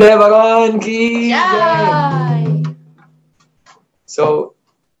Nrsimha Bhagavan ki jai. So,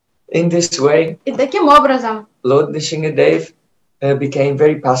 in this way, и таким образом, Lord Nrsimha became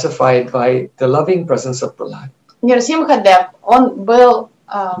very pacified by the loving presence of Prahlad. Нрсимхадев, он был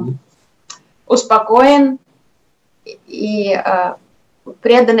успокоен и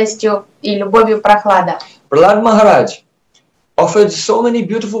преданностью и любовью Прохлада. Prahlad Maharaj, offered so many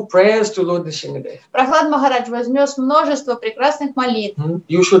beautiful prayers to Lord Nrsimhadev. Прохлад Махарадж вознес множество прекрасных молитв.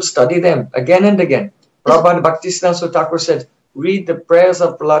 You should study them again and again. Prabhupada Bhaktisiddhanta Thakur said, read the prayers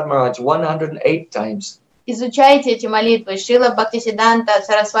of Prahlad Maharaj 108 times. Изучайте эти молитвы. Шрила Бхактисиддханта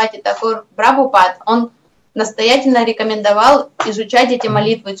Сарасвати Такур Прабхупад, он настоятельно рекомендовал изучать эти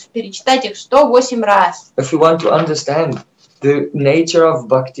молитвы, перечитать их 108 раз. If you want to understand the nature of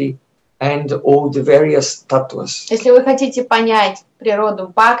bhakti and all the various tattvas. Если вы хотите понять природу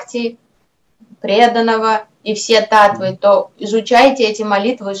бхакти, преданного и все татвы, то изучайте эти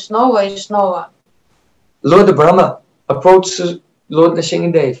молитвы снова и снова. Lord Brahma approached Lord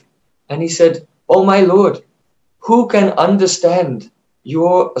Nrsimhadev and he said, "Oh my Lord, who can understand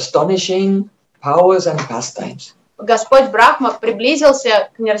your astonishing powers and pastimes?" Господь Брахма приблизился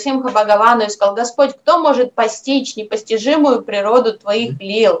к Нрсимха Бхагавану и сказал: Господь, кто может постичь непостижимую природу твоих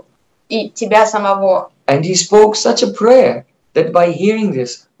лил и тебя самого? And he spoke such a prayer that by hearing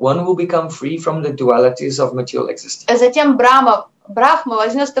this, one will become free from the dualities of material existence. А затем Брахма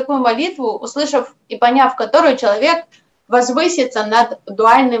вознес такую молитву, услышав и поняв которую, человек возвысится над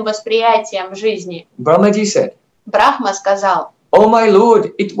дуальным восприятием жизни. Brahmaji said, Брахма сказал: "Oh my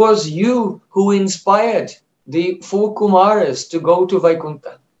Lord, it was you who inspired the 4 Kumaras to go to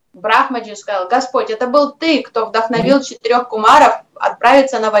Vaikuntha." Брахмаджи сказал: Господь, это был ты, кто вдохновил 4 кумаров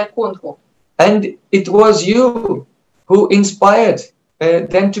отправиться на Вайкунтху. And it was you who inspired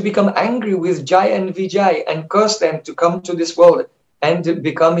them to become angry with Jaya and Vijay and curse them to come to this world and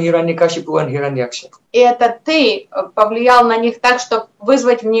become Hiranyakashipu and Hiranyaksha. И это ты повлиял на них так, чтобы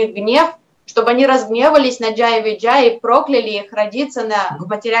вызвать в них гнев, чтобы они разгневались на Джая Виджая и прокляли их родиться в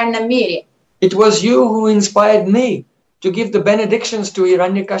материальном мире. It was you who inspired me to give the benedictions to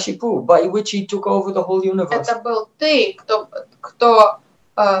Hiranyakashipu, by which he took over the whole universe. Это был ты, кто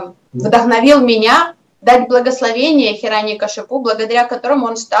вдохновил меня дать благословение Хираньякашипу, благодаря которому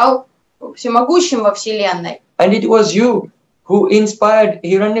он стал всемогущим во Вселенной. And it was you who inspired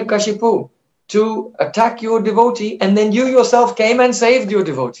Hiranyakashipu to attack your devotee, and then you yourself came and saved your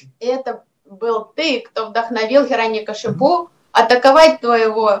devotee. И это был ты, кто вдохновил Хираньякашипу атаковать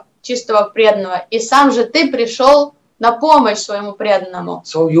твоего чистого преданного, и сам же ты пришел на помощь своему преданному.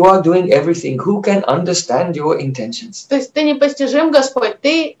 So you are doing everything. Who can understand your intentions? То есть ты непостижим, Господь,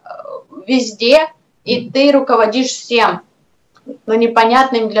 ты везде, и ты руководишь всем, но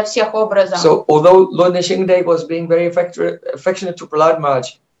непонятным для всех образом. So although Lord Nrsimhadev was being very affectionate to Prahlad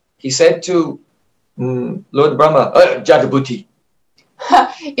Maharaj, he said to Lord Brahma, Jadabhuti.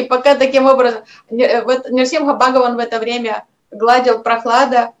 И пока таким образом Нрсимха Бхагаван в это время гладил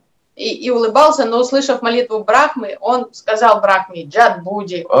Прохлада и улыбался, но услышав молитву Брахмы, он сказал Брахме: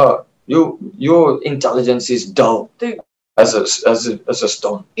 Джадбуди. Your intelligence is dull as a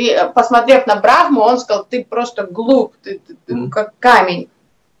stone. И посмотрев на Брахму, он сказал: ты просто глуп, ты как камень.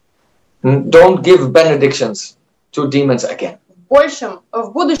 Don't give benedictions to demons again.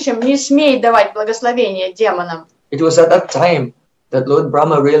 В будущем не смей давать благословения демонам. It was at that time that Lord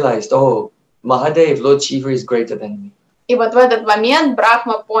Brahma realized, oh, Mahadev, Lord Shiva is greater than me. И вот в этот момент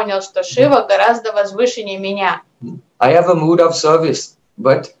Брахма понял, что Шива гораздо возвышеннее меня. I have a mood of service,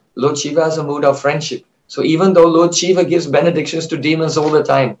 but Lord Shiva has a mood of friendship. So even though Lord Shiva gives benedictions to demons all the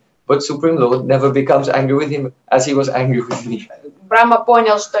time, but Supreme Lord never becomes angry with him as he was angry with me. Брахма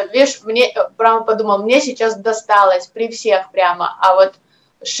понял, что, видишь, Брахма подумал, мне сейчас досталось при всех прямо, а вот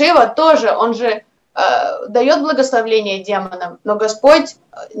Шива тоже, он же дает благословение демонам, но Господь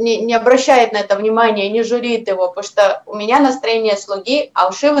не обращает на это внимания, не журит его, потому что у меня настроение слуги, а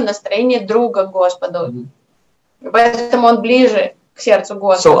у Шивы настроение друга Господу. Поэтому он ближе к сердцу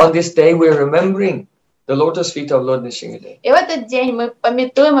Господа. So on this day we're remembering the lotus feet of Lord Nrsimhadev. И в этот день мы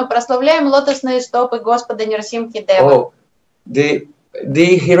памятуем и прославляем лотосные стопы Господа Нрсимхи Девы. Oh,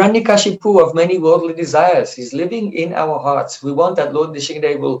 the Hiranyakashipu of many worldly desires is living in our hearts. We want that Lord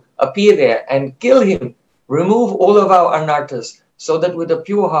Nrsimhadev will appear there and kill him, remove all of our anarthas, so that with a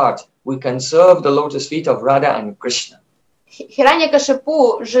pure heart we can serve the lotus feet of Radha and Krishna.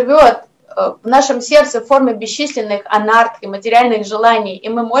 Хираньякашипу живет в нашем сердце в форме бесчисленных анарт и материальных желаний, и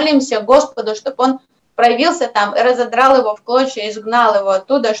мы молимся Господу, чтобы он проявился там и разодрал его в клочья, изгнал его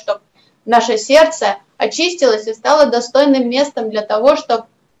оттуда, чтобы наше сердце очистилось и стало достойным местом для того, чтобы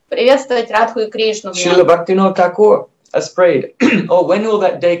приветствовать Радху и Кришну. Srila Bhaktivinoda Thakur has prayed, oh, when will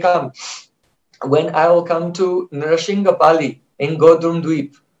that day come? When I will come to Nrsimhapali in Godrum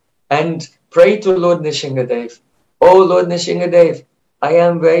Dweep and pray to Lord Nrsimhadev. Oh, Lord Nrsimhadev, I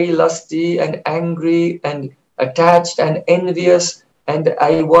am very lusty and angry and attached and envious, and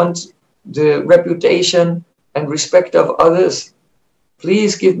I want the reputation and respect of others.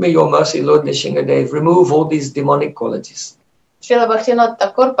 Please give me your mercy, Lord Nrsimhadev. Remove all these demonic qualities. Шрила Бхактивинода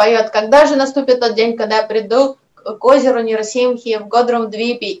Такур поет: когда же наступит тот день, когда я приду к озеру Нрсимхи в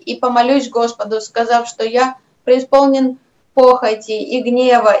Годрум-двипе и помолюсь Господу, сказав, что я преисполнен похоти и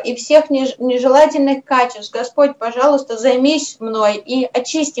гнева и всех нежелательных качеств. Господь, пожалуйста, займись мной и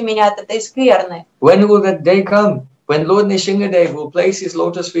очисти меня от этой скверны. When will that day come? When Lord Nrsimhadev will place his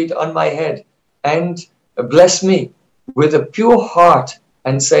lotus feet on my head and bless me with a pure heart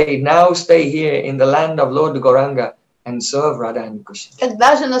and say, now stay here in the land of Lord Gauranga and serve Radha and Krishna.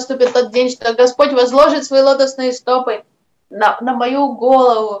 Когда же наступит тот день, что Господь возложит свои лотосные стопы на мою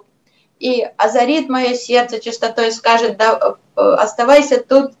голову и озарит мое сердце чистотой и скажет: да, оставайся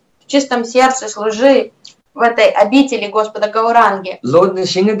тут в чистом сердце, служи в этой обители Господа Гауранги. Lord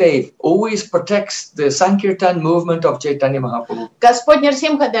Nrsimhadev always protects the Sankirtan movement of Chaitanya Mahaprabhu. Господь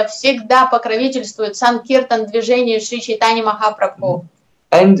Нрсимхадев всегда покровительствует Санкиртан движению Шри Чайтаньи Махапрабху.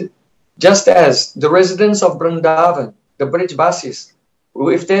 And just as the residents of Vrindavan, the Brijbasis,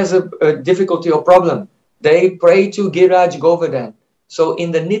 if there's a difficulty or problem, they pray to Giraj Govardhan. So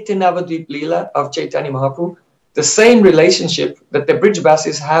in the Nitya Navadvip Leela of Chaitanya Mahaprabhu, the same relationship that the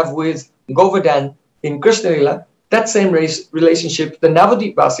Brijbasis have with Govardhan in Krishna Leela, that same relationship the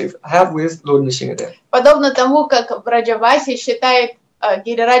Navadvip Basis have with Lord Nrsimhadev. Подобно тому, как Браджаваси считает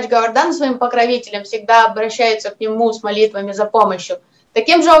Гирирадж Говардан своим покровителем, всегда обращается к нему с молитвами за помощью.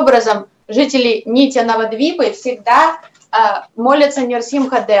 Таким же образом, жители Нитья Навадвипы всегда молятся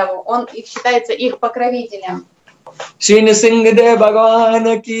Нрсимхадеву. Он считается их покровителем. Shri Nrsimhadev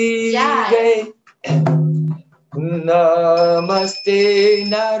Bhagavan ki jai. Namaste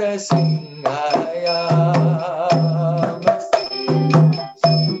Nrsimhaya.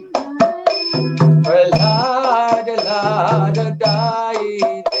 Prahlad Lad Dai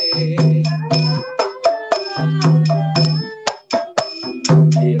De.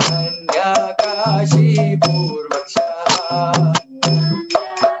 Hanya Kashi Purvaksha.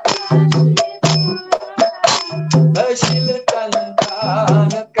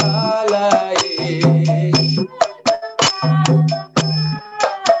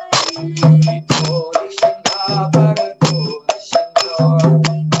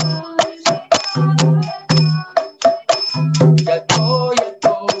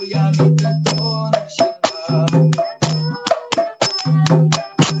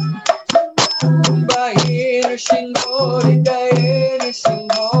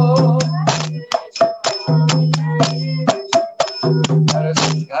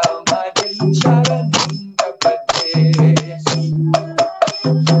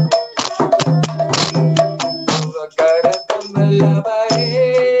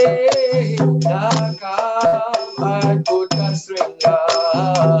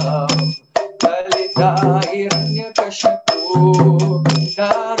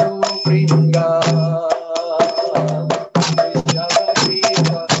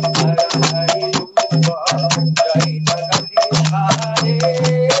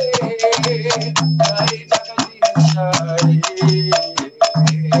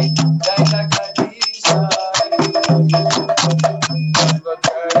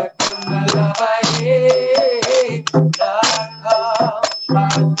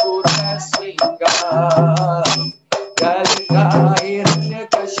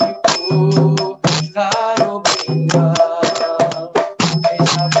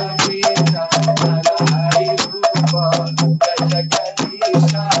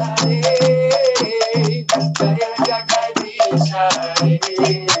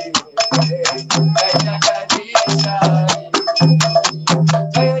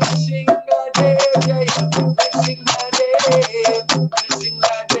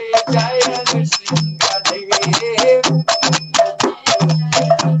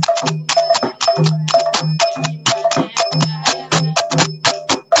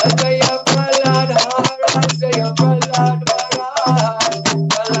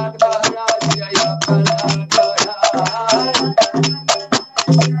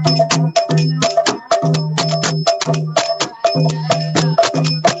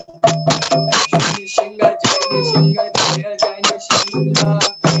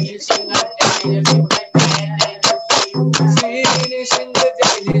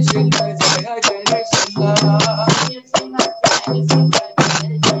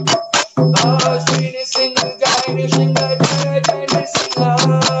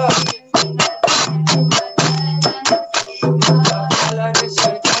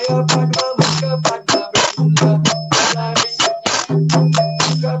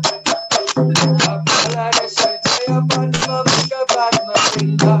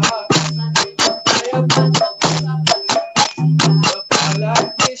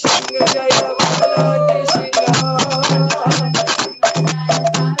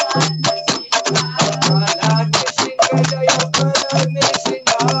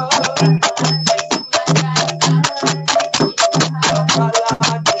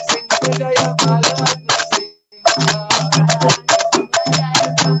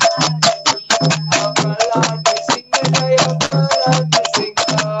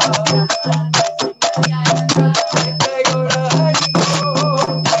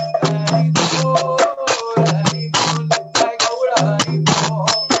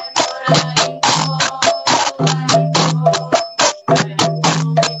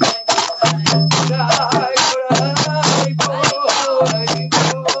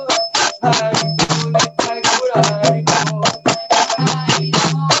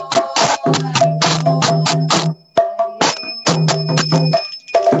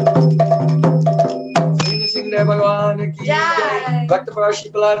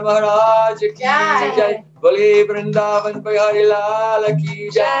 Shipalad Maharaj ki Jai. jai. Bole Vrindavan Bihari Lal ki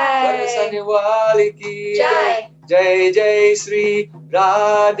jai. Jai. Varasani Wali ki jai. Jai. Jai Jai Sri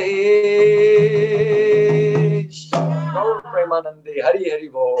Radhe. Gaur Premanande Hari Hari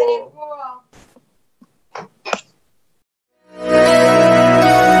Bol.